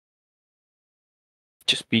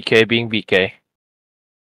 Just BK being BK.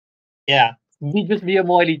 Yeah, just be a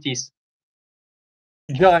more elitist.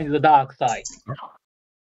 Join the dark side.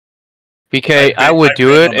 BK, I would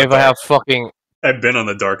do it if I have fucking. I've been on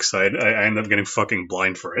the dark side. I end up getting fucking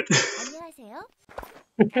blind for it.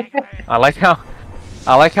 I like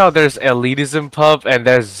how there's Elitism Pub and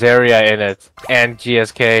there's Zarya in it, and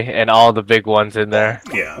GSK and all the big ones in there.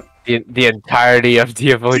 Yeah. The entirety of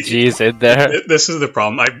DFOG is in there. This is the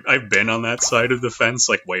problem. I've been on that side of the fence,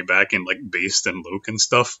 like way back in like Beast and Luke and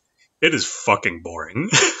stuff. It is fucking boring.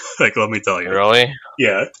 Like, let me tell you. Really?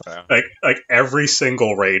 Yeah. Wow. Like every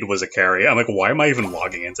single raid was a carry. I'm like, why am I even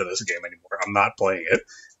logging into this game anymore? I'm not playing it.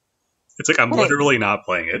 It's like I'm literally not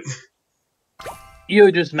playing it.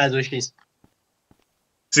 You're just masochist.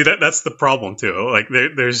 See, that's the problem too. Like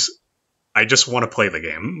there's I just want to play the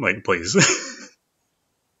game. Like, please.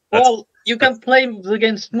 Well, you can play the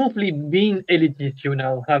game smoothly being elitist, you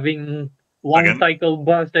know, having one Again. cycle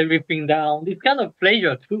burst everything down. It's kind of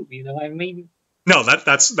pleasure too, you know. I mean, No,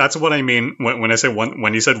 that's what I mean when I say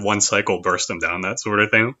when you said one cycle burst them down, that sort of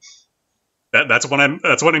thing. That's what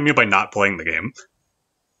I mean by not playing the game.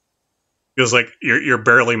 Because like you're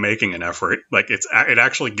barely making an effort. Like it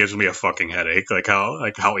actually gives me a fucking headache. Like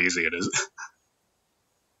how easy it is.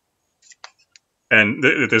 And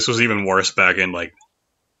this was even worse back in like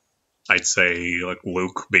I'd say like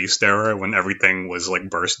Luke Beast era when everything was like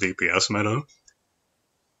burst DPS meta.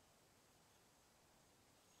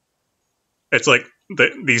 It's like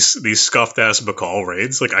these scuffed ass Bakal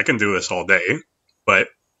raids. Like I can do this all day, but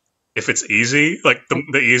if it's easy, like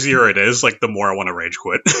the easier it is, like the more I want to rage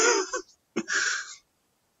quit.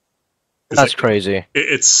 That's like, crazy.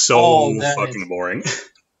 It's so fucking boring.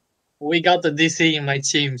 We got the DC in my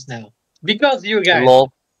teams now because you guys.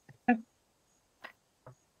 Lol.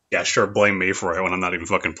 Yeah, sure. Blame me for it when I'm not even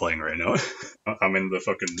fucking playing right now. I'm in the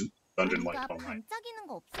fucking dungeon life online.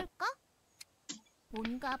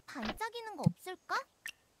 뭔가 반짝이는 거 없을까?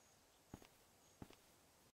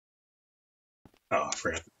 Oh, I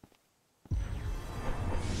forgot.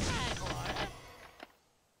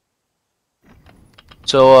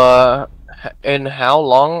 So, in how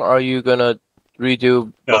long are you gonna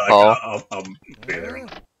redo Bakal? I'll be there.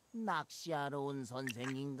 낚시하러 온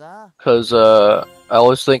선생인가? Cause I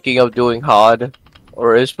was thinking of doing Hod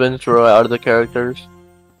or Ispin for out of the characters.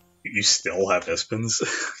 You still have Ispins?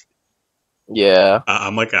 Yeah.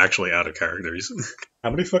 I'm like actually out of characters. How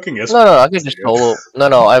many fucking Ispins? No, I can just solo.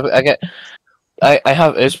 No, I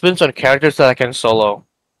have Ispins on characters that I can solo.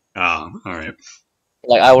 Oh, all right.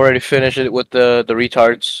 Like I already finished it with the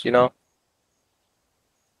retards, you know.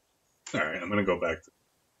 All right, I'm gonna go back.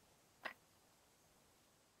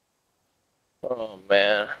 Oh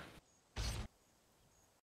man.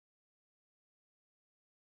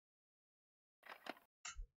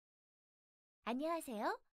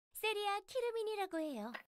 안녕하세요. 세리아 키르민이라고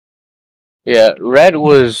해요. Yeah, Red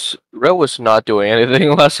was not doing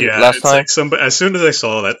anything last it's time. Like as soon as I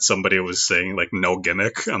saw that somebody was saying like no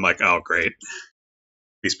gimmick, I'm like, oh great,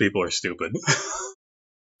 these people are stupid.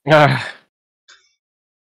 Oh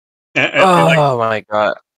my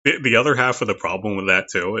god. The other half of the problem with that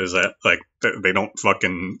too is that like they don't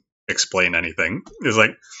fucking explain anything. Is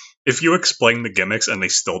like if you explain the gimmicks and they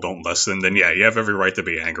still don't listen, then yeah, you have every right to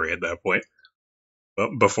be angry at that point.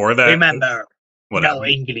 But before that, remember, what no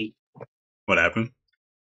happened? English. What happened?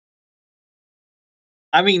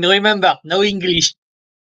 I mean, remember, no English.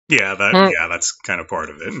 Yeah, that's kind of part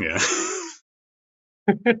of it. Yeah,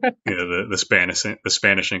 yeah, the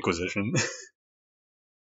Spanish Inquisition.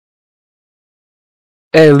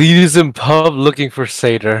 Elitism pub looking for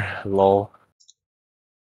Satyr. Lol.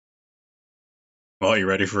 Well, you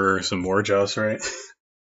ready for some more Joss, right?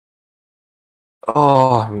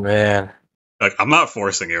 Oh man. Like I'm not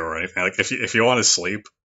forcing you or anything. Like if you want to sleep,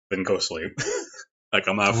 then go sleep. Like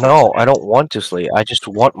I'm not. No, I don't want to sleep. I just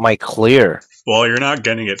want my clear. Well, you're not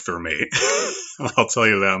getting it through me. I'll tell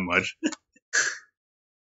you that much.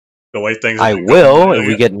 The way things. I will, and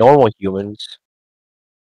we get normal humans.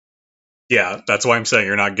 Yeah, that's why I'm saying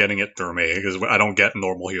you're not getting it through me because I don't get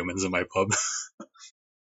normal humans in my pub.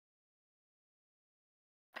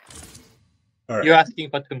 All right. You're asking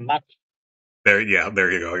for too much. There you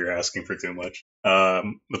go. You're asking for too much.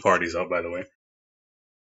 The party's up, by the way.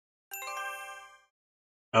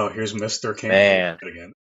 Oh, here's Mr. King Man.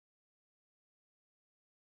 again.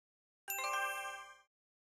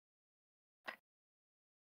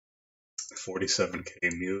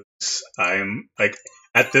 $47K muse. I'm like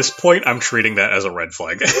at this point, I'm treating that as a red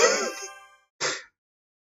flag.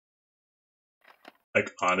 Like,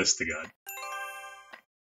 honest to God.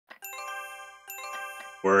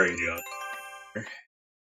 Where are you?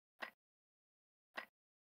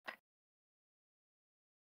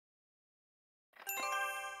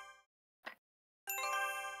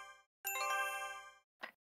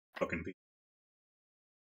 Fucking people.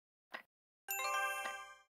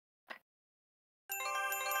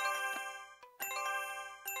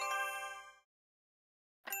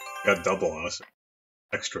 Got double us.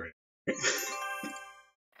 Extra.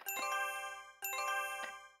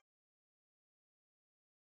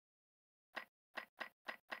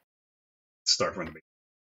 Start from the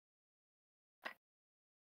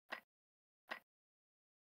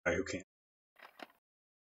beginning. Who can't?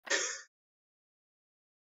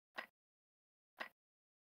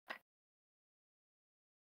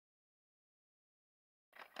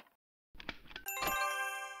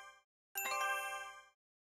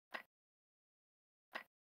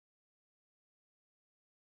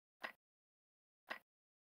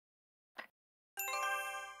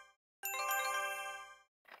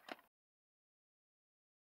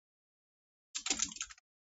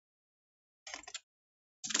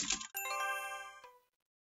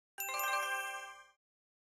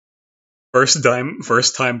 First time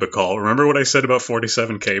Bacall. Remember what I said about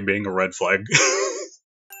 47k being a red flag?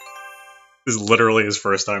 This is literally his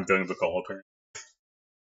first time doing Bacall, apparently.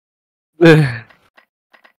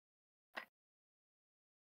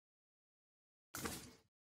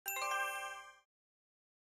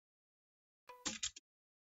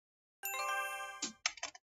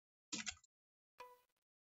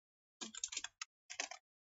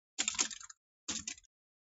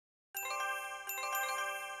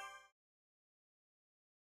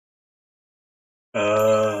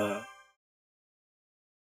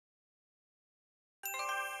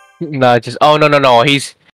 No, just no.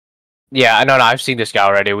 He's no. I've seen this guy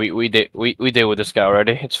already. We did with this guy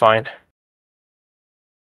already. It's fine.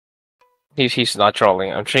 He's not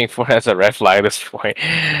trolling. I'm treating for it as a red flag at this point.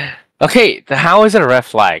 Okay, how is it a red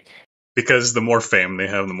flag? Because the more fame they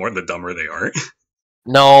have, the dumber they are.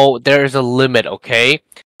 No, there's a limit. Okay,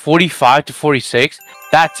 45 to 46.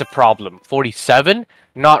 That's a problem. 47,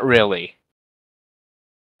 not really.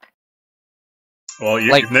 Well,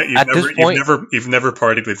 you've never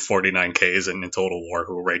partied with 49Ks in Total War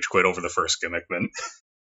who rage quit over the first gimmick, then.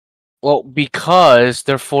 Well, because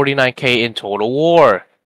they're 49k in Total War.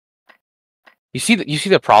 You see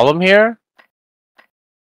the problem here?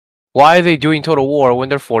 Why are they doing Total War when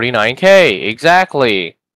they're 49k?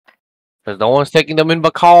 Exactly. Because no one's taking them in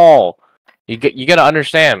Bacall. You gotta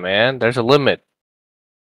understand, man. There's a limit.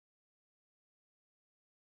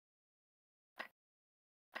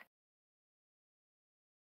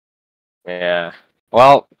 Yeah.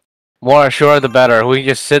 Well, more sure the better. We can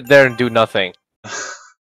just sit there and do nothing.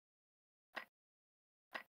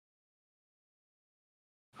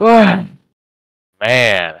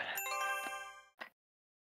 Man.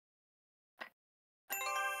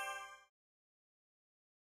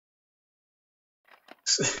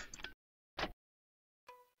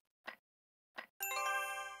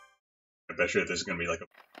 I bet you there's gonna be like a.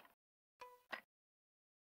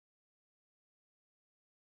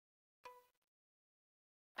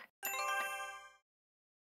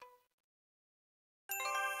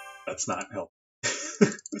 That's not helpful.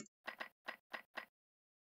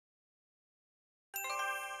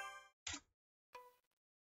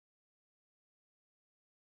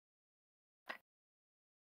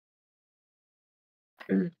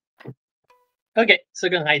 Okay,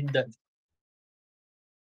 second hide done.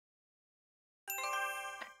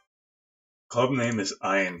 Club name is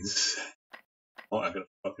Irons. Oh, I gotta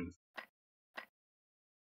fucking.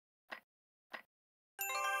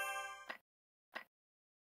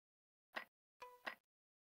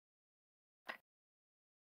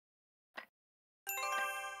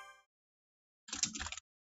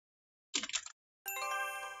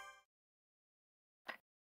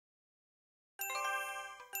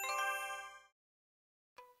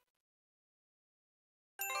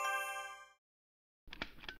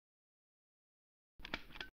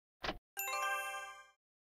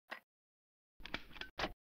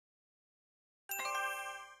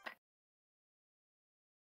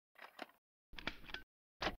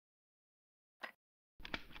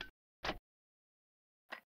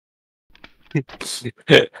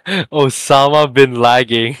 Osama bin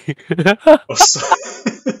lagging.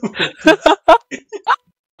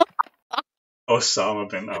 Osama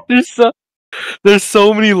bin. Oh. There's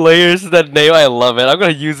so many layers to that name. I love it. I'm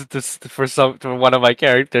gonna use it for one of my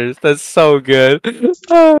characters. That's so good.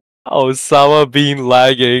 Osama bin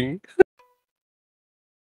lagging.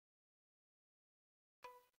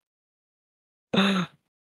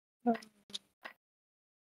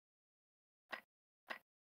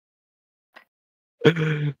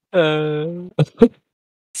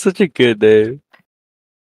 Such a good name.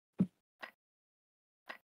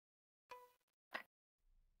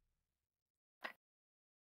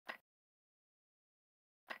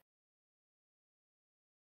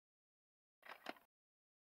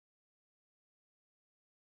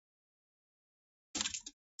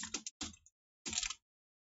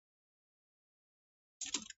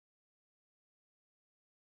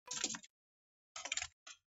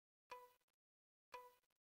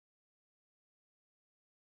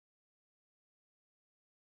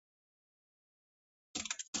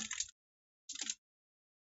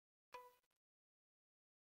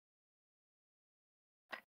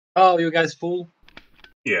 Oh, you guys full?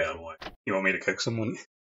 Yeah, what? You want me to kick someone?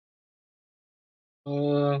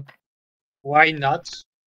 Why not?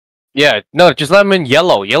 Yeah, no, just let him in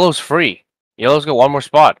yellow. Yellow's free. Yellow's got one more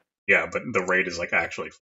spot. Yeah, but the raid is like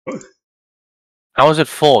actually. How is it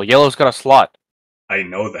full? Yellow's got a slot. I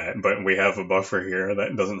know that, but we have a buffer here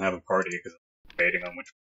that doesn't have a party because I'm debating on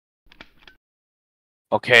which.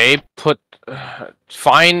 Okay,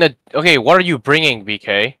 find the. Okay, what are you bringing,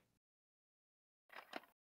 BK?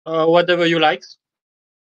 Whatever you like.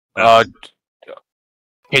 Can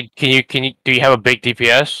you do you have a big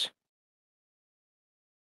DPS?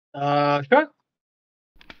 Sure.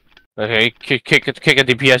 Okay, kick a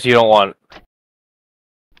DPS you don't want.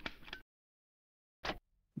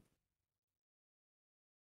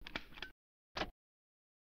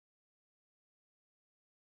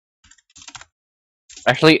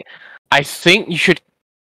 Actually, I think you should.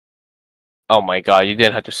 Oh my god, you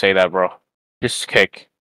didn't have to say that, bro. Just kick.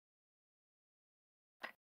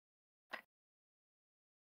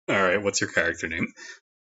 Alright, what's your character name?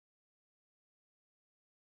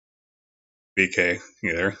 BK,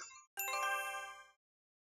 you there?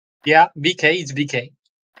 Yeah, BK, it's BK.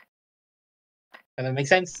 Does that make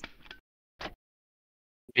sense?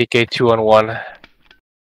 BK 2-on-1.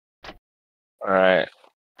 Alright.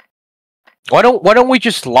 Why don't we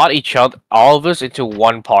just slot each other, all of us, into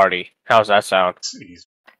one party? How's that sound?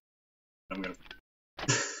 I'm gonna...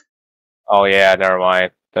 Oh yeah, never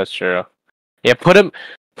mind. That's true. Yeah, put him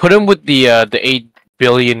with the 8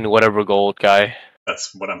 billion whatever gold guy.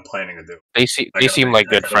 That's what I'm planning to do. They seem like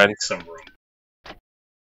good friends. Some room.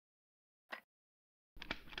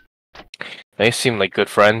 They seem like good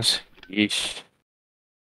friends. Yeesh.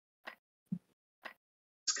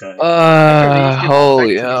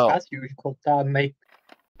 Holy hell. You could make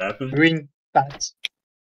green paths.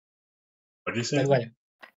 What did you say?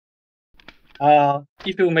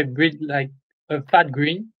 If you make green, like a fat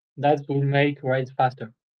green, that will make raids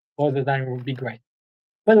faster. All the time will be great.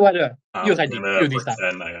 But whatever, you ready, you decide.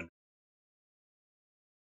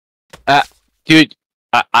 Dude,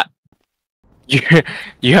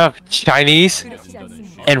 you have Chinese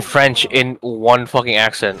and French in one fucking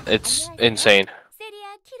accent. It's insane.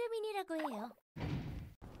 세리아 키르민이라고 해요.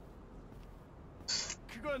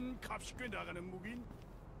 그건 값이 꽤 나가는 무기인.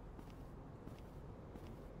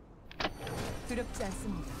 두렵지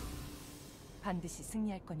않습니다. 반드시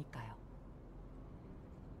승리할 거니까요.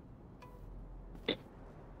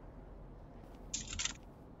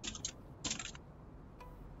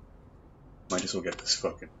 Might as well get this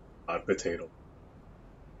fucking hot potato.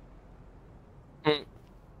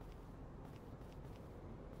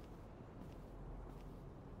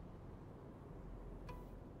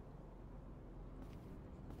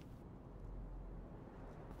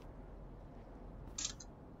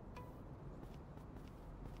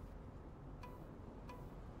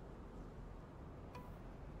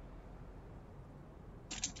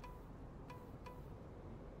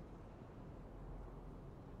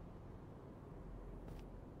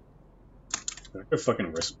 I could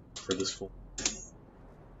fucking risk for this fool.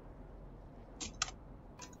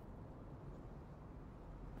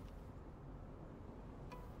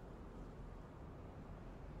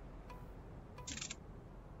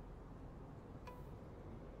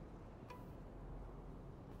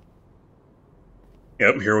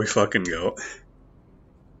 Yep, here we fucking go.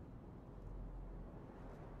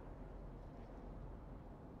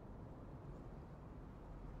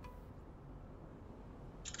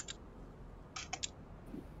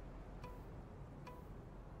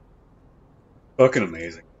 Fucking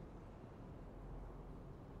amazing.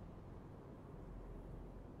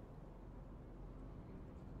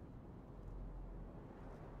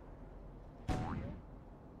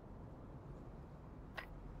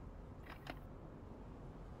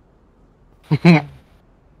 I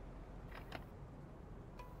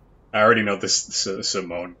already know this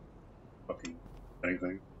Simone fucking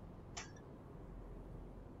anything.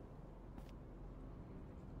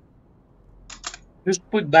 Just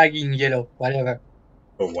put bag in yellow, whatever.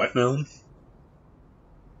 Oh, what now?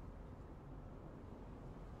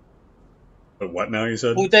 But what now, you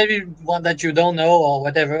said? Put everyone that you don't know or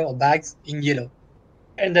whatever, or bags in yellow.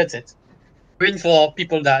 And that's it. Green for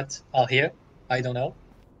people that are here. I don't know.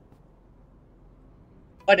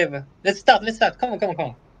 Whatever. Let's start. Come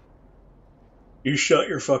on. You shut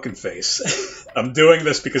your fucking face. I'm doing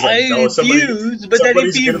this because I know somebody's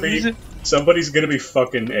gonna be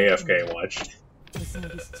fucking AFK, watch.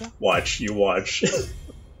 Watch, you watch.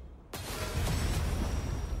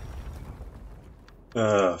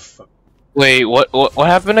 Fuck. Wait, what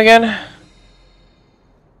happened again?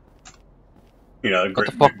 You know,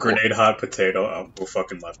 grenade hot potato. Oh, who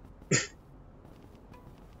fucking left?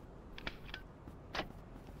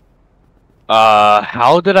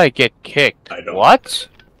 How did I get kicked? I don't what?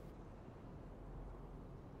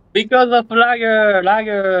 Because of lagger.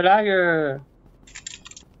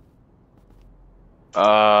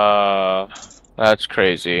 That's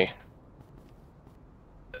crazy.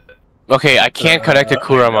 Okay, I can't connect to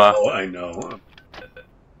Kurama. I know.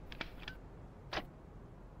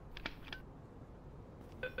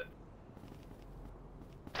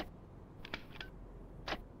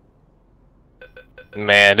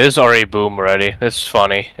 Man, this is already boom already. This is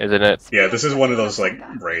funny, isn't it? Yeah, this is one of those like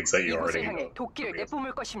raids that you already 이곳을 know. 향해 도끼를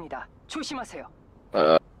내뿜을 것입니다. 조심하세요.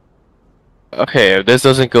 Okay, if this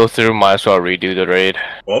doesn't go through, might as well redo the raid.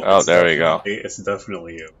 Well, Oh, there we go. It's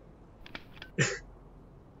definitely you.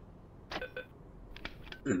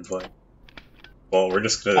 Well, we're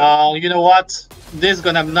just gonna. Oh, you know what? This is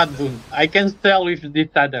gonna not boom. I can sell with this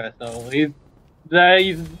adder, so there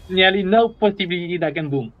is nearly no possibility that can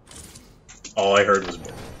boom. All I heard was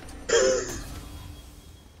boom.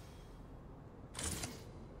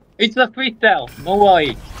 It's a free sell, don't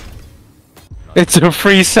worry. It's a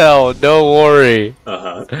free sell, don't worry.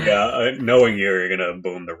 Yeah, knowing you're gonna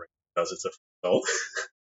boom the raid because it's a free sell.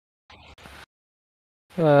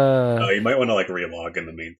 You might want to like relog in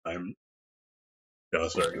the meantime. No,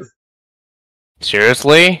 sorry.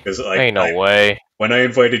 Seriously? Like, ain't no way. When I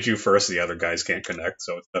invited you first, the other guys can't connect,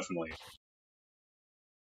 so it's definitely.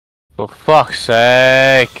 For fuck's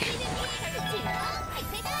sake!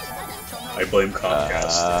 I blame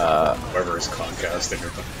Comcast. Whoever is Comcast in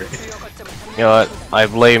your country. You know what? I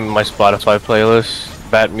blame my Spotify playlist.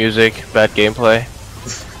 Bad music, bad gameplay.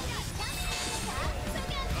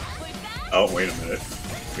 Oh, wait a minute.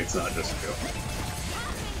 It's not just you.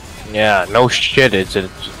 Yeah, no shit, it's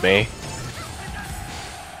just me.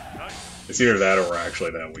 It's either that or we're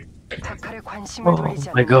actually that weak. Oh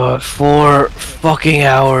my god, 4 fucking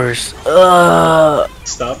hours.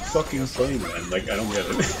 Stop fucking playing, man. Like, I don't get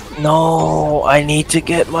it. No, I need to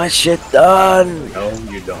get my shit done. No,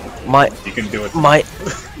 you don't. You can do it.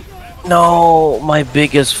 No, my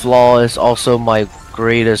biggest flaw is also my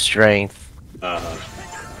greatest strength.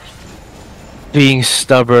 Being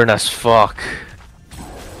stubborn as fuck.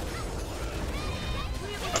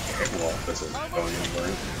 Okay, well, this isn't going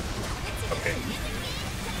anywhere. Okay.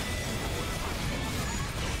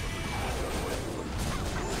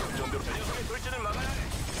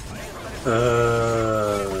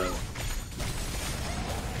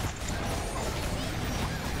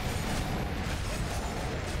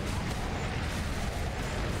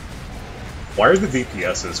 Why are the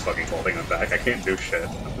DPSs fucking holding them back? I can't do shit.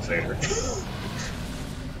 I'm a Zader.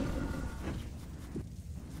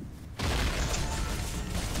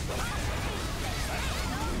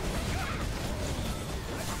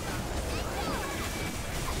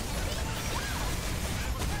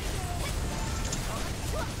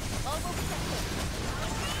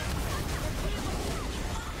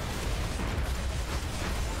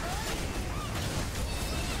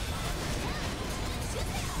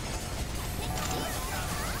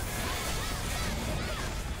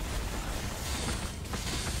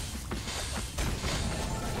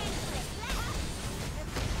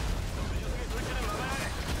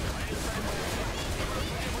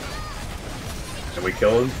 Can we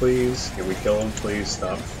kill him, please? Can we kill him, please?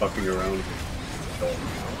 Stop fucking around. Kill him.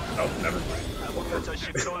 Oh, never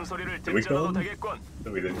mind. Did we kill him?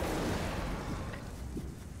 No, we didn't.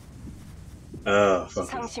 Oh, fuck.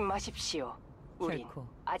 상심하십시오. 우린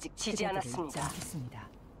아직 지지 않았습니다.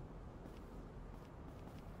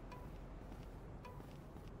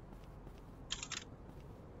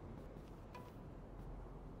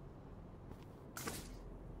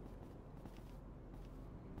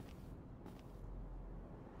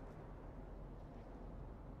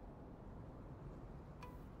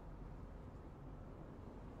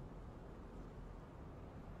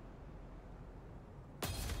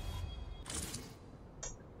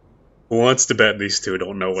 Who wants to bet these two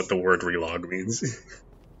don't know what the word relog means?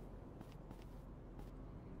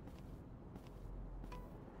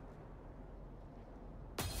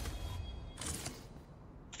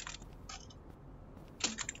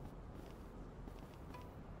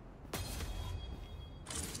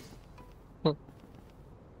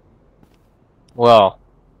 Well,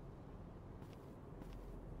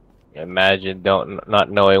 imagine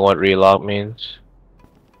not knowing what relog means.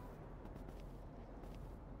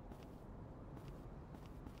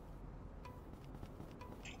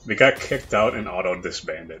 We got kicked out and auto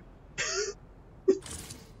disbanded.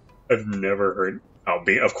 I've never heard. Oh,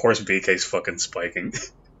 of course BK's fucking spiking.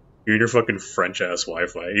 You're your fucking French ass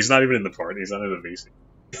Wi-Fi. He's not even in the party. He's not in the VC.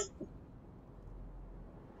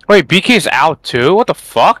 Wait, BK's out too? What the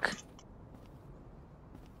fuck?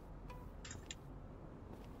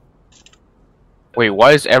 Wait,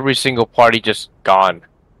 why is every single party just gone?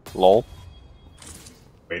 Lol.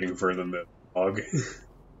 Waiting for them to log.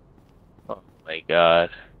 Oh my god.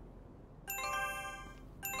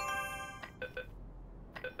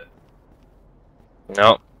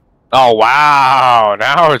 No. Oh wow,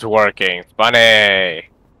 now it's working. Funny.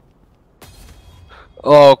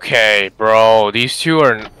 Okay, bro. These two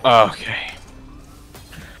are okay.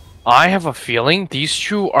 I have a feeling these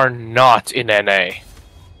two are not in NA.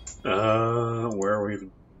 Where are we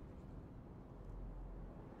even?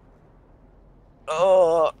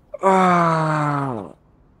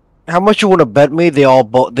 How much you want to bet me?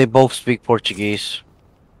 They both speak Portuguese.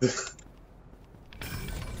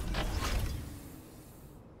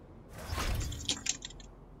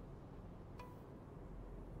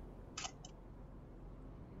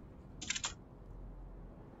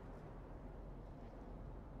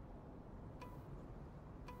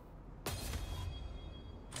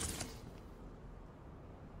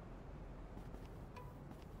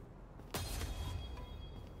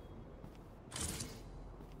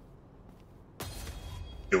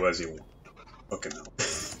 Do as you want. Fucking hell.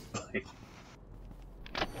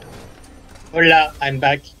 Hola, I'm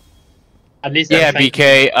back. At least Yeah, I'm trying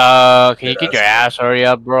BK. Can you get your ass hurry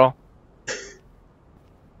up, bro?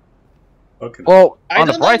 Okay. Well, I on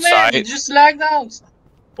the don't bright know, man. side, It just lagged out.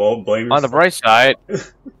 Well, blame on the bright side,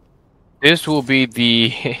 this will be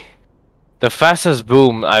the the fastest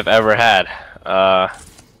boom I've ever had.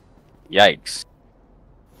 Yikes.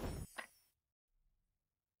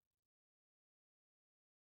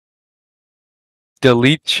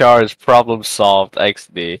 Delete charge, problem solved,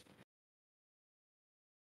 XD.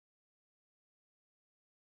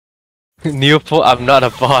 Neopol, I'm not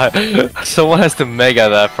a bot. Someone has to mega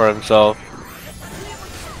that for himself.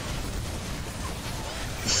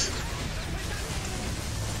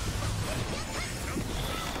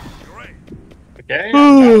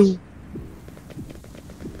 Okay.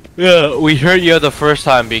 Yeah, we heard you the first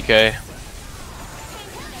time, BK.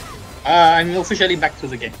 I'm officially back to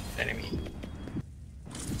the game. Enemy.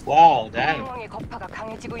 Wow, damn.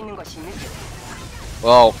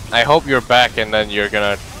 Well, I hope you're back and then you're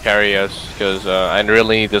gonna carry us, because I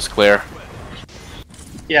really need this clear.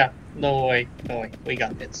 Yeah, no way, we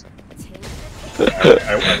got this.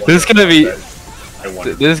 This is gonna be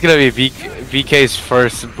VK's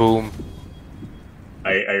first boom.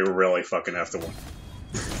 I really fucking have to win.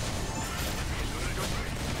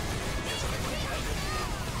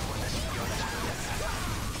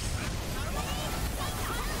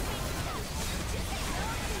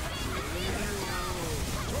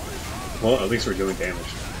 Well, at least we're doing damage.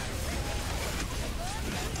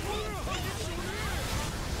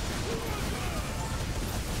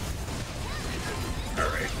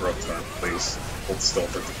 Alright, rope time, please. Hold still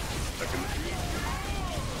for a second.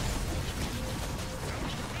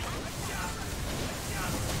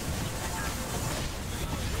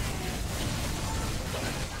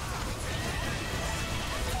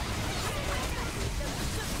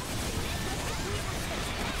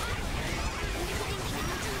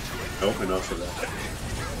 Nope, enough of that.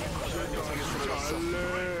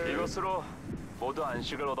 이것으로 모두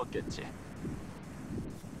안식을 얻었겠지.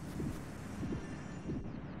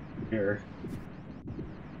 Here.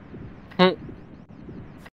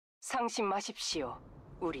 상심하십시오.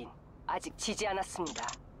 우린 아직 지지 않았습니다.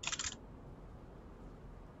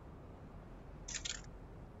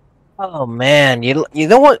 Oh man, you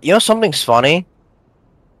know what? You know something's funny?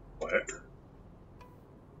 What?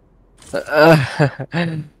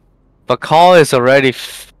 Bakal is already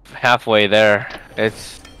halfway there.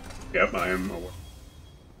 It's. Yep, I am aware.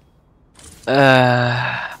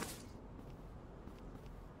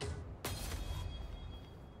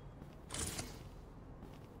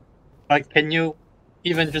 Like, can you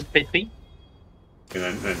even just pay 3?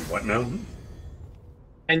 And what now?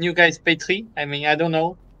 Can you guys pay 3? I mean, I don't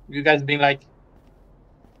know. You guys being like...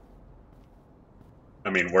 I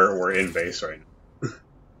mean, we're in base right now.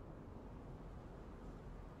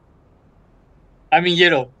 I mean,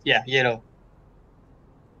 yellow. Yeah, yellow.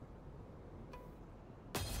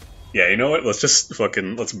 Yeah, you know what? Let's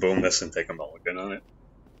boom this and take a mulligan on it.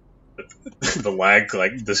 The lag,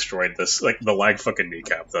 like, destroyed this. Like, the lag fucking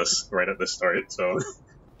kneecapped us right at the start, so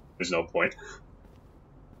there's no point.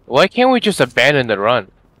 Why can't we just abandon the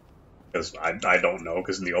run? Because I don't know,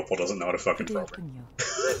 because Neopol doesn't know how to fucking program.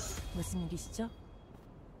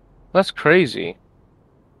 That's crazy.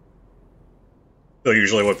 So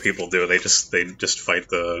usually what people do, they just fight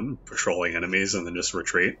the patrolling enemies and then just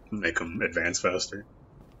retreat and make them advance faster.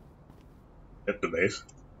 Hit the base.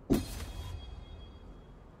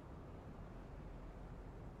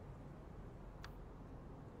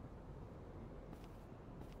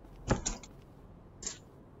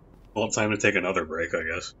 Well, time to take another break, I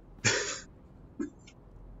guess.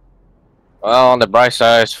 Well, on the bright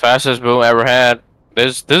side, fastest boom ever had.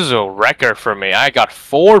 This is a record for me. I got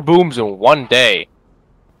 4 booms in one day.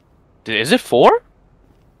 Is it 4?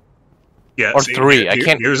 Yeah, or see, 3. I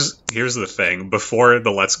can't. Here's the thing. Before the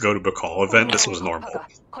Let's Go to Bacall event, this was normal.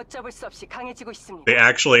 They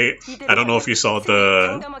actually, I don't know if you saw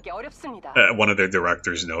the one of their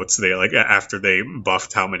director's notes. They like after they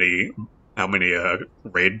buffed how many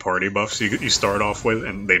raid party buffs you start off with,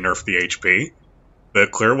 and they nerfed the HP. The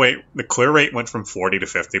clear rate went from 40 to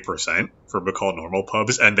 50% for Bacall normal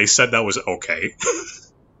pubs, and they said that was okay.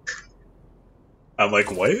 I'm like,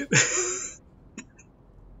 what?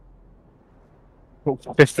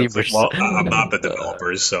 50%. Well, I'm not the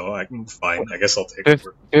developers, so I'm fine. I guess I'll take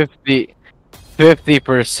it.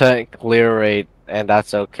 50% clear rate, and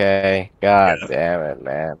that's okay. God damn it,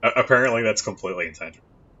 man. Apparently, that's completely intentional.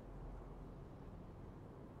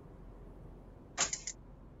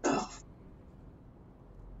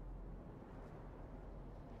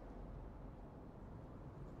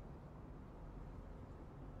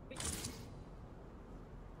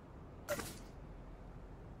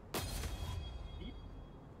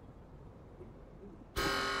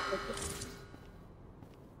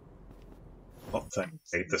 Well,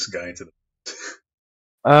 take this guy to the.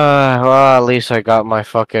 Well, at least I got my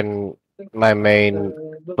main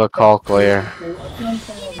Bacall clear.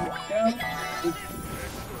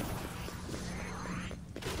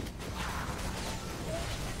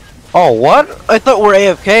 Oh, what? I thought we're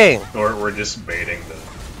AFKing. Or we're just baiting the.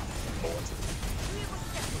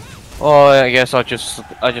 Oh, I guess I'll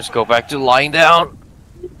just go back to lying down.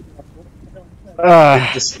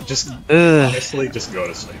 Just honestly, just go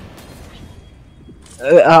to sleep.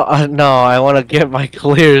 No, I want to get my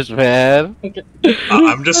clears, man.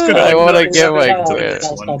 I'm just gonna. I want to get my clears.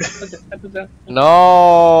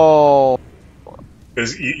 No.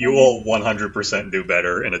 Because you will 100% do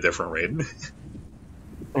better in a different raid.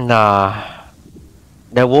 Nah.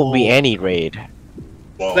 There won't be any raid.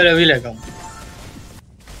 Well,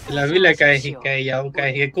 là với lại cái有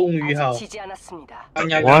cái公寓後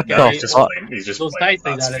，What the fuck?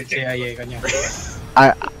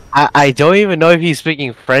 I don't even know if he's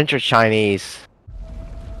speaking French or Chinese.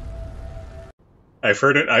 I've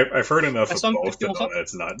heard it. I've heard enough of both to know that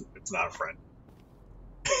it's not French.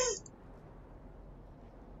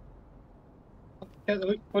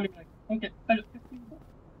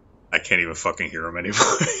 I can't even fucking hear him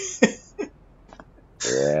anymore.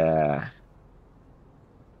 Yeah.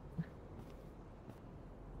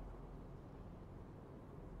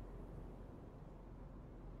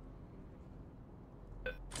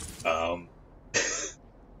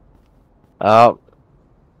 Oh.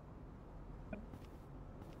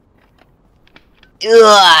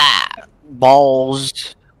 Ugh,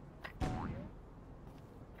 balls.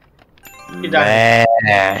 Man.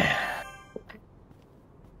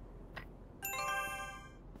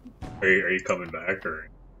 Are you coming back or?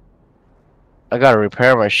 I gotta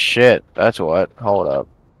repair my shit. That's what. Hold up.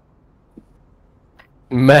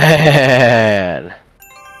 Man.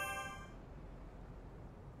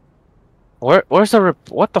 Where's the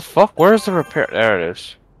what the fuck? Where's the repair? There it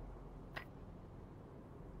is.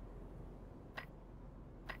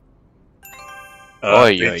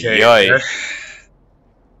 Oi, oi, oi.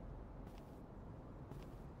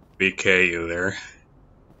 BK, you there?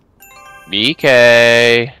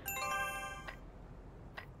 BK.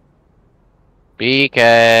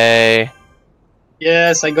 BK.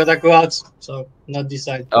 Yes, I gotta go out, so not this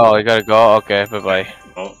side. Oh, you gotta go? Okay, bye bye.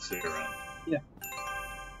 Oh, see you around. Yeah.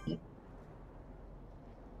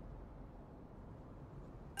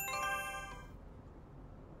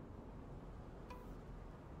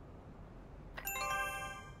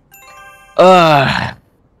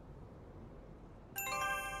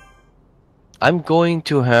 I'm going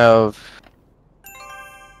to have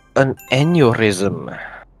an aneurysm.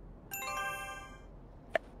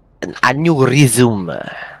 An aneurysm.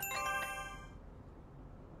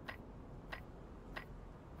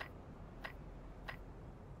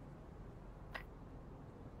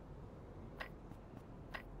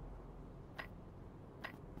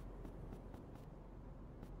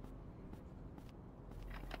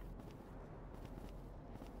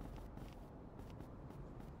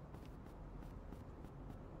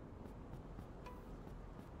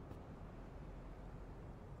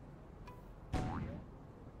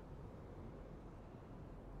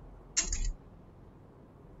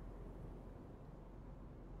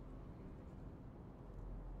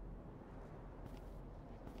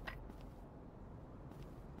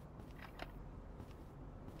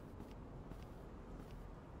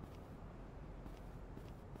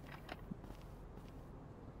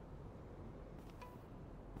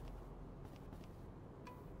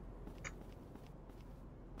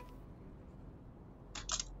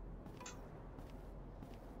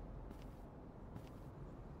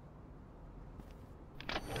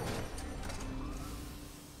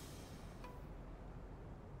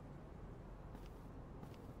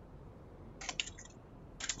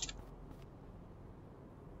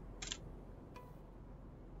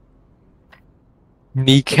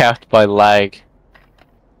 Kneecapped by lag.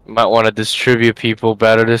 Might want to distribute people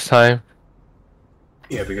better this time.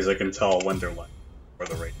 Yeah, because I can tell when they're lying for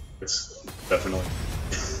the rate. It's definitely.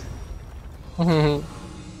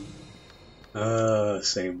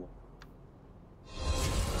 Same one.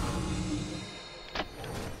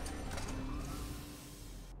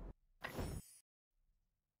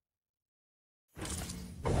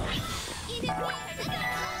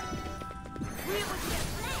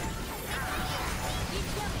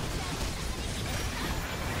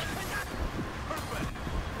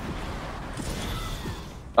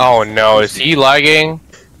 Oh no, is he lagging?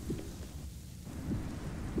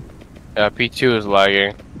 Yeah, P2 is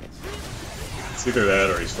lagging. It's either that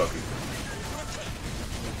or he's fucking.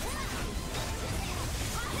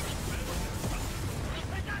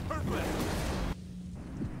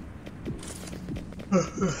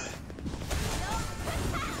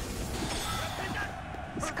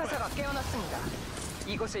 스카사가 깨어났습니다.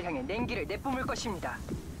 이곳을 향해 냉기를 내뿜을 것입니다.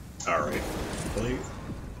 Alright. Really?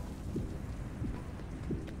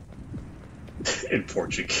 In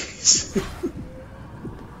Portuguese.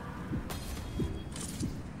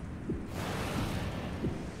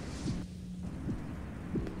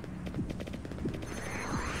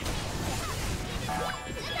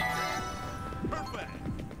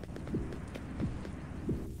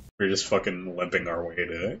 We're just fucking limping our way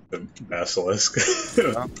to the Basilisk.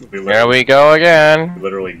 There we go again. We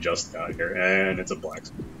literally just got here, and it's a black.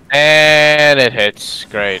 And it hits.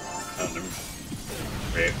 Great.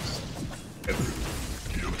 Great.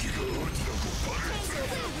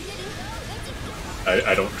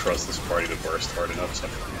 I don't trust this party to burst hard enough, so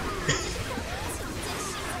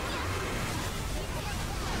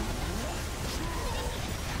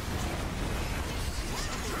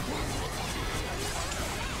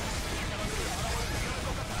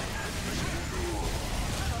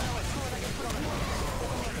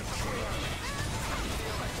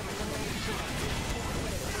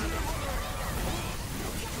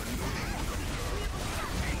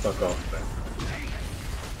fuck off, man.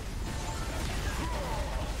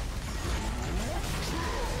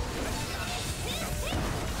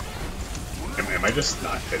 Am I just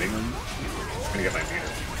not hitting them? I'm gonna get my meter.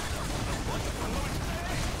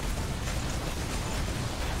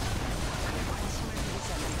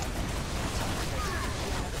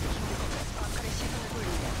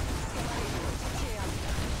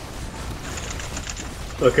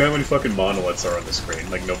 Look how many fucking monoliths are on the screen.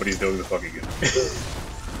 Like, nobody's doing the fucking good.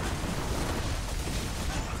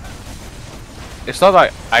 It's not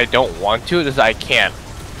like I don't want to, it's I can't.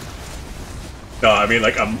 No, I mean,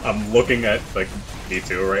 like, I'm looking at, like,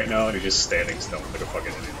 D2 right now, and he's just standing still like a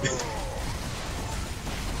fucking idiot.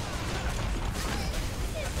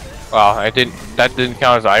 Wow, that didn't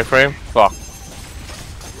count as iframe? Fuck.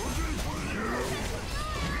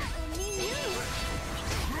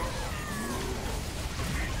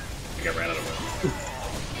 I think I ran out of wood.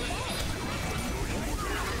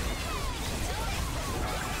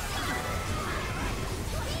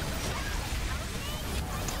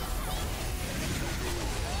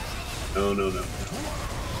 No, no, no.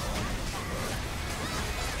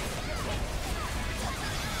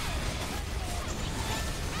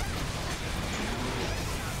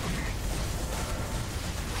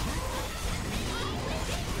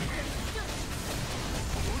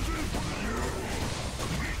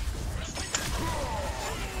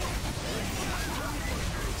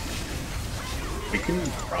 We can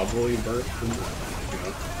probably burn them, you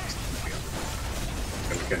know.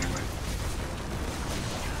 Yeah. Anyway.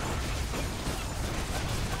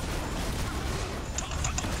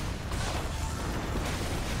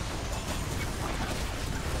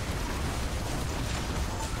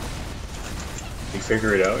 You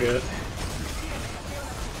figure it out yet?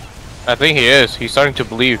 I think he is. He's starting to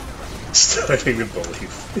believe. Starting to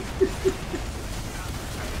believe.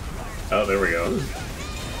 Oh, there we go.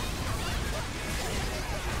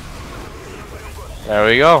 There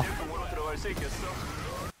we go.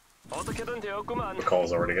 The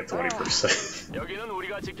call's already at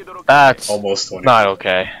 20%. That's almost 20%. Not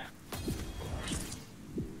okay.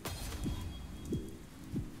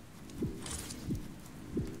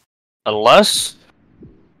 Unless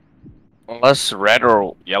red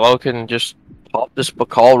or yellow can just pop this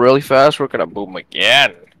Bakal really fast, we're gonna boom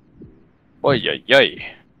again. Oy yoy yoy.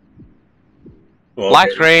 Well, Black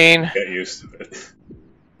screen. Get used to it.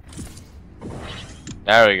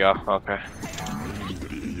 There we go. Okay.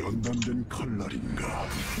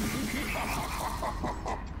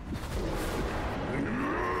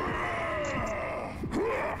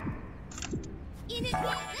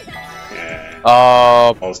 Yeah.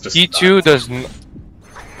 P2 does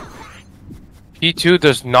P2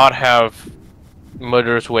 does not have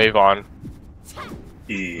Murderous Wave on.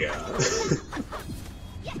 Yeah.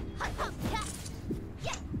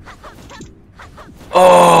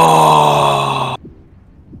 Oh!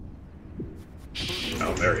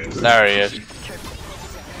 Oh, there he is. There he is.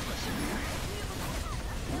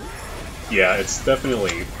 Yeah, it's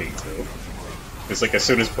definitely P2. It's like as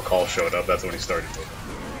soon as Pakal showed up, that's when he started moving.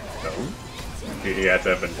 No? He had to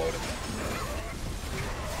have been loaded.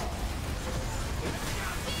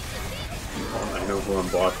 Oh, I know who I'm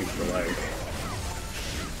blocking for leg.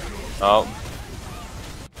 Oh.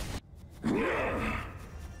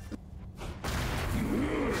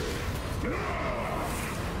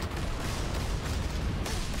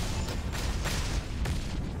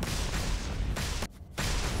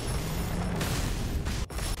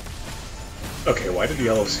 Okay, why did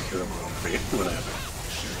yellow secure him when that happened?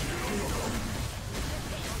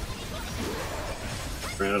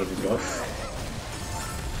 Ran out of a buff.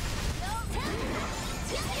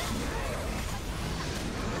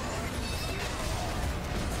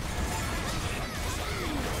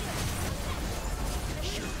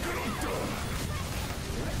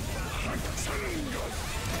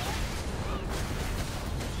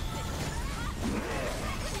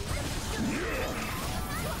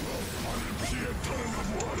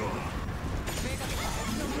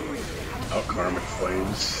 Oh, Karmic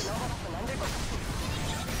Flames.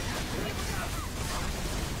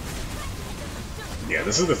 Yeah,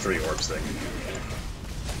 this is the 3 orbs thing.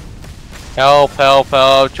 Help, help,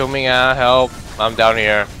 help, Chuminga, help. I'm down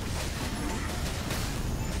here.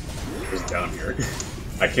 Who's down here?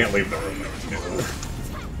 I can't leave the room.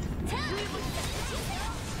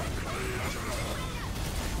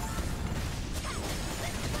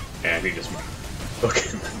 And he just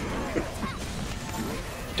okay.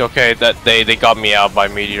 It's okay that they got me out by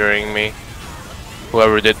meteoring me.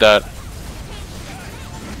 Whoever did that.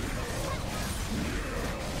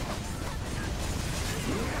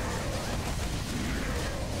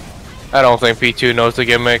 I don't think P2 knows the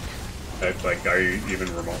gimmick. Like, are you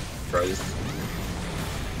even remote surprised?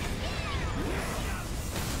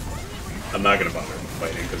 I'm not gonna bother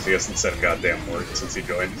fighting because he hasn't said a goddamn word since he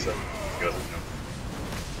joined, so he doesn't know.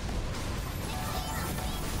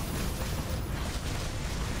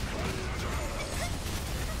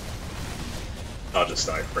 I'll just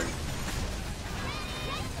die for him.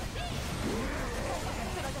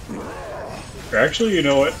 Or actually, you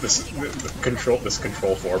know what? This control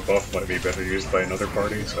 4 buff might be better used by another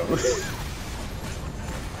party. So,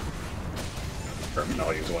 or,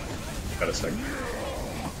 I'll use one. Got a second.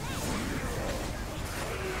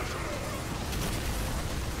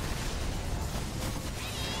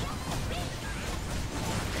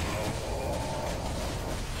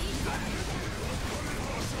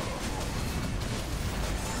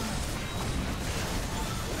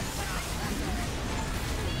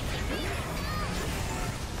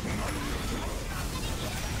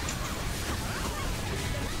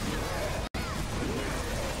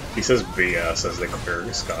 He says BS as they clear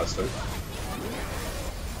Scasta.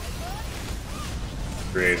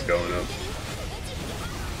 Ray's going up.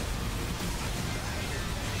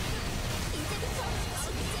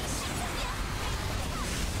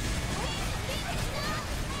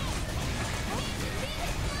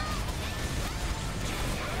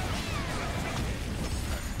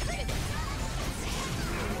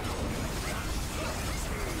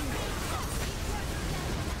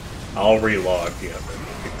 I'll relog, yeah, but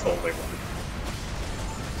you totally won.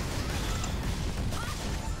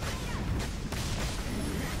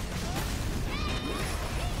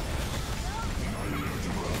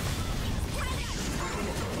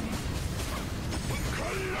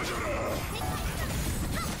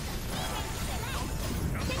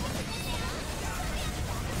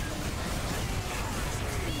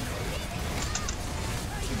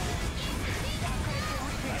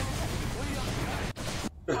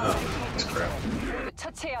 That's crap.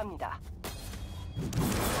 처치해야 합니다.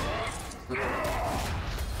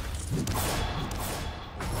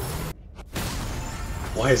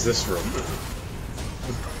 Why is this room?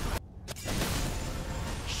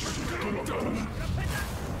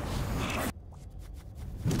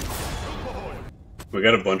 We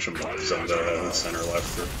got a bunch of mobs on the center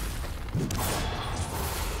left.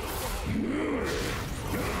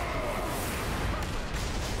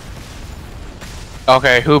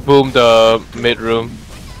 Okay, who boomed the mid room?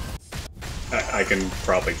 I can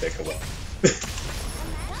probably take a look.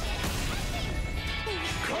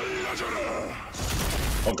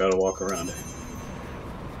 I'll gotta walk around.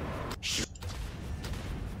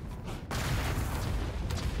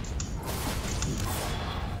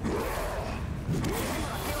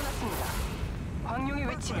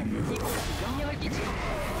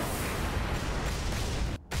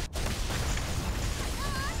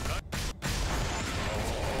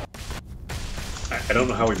 I don't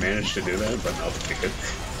know how we managed to do that, but I'll take it.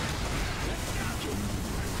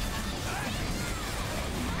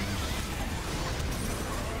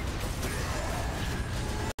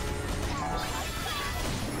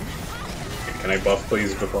 Can I buff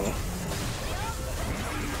please before?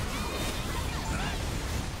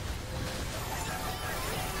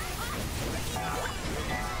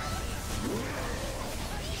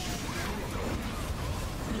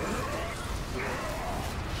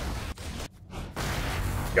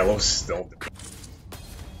 Yellow's still.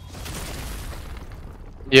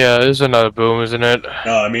 Yeah, this is another boom, isn't it?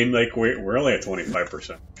 No, I mean like we're only at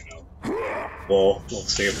 25%. You know, we'll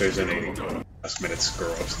see if there's any last minute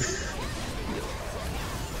screw ups.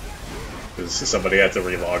 Because somebody had to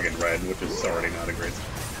relog in red, which is already not a great thing.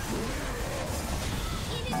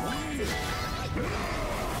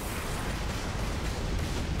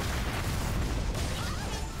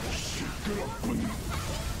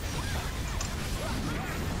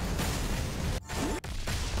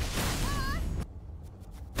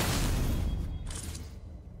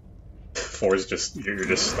 Four is just you're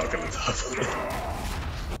just stuck in the top.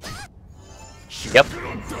 Yep.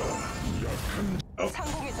 Oh.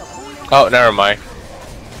 Oh, never mind.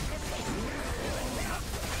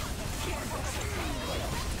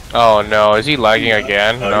 Oh no, is he lagging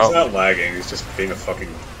again? No, No. he's not lagging, he's just being a fucking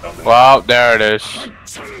dumbass. Well, there it is.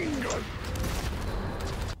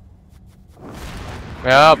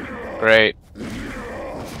 Yep, great.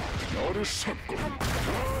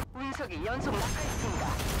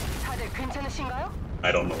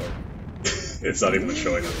 I don't know where. It's not even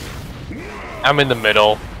showing up. I'm in the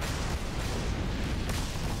middle.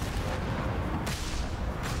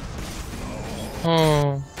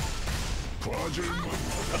 I'll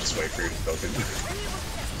just wait for you to token.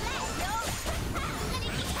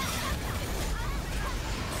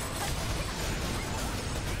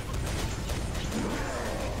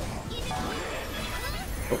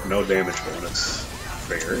 Oh, no damage bonus.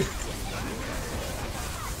 Fair.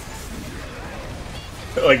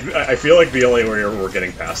 Like, I feel like the only way we're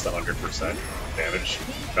getting past the 100% damage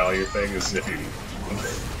value thing is if you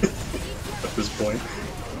at this point.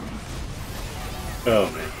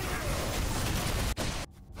 Oh man.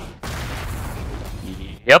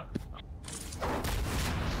 Yep.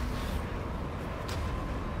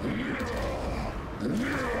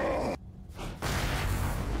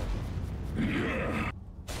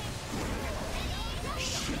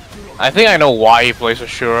 I think I know why he plays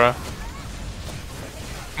Ashura.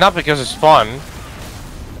 Not because it's fun.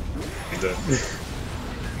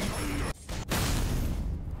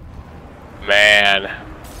 Man.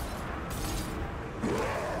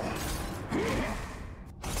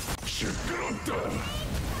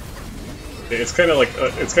 It's kind of like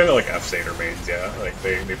F Satyr mains, yeah. Like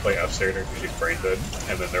they play F Satyr because she's brain dead,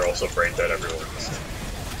 and then they're also brain dead everywhere else.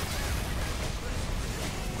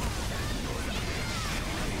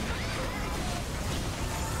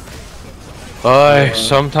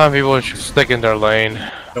 Sometimes people should stick in their lane.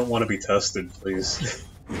 Don't want to be tested, please.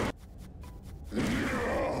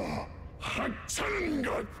 Fuck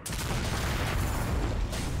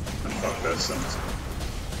this.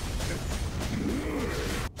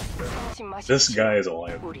 This guy is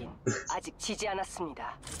alive.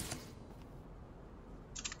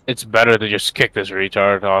 It's better to just kick this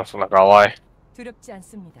retard off, I'm not gonna lie. I'm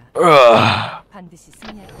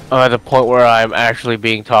at the point where I'm actually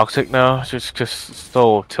being toxic now. It's just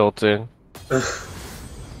so tilting.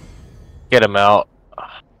 Get him out.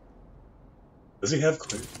 Does he have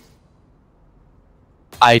clear?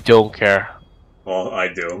 I don't care. Well, I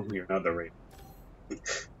do. You're not the rate.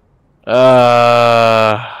 What?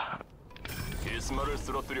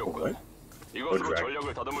 Oh, drag.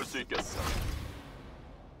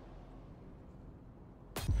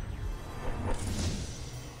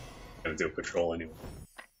 Gonna do patrol anyway.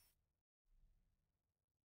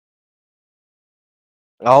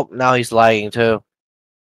 Oh, now he's lagging too.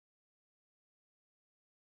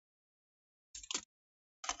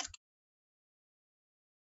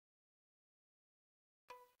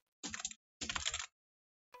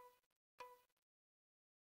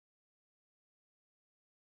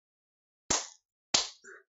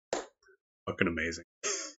 Fucking amazing.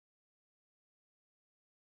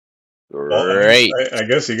 Great. Well, I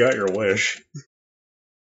guess you got your wish.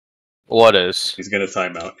 What is? He's gonna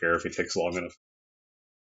time out here if he takes long enough.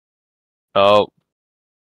 Oh.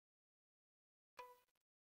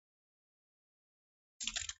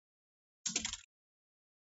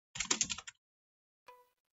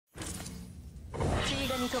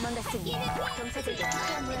 도망갔으니 경찰들도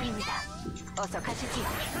필요한 모양입니다. 어서 가시지요.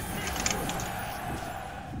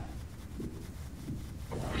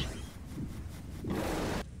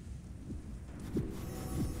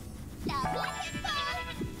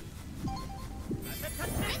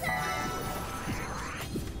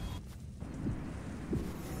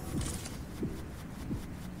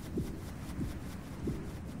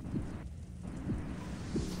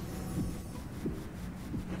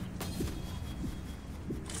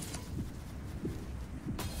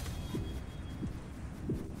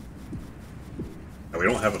 We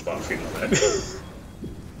don't have a buff, you know that.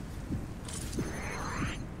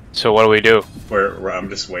 So what do we do? I'm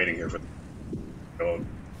just waiting here for the gold.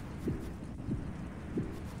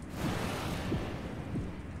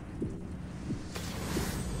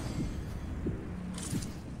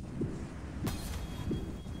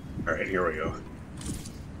 Alright, here we go.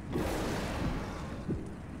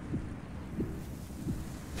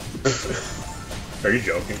 Are you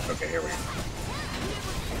joking? Okay, here we go.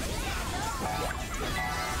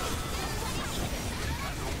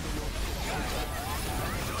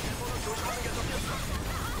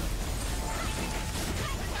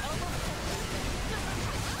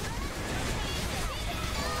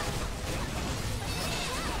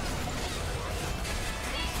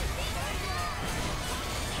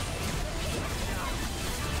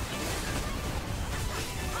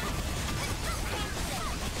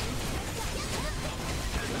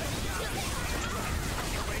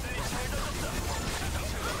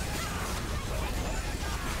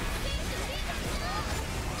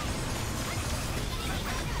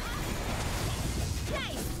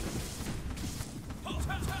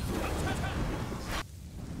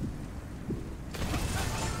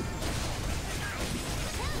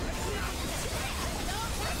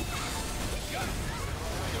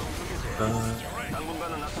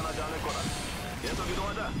 당분간은 나타나지 않을 거다. 계속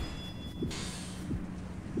이동하자.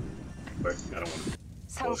 But I don't want to.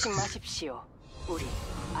 상심 마십시오. 우리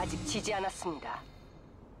아직 지지 않았습니다.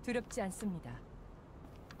 두렵지 않습니다.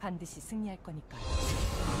 반드시 승리할 거니까요.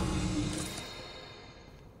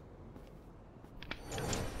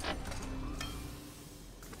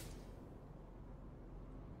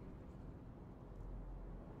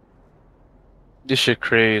 This shit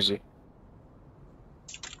crazy.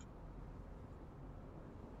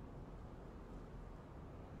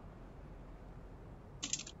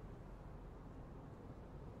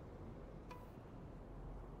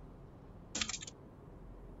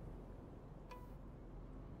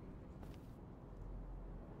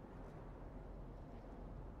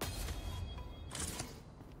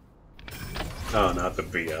 Oh, not the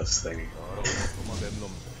BS thingy.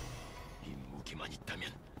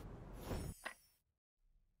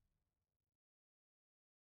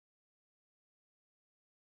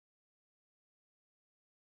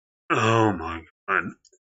 Oh my god.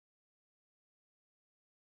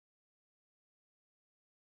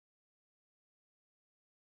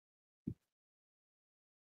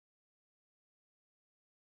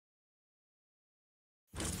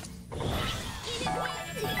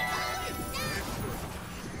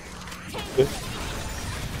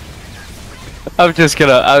 I'm just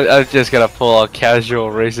gonna pull out casual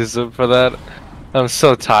racism for that. I'm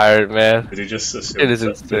so tired, man. Did he just assume? It is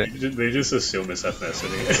insane. Did they just assume his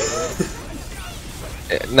ethnicity?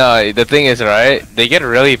 No, the thing is, right? They get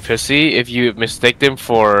really pissy if you mistake them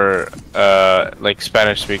for like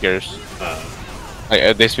Spanish speakers.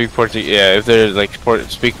 Like they speak Portuguese. Yeah, if they're like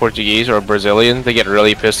speak Portuguese or Brazilian, they get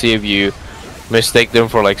really pissy if you mistake them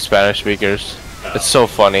for like Spanish speakers. It's so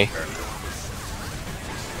funny.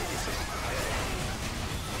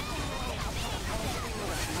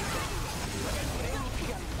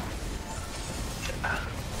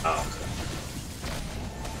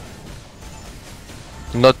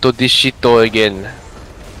 Not to this shito again.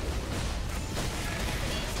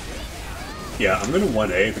 Yeah, I'm gonna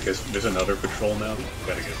 1A because there's another patrol now.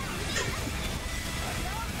 Gotta get.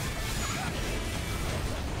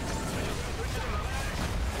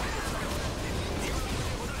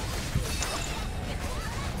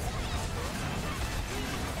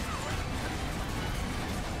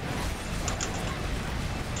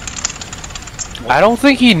 I don't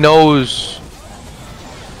think he knows.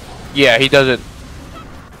 Yeah, he doesn't.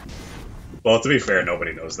 Well, to be fair,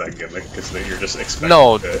 nobody knows that gimmick because you're just expecting.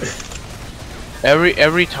 No. To...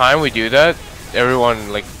 Every time we do that,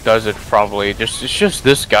 everyone like does it probably. It's just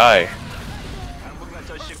this guy.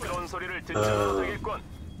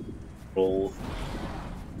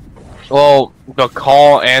 Well, the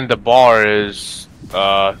call and the bar is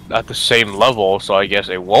at the same level, so I guess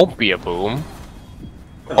it won't be a boom.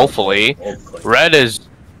 Hopefully, red is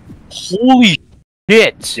holy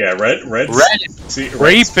shit! Yeah, Red's Red is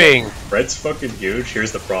raping! Red's fucking huge.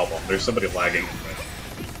 Here's the problem. There's somebody lagging in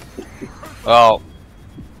Red. Oh.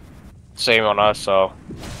 Same on us, so.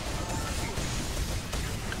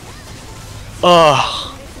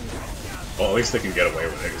 Ugh. Well, at least they can get away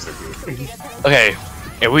with it because they're goofy. Okay,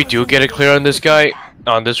 if we do get it clear on this guy,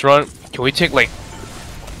 on this run, can we take like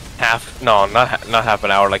half, no, not half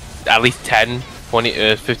an hour, like at least 10,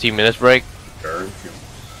 20, 15 minutes break? Sure.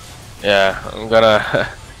 Yeah, I'm gonna,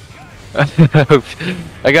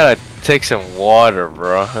 I gotta take some water,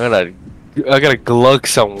 bro. I gotta glug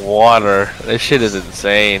some water. This shit is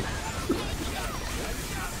insane.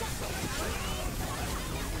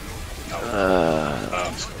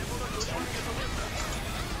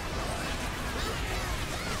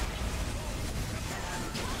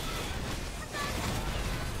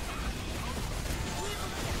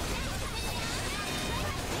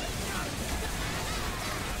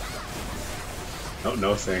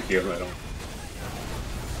 No, thank you. I don't.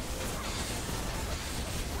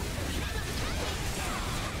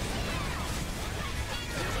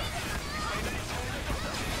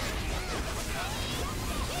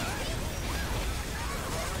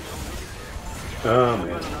 Oh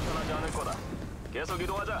man.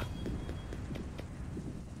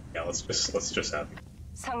 Yeah, let's just have.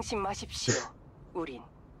 상심하십시오. 우린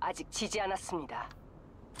아직 지지 않았습니다.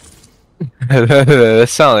 That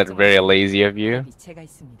sounded very lazy of you.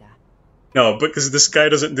 No, because this guy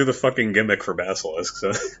doesn't do the fucking gimmick for Basilisk,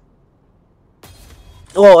 so.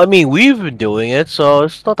 Well, I mean, we've been doing it, so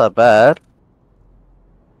it's not that bad.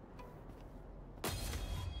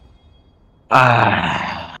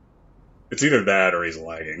 It's either that or he's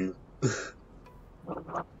lagging.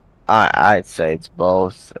 I'd say it's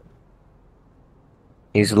both.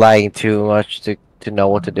 He's lagging too much to know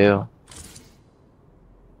what to do.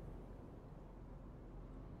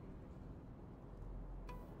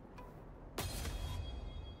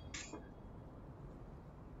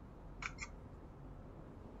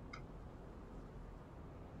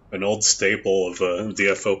 An old staple of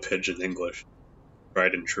DFO Pidgin English.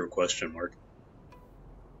 Tried and true question mark.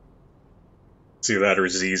 See that or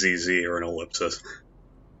ZZZ or an ellipsis.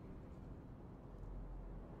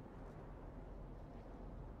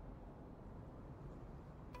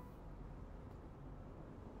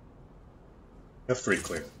 F3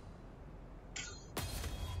 clear.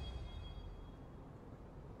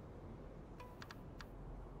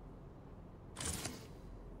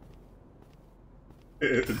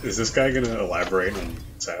 Is this guy gonna elaborate on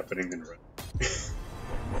what's happening in Red?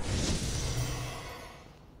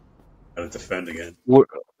 Gotta defend again.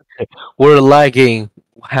 We're lagging.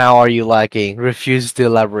 How are you lagging? Refuse to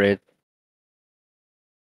elaborate.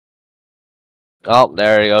 Oh,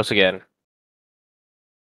 there he goes again.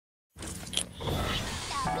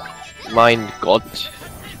 Mein Gott.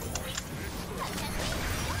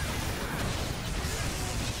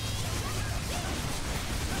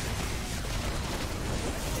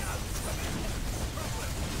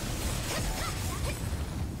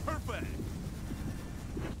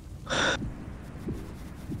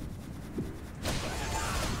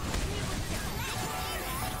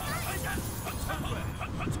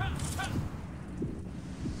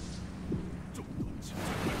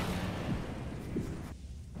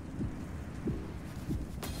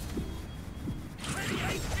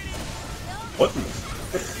 What?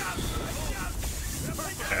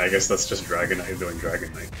 I guess that's just Dragon Knight doing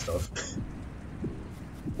Dragon Knight stuff.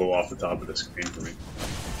 Blew off the top of the screen for me.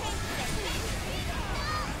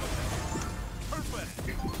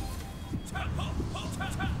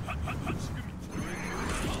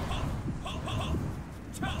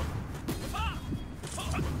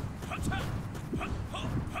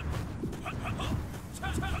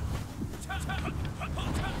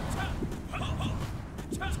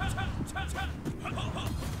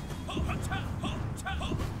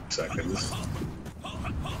 Seconds.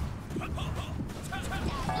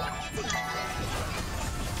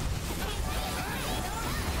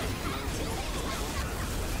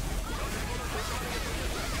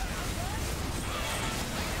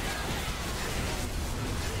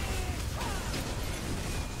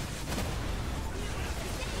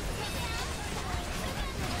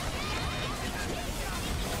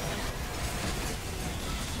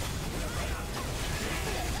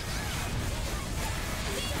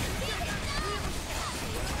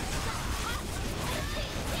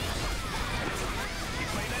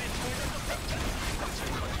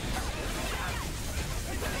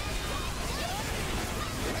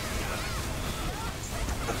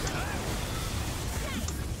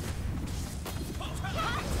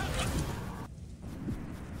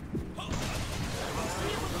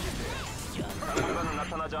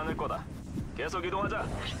 거다. 계속 이동하자.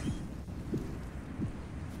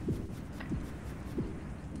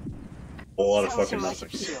 A lot of fucking nothing.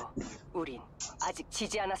 상심하십시오. 우린 아직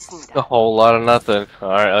지지 않았습니다. A whole lot of nothing.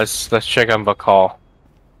 Alright, let's check on Bakal.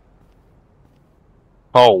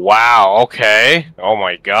 Oh wow, okay. Oh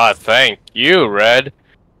my god, thank you, Red.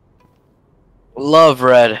 Love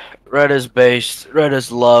Red. Red is based. Red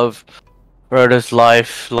is love. Red is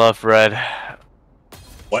life. Love Red.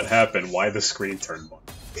 What happened? Why the screen turned black?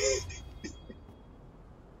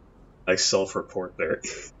 I self-report there.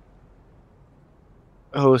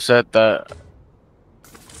 Who said that?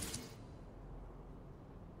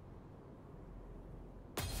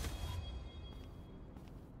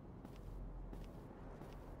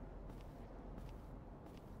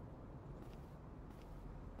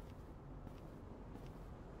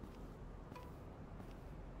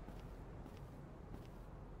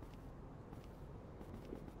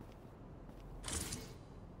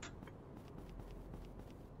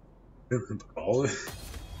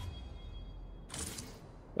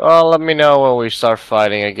 Oh, let me know when we start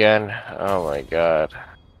fighting again. Oh my god.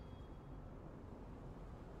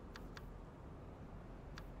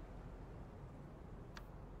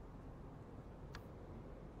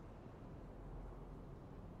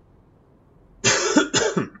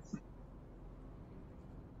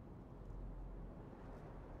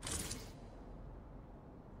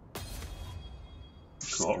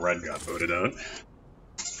 Well, Red got voted out.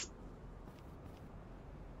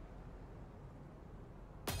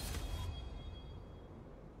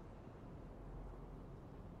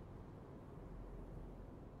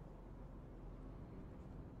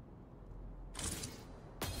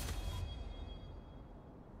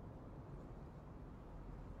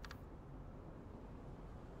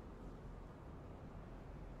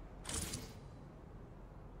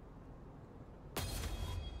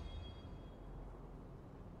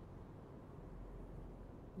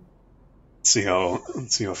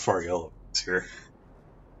 Let's see how far yellow is here.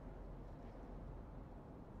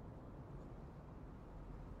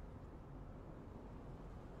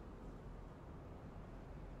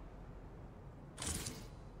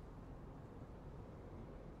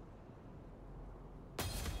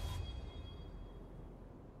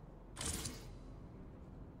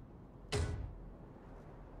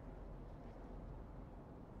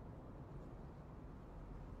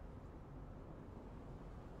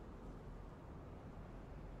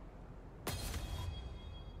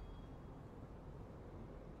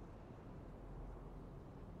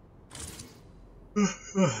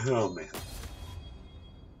 Oh man.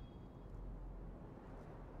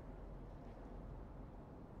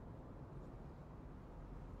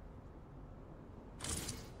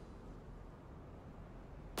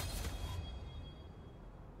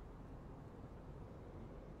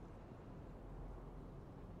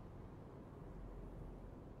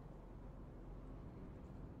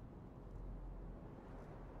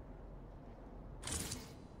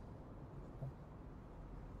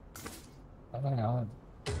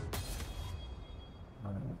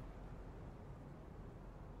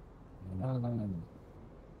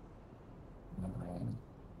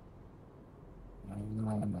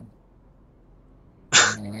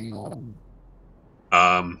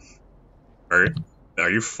 Are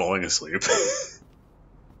you falling asleep?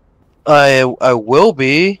 I will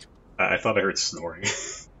be. I thought I heard snoring.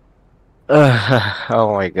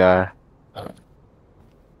 Oh my god. I don't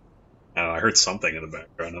know, I heard something in the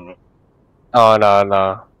background. I don't know. Oh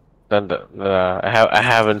no. I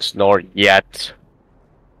haven't snored yet.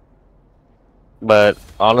 But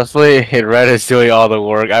honestly, Red is doing all the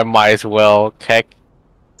work. I might as well check.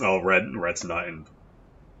 Oh, Red's not in.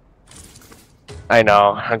 I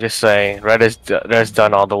know. I'm just saying, Red's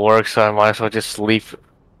done all the work, so I might as well just sleep.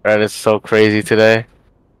 Red is so crazy today.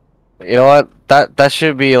 You know what? That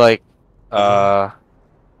should be like, what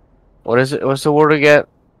is it? What's the word again?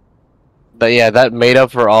 That made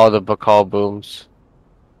up for all the Bakal booms.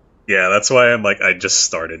 Yeah, that's why I'm like, I just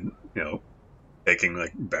started, taking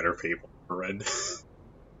like better people for Red,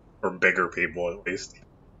 or bigger people at least.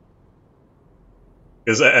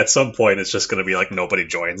 Because at some point it's just gonna be like nobody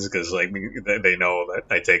joins because like they know that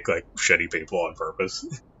I take like shitty people on purpose.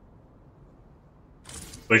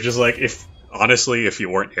 Which is like, if you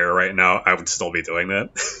weren't here right now, I would still be doing that.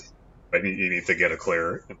 But you need to get a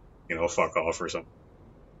clear, fuck off or something.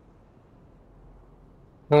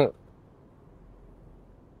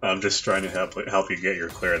 I'm just trying to help you get your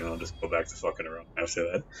clear, and then I'll just go back to fucking around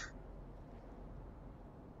after that.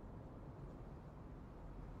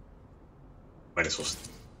 Might as well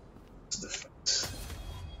defense.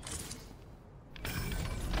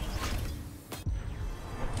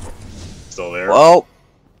 Still there? Well,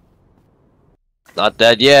 Not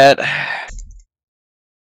dead yet.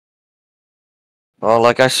 Well,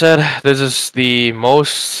 like I said, this is the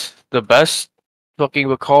best fucking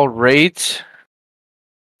recall rate,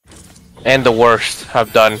 and the worst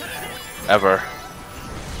I've done ever.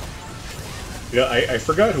 Yeah, I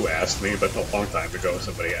forgot who asked me, but a long time ago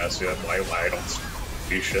somebody asked me why I don't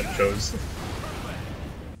do shit shows.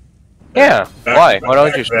 Yeah, why? Why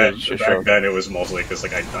don't you then, show? Back then it was mostly because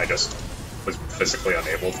like I just was physically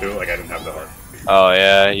unable to, like I didn't have the heart. Oh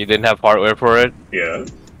yeah, you didn't have hardware for it? Yeah.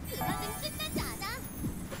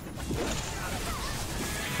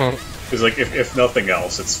 Because like if nothing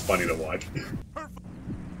else, it's funny to watch.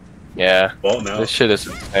 Yeah. Well, now this shit is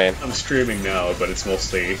insane. I'm streaming now, but it's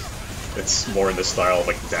more in the style of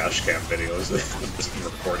like dash cam videos. I'm just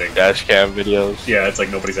recording dash cam videos. Yeah, it's like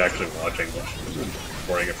nobody's actually watching. I'm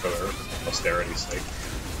recording it for posterity's sake.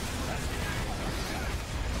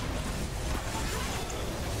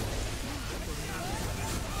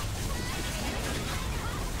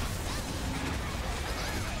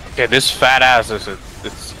 Okay, this fat ass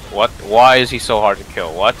it's what? Why is he so hard to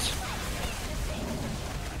kill? What?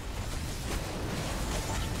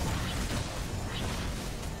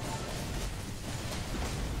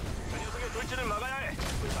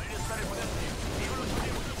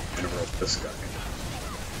 Interrupt this guy.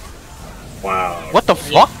 Wow. What the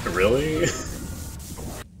fuck? Really?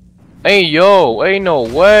 Hey yo, ain't no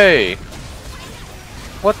way.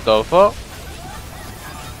 What the fuck?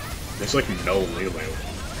 There's like no leeway.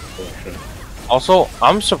 Bullshit. Also,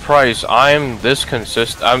 I'm surprised I'm this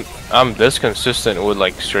consistent. I'm this consistent with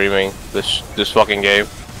like streaming this fucking game.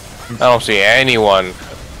 I don't see anyone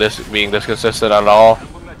being this consistent at all.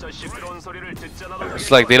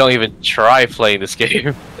 It's like they don't even try playing this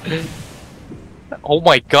game. Oh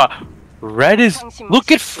my god, Red is.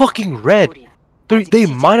 Look at fucking Red. They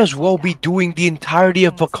might as well be doing the entirety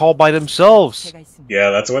of the call by themselves.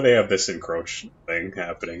 Yeah, that's why they have this encroach thing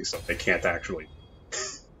happening, so they can't actually.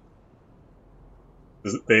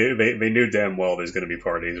 They knew damn well there's gonna be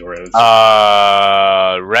parties where it's.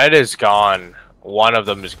 Red is gone. One of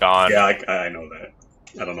them is gone. Yeah, I know that.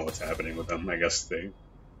 I don't know what's happening with them. I guess they.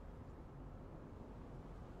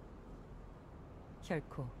 They're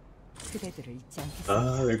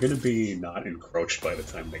gonna be not encroached by the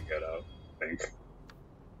time they get out, I think.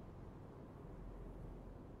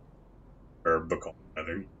 Or Bacall,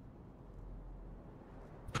 rather.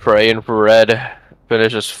 Praying for Red.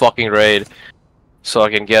 Finish this fucking raid. So I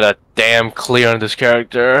can get a damn clear on this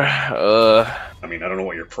character. I mean, I don't know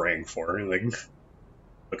what you're praying for. Like,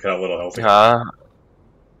 look how little healthy. Huh?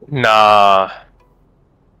 Nah.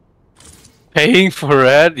 Paying for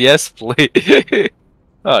Red? Yes, please.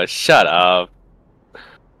 Oh, shut up.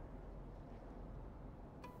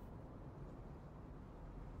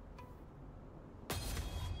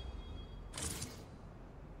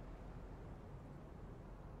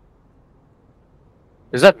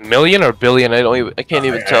 Is that million or billion? I can't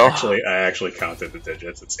even tell. I actually counted the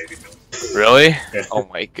digits. It's 80 million. Really? Yeah. Oh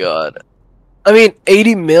my god. I mean,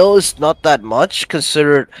 80 mil is not that much,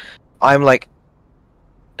 considered I'm like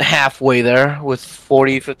halfway there with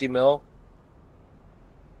 40, 50 mil.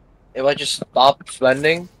 If I just stop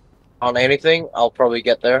spending on anything, I'll probably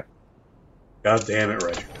get there. God damn it,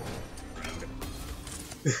 Red.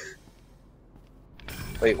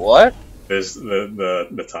 Wait, what? There's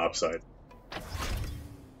the top side.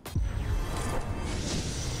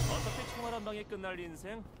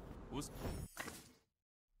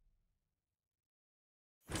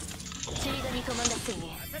 지휘관이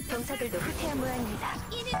도망갔으니 병사들도 후퇴한 모양입니다.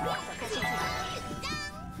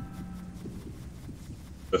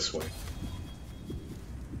 This way.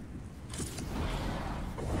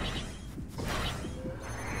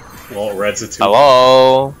 Well, Red's a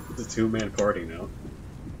Hello. It's a two-man party now.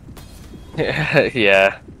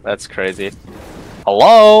 Yeah, that's crazy.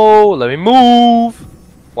 Hello, let me move.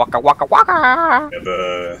 Waka waka waka. Yeah,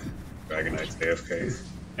 the Dragon Knight's AFK.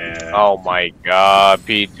 And oh my god,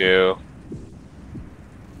 P2.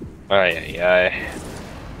 Ay.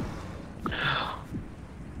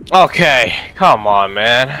 Okay, come on,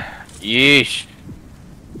 man. Yeesh.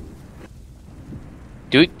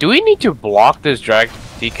 Do we need to block this drag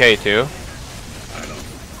DK too? I don't.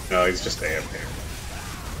 No, he's just AFK.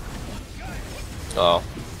 Oh.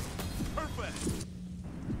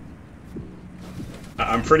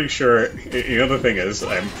 I'm pretty sure. You know, the thing is,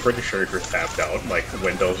 I'm pretty sure if you're tapped out, like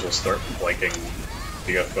Windows will start blinking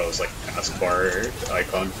DFO's like taskbar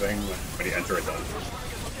icon thing when you enter a dungeon.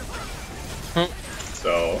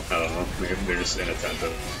 So I don't know. Maybe they're just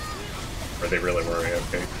inattentive, or they really were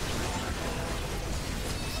AFK.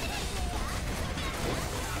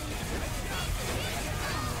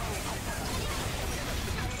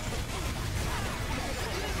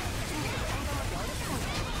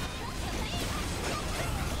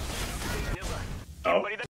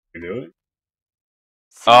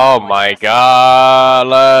 Oh my god,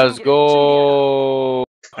 let's go.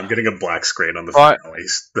 I'm getting a black screen on the What?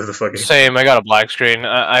 finales. The fucking Same, I got a black screen.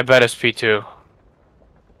 I bet it's P2.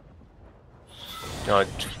 Oh,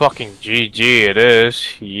 fucking GG it is.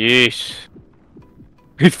 Yeesh.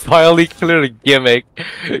 We finally cleared a gimmick.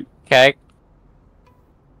 Okay.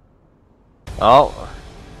 Oh.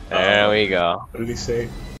 There we go. What did he say?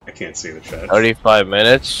 I can't see the chat. 35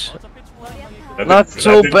 minutes. That Not didn't-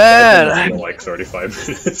 so that didn't bad. feel like 35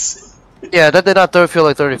 minutes. Yeah, that did not feel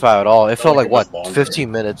like 35 at all. It felt like it was what, longer.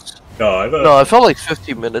 15 minutes? No, No, it felt like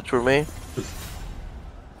 15 minutes for me.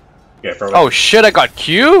 Yeah, for Oh shit, I got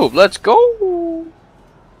cube. Let's go.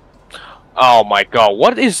 Oh my god,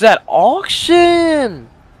 what is that auction?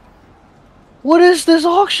 What is this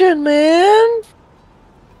auction, man?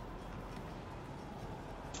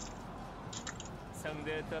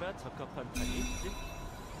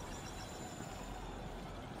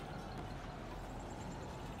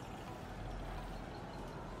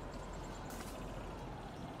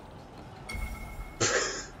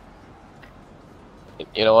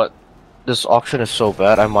 You know what? This auction is so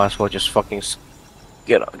bad, I might as well just fucking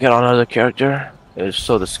get on another character. It's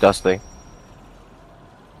so disgusting.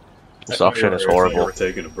 This auction is horrible. We're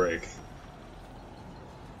taking a break.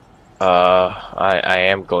 I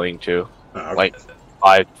am going to. Okay.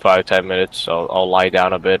 Like 10 minutes. I'll lie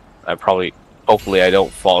down a bit. Hopefully I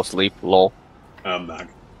don't fall asleep. Lol. I'm not.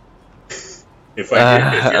 If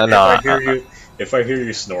I hear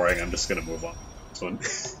you snoring, I'm just gonna move on. This one.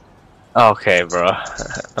 Okay, bro.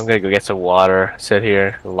 I'm gonna go get some water. Sit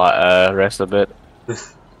here, rest a bit.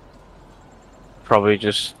 Probably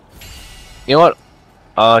just. You know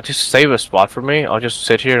what? Just save a spot for me. I'll just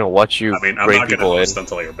sit here and watch you I mean, I'm bring not gonna people in. host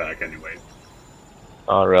until you're back anyway.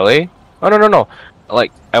 Oh, really? Oh, no.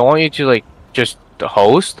 Like, I want you to, like, just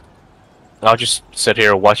host. I'll just sit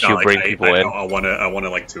here and watch you like, bring people in. I wanna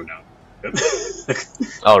like tune out.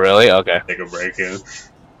 Oh, really? Okay. Take a break. Yeah.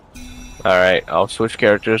 Alright, I'll switch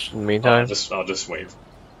characters in the meantime. I'll just wait.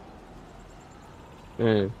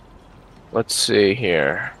 Let's see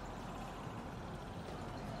here.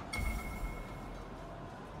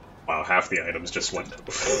 Wow, half the items just went.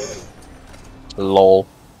 Lol.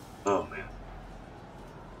 Oh man.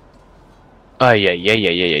 Oh yeah.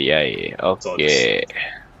 Okay.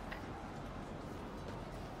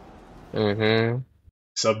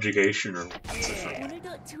 Subjugation or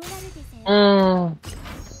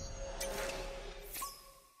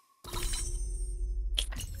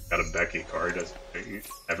got a Becky card. I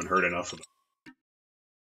haven't heard enough about.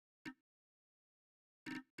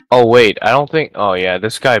 Oh wait, I don't think. Oh yeah,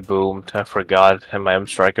 this guy boomed. I forgot, and my M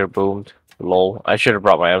striker boomed. Lol. I should have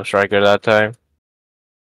brought my M striker that time.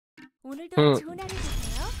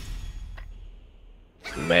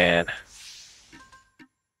 Man.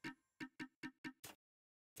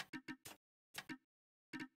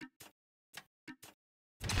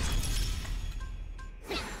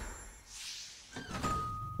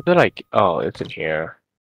 What did I? Oh, it's in here.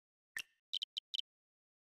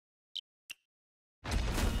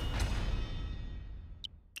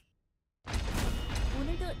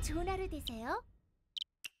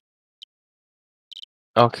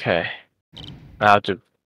 Okay. I have to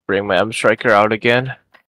bring my M striker out again.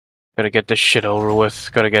 Gotta get this shit over with.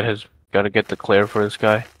 Gotta get the clear for this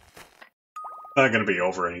guy. Not gonna be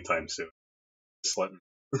over anytime soon. Just letting.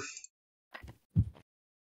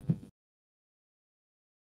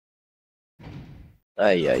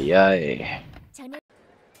 Ay.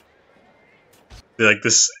 Like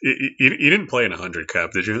this, you didn't play in 100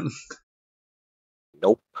 cap, did you?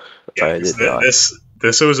 Nope. Yeah, I did not.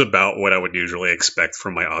 This was about what I would usually expect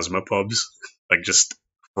from my Ozma pubs, like just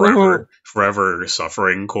forever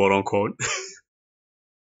suffering, quote unquote.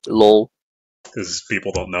 Lol. Because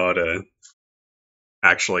people don't know how to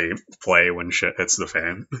actually play when shit hits the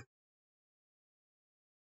fan.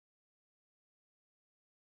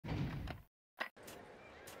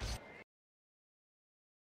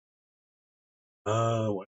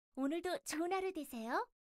 What? 오늘도 좋은 하루 되세요.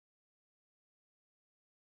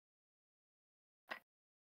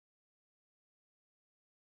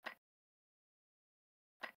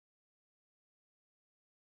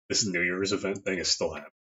 This New Year's event thing is still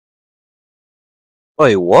happening.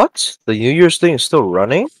 Wait, what? The New Year's thing is still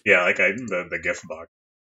running? Yeah, like the gift box.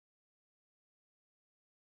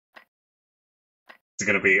 It's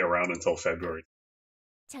gonna be around until February.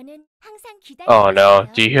 저는 항상 Oh no,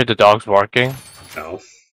 do you hear the dogs barking? No.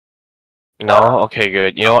 No? Okay,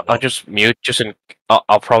 good. You know what? I'll just mute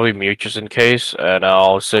I'll probably mute just in case, and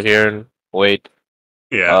I'll sit here and wait.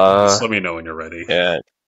 Yeah, just let me know when you're ready.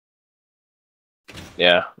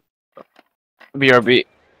 Yeah. BRB.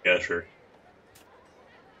 Yeah, sure.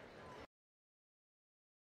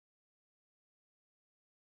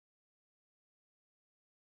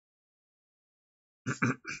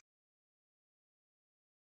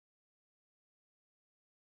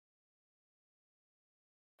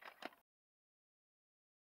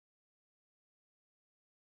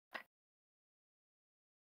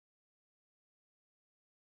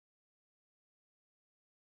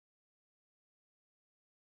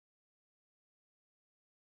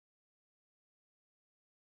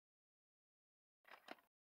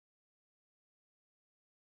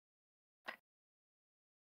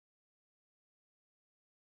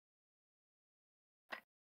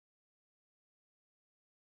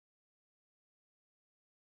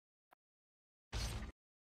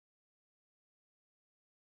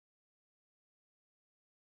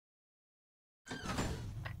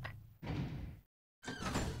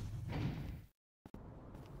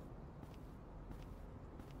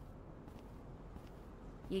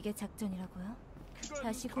 이게 작전이라고요?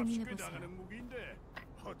 다시 고민해보세요. 나가는 무기인데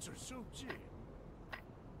어쩔 수 없지.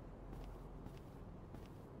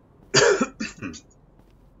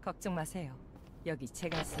 걱정 마세요. 여기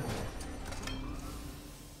제가 있습니다.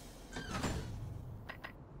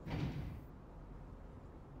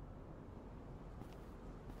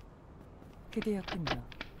 그대였군요.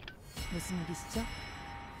 무슨 일이시죠?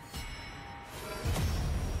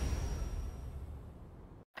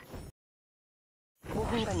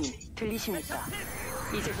 모hun가님, 들리십니까?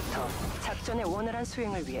 이제부터 작전의 원활한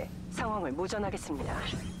수행을 위해 상황을 모전하겠습니다.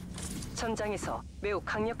 전장에서 매우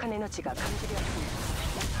강력한 에너지가 감지되었습니다.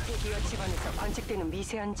 대기와 지반에서 관측되는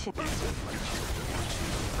미세한 진동과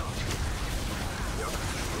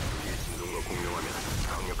공룡하면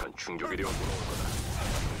강력한 충격이 되어 돌아올 거다.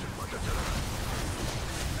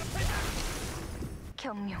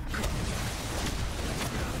 경룡.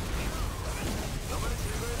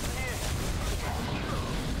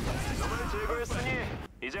 너를 제거했으니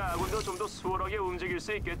이제 아군도 좀 더 수월하게 움직일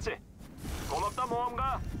수 있겠지. 고맙다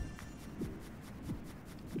모험가.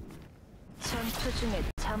 전투 중에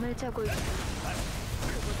잠을 자고 있어.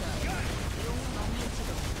 그보다 용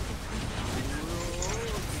많을지도.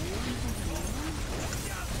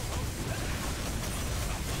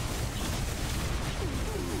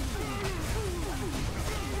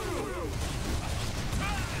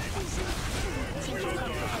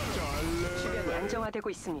 주변이 안정화되고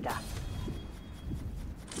있습니다.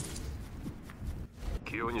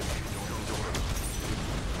 기온이 정상적으로.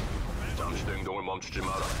 잠시 행동을 멈추지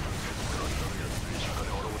마라. 그렇다면 시간에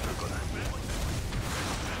얼어붙을 거다.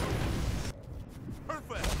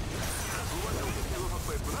 두번 정도 대우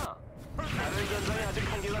확보했구나. 다른 전장에 아직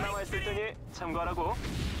한계가 남아있을 테니 참고하라고.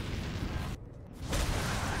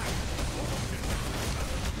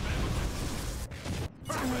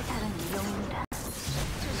 참을 다루는 용입니다.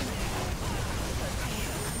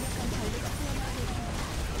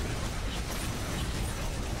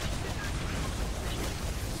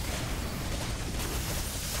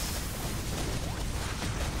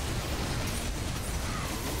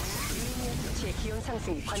 수치의 기온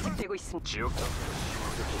상승이 관측되고 있습니다. 지옥장.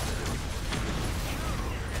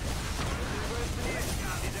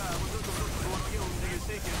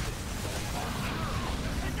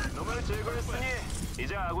 놈을 제거했으니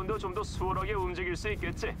이제 아군도 좀 더 수월하게 움직일 수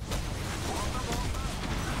있겠지.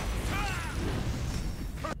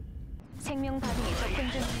 생명 반응이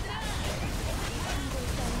접근 중입니다.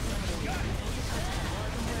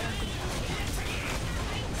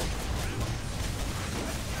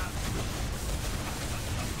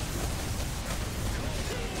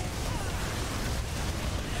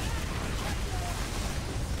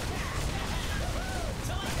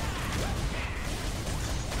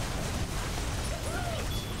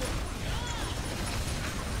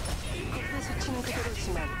 수치는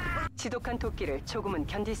그대로지만 지독한 도끼를 조금은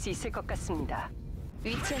견딜 수 있을 것 같습니다.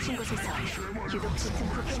 위치하신 곳에서 유독 짙은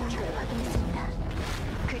부패는 걸 확인했습니다.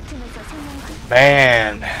 그 틈에서 생명 반응.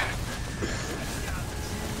 Man.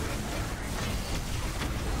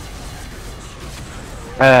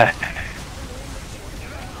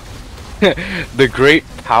 The Great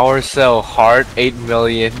Power Cell Heart 8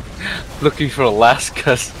 million looking for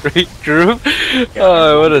Alaska straight through. Yeah,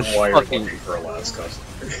 Oh, what a why you're fucking. looking for Alaska.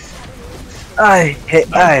 I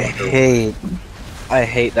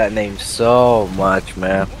hate that name so much,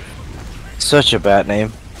 man. Such a bad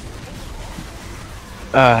name.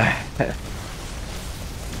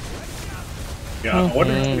 Yeah,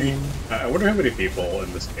 I wonder how many people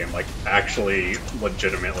in this game like actually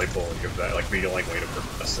legitimately believe that like the only way to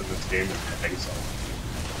progress in this game is hitting something.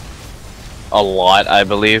 A lot, I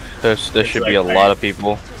believe. There should be a lot of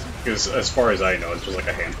people. Because as far as I know, it's just like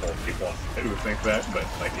a handful of people who think that, but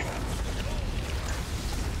like you know.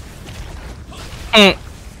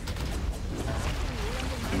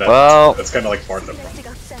 Well, that's kind of like part of the problem.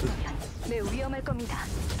 매우 위험할 겁니다.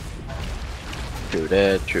 True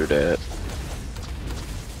that, true that.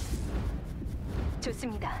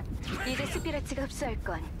 좋습니다. 이제 스피라치가 흡수할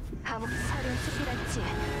건 암흑 사령 스피라치의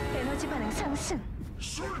에너지 반응 상승.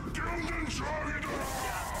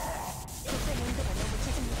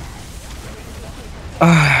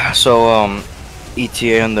 So,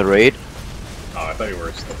 ETA on the raid? Oh, I thought you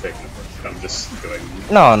were still taking it. I'm just doing.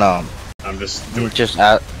 No, no. I'm just doing.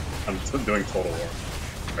 I'm doing Total War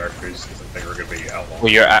characters because I think we're gonna be outlawed.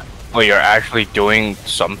 Well, you're actually doing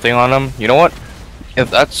something on them. You know what? If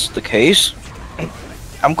that's the case,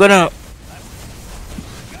 I'm gonna.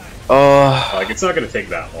 Like it's not gonna take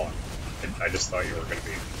that long. I just thought you were gonna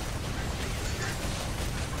be.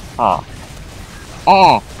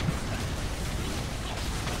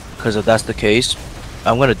 Because if that's the case,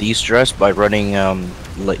 I'm gonna de-stress by running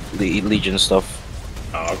Legion stuff.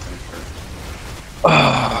 Oh, okay.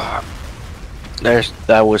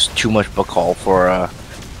 That was too much of a call for a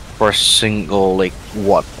single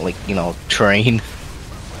train.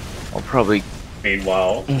 I'll probably.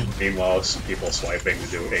 Meanwhile, people swiping to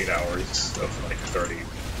do 8 hours of like 30.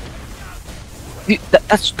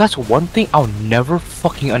 That's one thing I'll never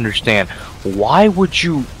fucking understand. Why would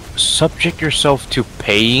you subject yourself to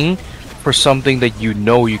paying for something that you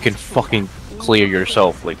know you can fucking clear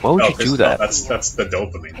yourself? Like, why would you do that? That's the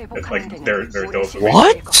dopamine. It's like their dopamine.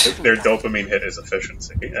 What? Their dopamine hit is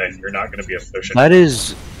efficiency, and you're not going to be efficient.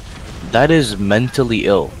 That is mentally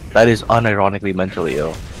ill. That is unironically mentally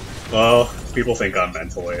ill. Well, people think I'm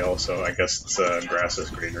mentally ill, so I guess it's grass is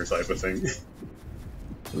greener type of thing.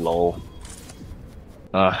 Lol.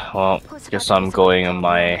 Well, guess I'm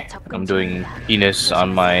doing penis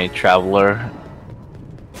on my traveler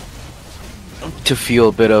to feel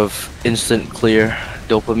a bit of instant clear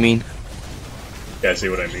dopamine. Yeah, I see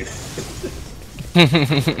what I mean.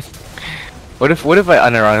 What if I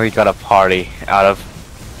unironically got a party out of?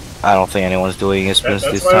 I don't think anyone's doing this this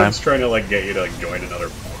That's why time. I was trying to like get you to like join another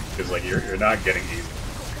party, because like you're not getting easy.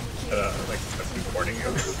 Like I'm warning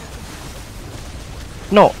you.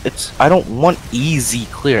 No, I don't want easy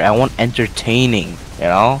clear. I want entertaining.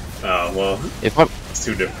 You know. Well, it's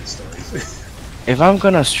two different stories. If I'm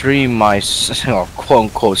gonna stream my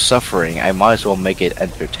quote unquote suffering, I might as well make it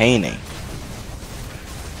entertaining.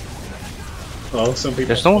 Well, some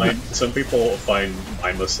people find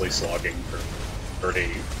mindlessly slogging for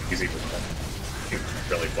pretty easy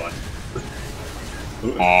really fun.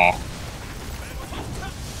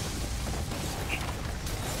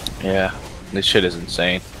 Yeah, this shit is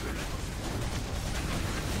insane.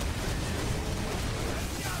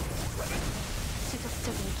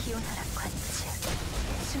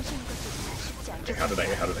 How did I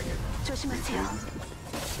get?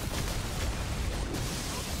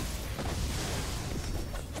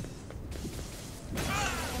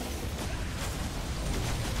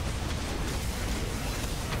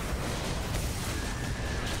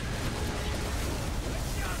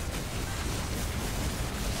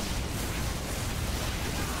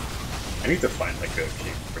 I need to find like a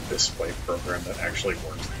keyboard display program that actually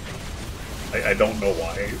works. I don't know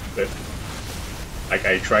why, but like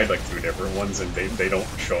I tried like 2 different ones and they don't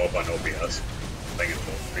show up on OBS. Thing in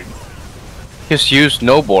full screen. Just use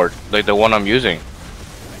Snowboard, like the one I'm using.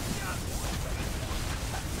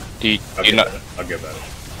 I'll give that.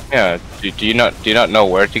 Yeah. Do you not know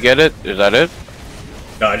where to get it? Is that it?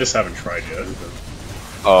 No, I just haven't tried yet.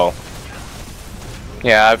 Oh.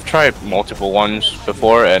 Yeah, I've tried multiple ones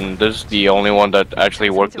before, and this is the only one that actually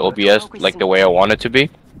worked OBS like the way I want it to be.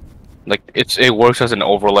 Like it works as an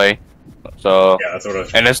overlay. So yeah, that's what I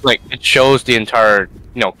was and it's like it shows the entire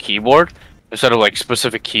keyboard instead of like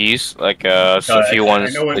specific keys, like a few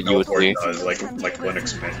ones that you would see. Does. Like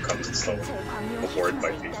Linux Mint comes installed before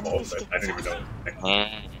by default, but I didn't even know.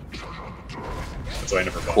 That's why I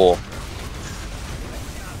never bought. Cool.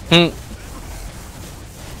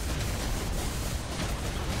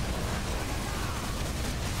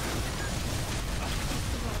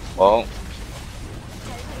 Well.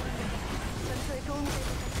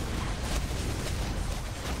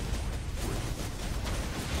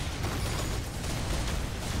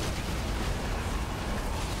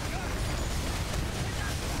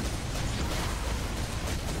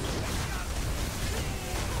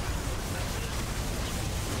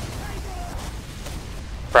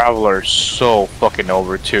 Traveler's so fucking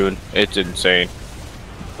overtuned. It's insane.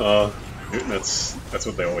 That's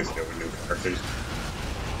what they always do with new characters.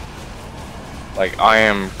 Like I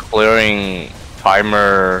am clearing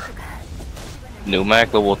timer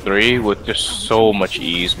Numac level 3 with just so much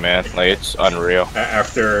ease, man. Like it's unreal.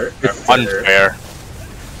 After unfair.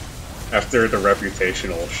 After the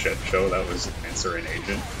reputational shit show that was Answer an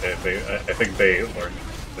Agent, I think they learned,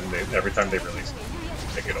 and every time they release it,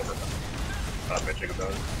 they get over not bitching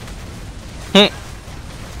about it.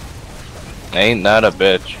 Ain't that a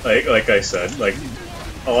bitch? Like I said, like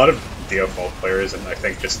a lot of DFO players and I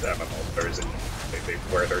think just MMO players, and they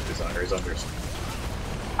wear their designers on their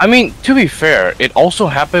sleeve. I mean, to be fair, it also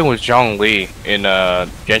happened with Zhang Li in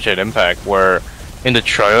Genshin Impact, where in the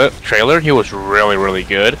trailer he was really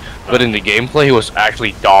good, but in the gameplay he was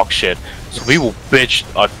actually dog shit. So people bitched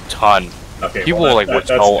a ton. Okay, People well, were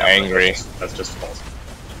so angry. That's just false.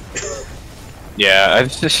 Yeah,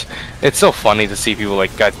 it's so funny to see people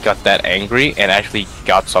like got that angry and actually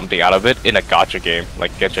got something out of it in a gacha game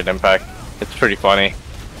like Genshin Impact. It's pretty funny.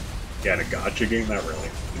 Yeah, in a gacha game, not really.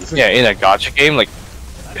 Yeah, in a gacha game, like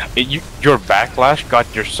your backlash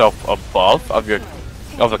got yourself above of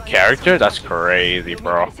a character. That's crazy,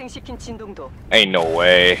 bro. Ain't no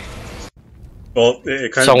way. Well,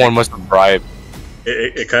 it kind someone must have bribed.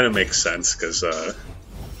 It kind of makes sense because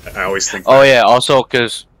I always think. Oh yeah, also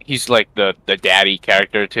because he's like the daddy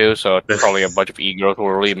character too, so probably a bunch of e-girls who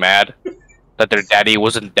were really mad that their daddy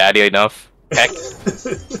wasn't daddy enough. Heck,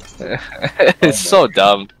 it's so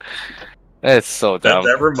dumb. It's so dumb.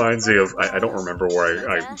 That reminds me of I don't remember where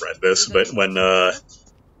I read this, but when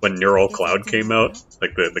Neural Cloud came out,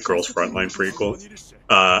 like the Girls Frontline prequel,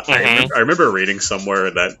 I remember reading somewhere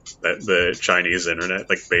that the Chinese internet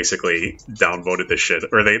like basically downvoted the shit,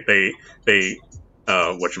 or they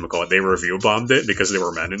whatchamacallit, they review bombed it because there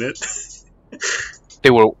were men in it.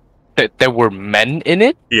 There were men in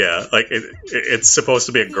it? Yeah, like it's supposed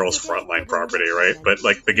to be a Girls Frontline property, right? But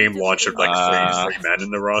like the game launched with like three men in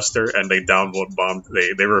the roster, and they downvote bombed.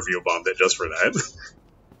 They review bombed it just for that.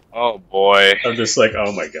 Oh boy! I'm just like,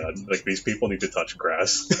 oh my god! Like these people need to touch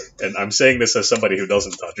grass, and I'm saying this as somebody who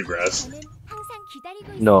doesn't touch grass.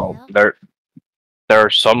 No, there are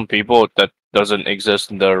some people that doesn't exist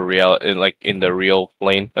in the real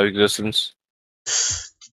plane of existence.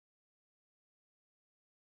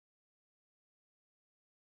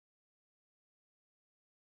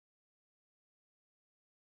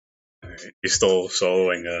 Alright, you still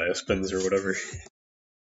soloing Espins or whatever?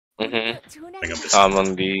 I think I'm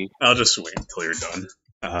on the. I'll just wait until you're done.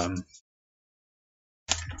 I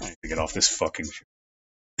need to get off this fucking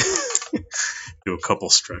do a couple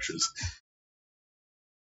stretches.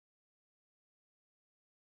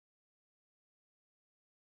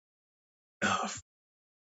 Oh. You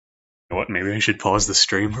know what? Maybe I should pause the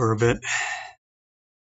stream for a bit.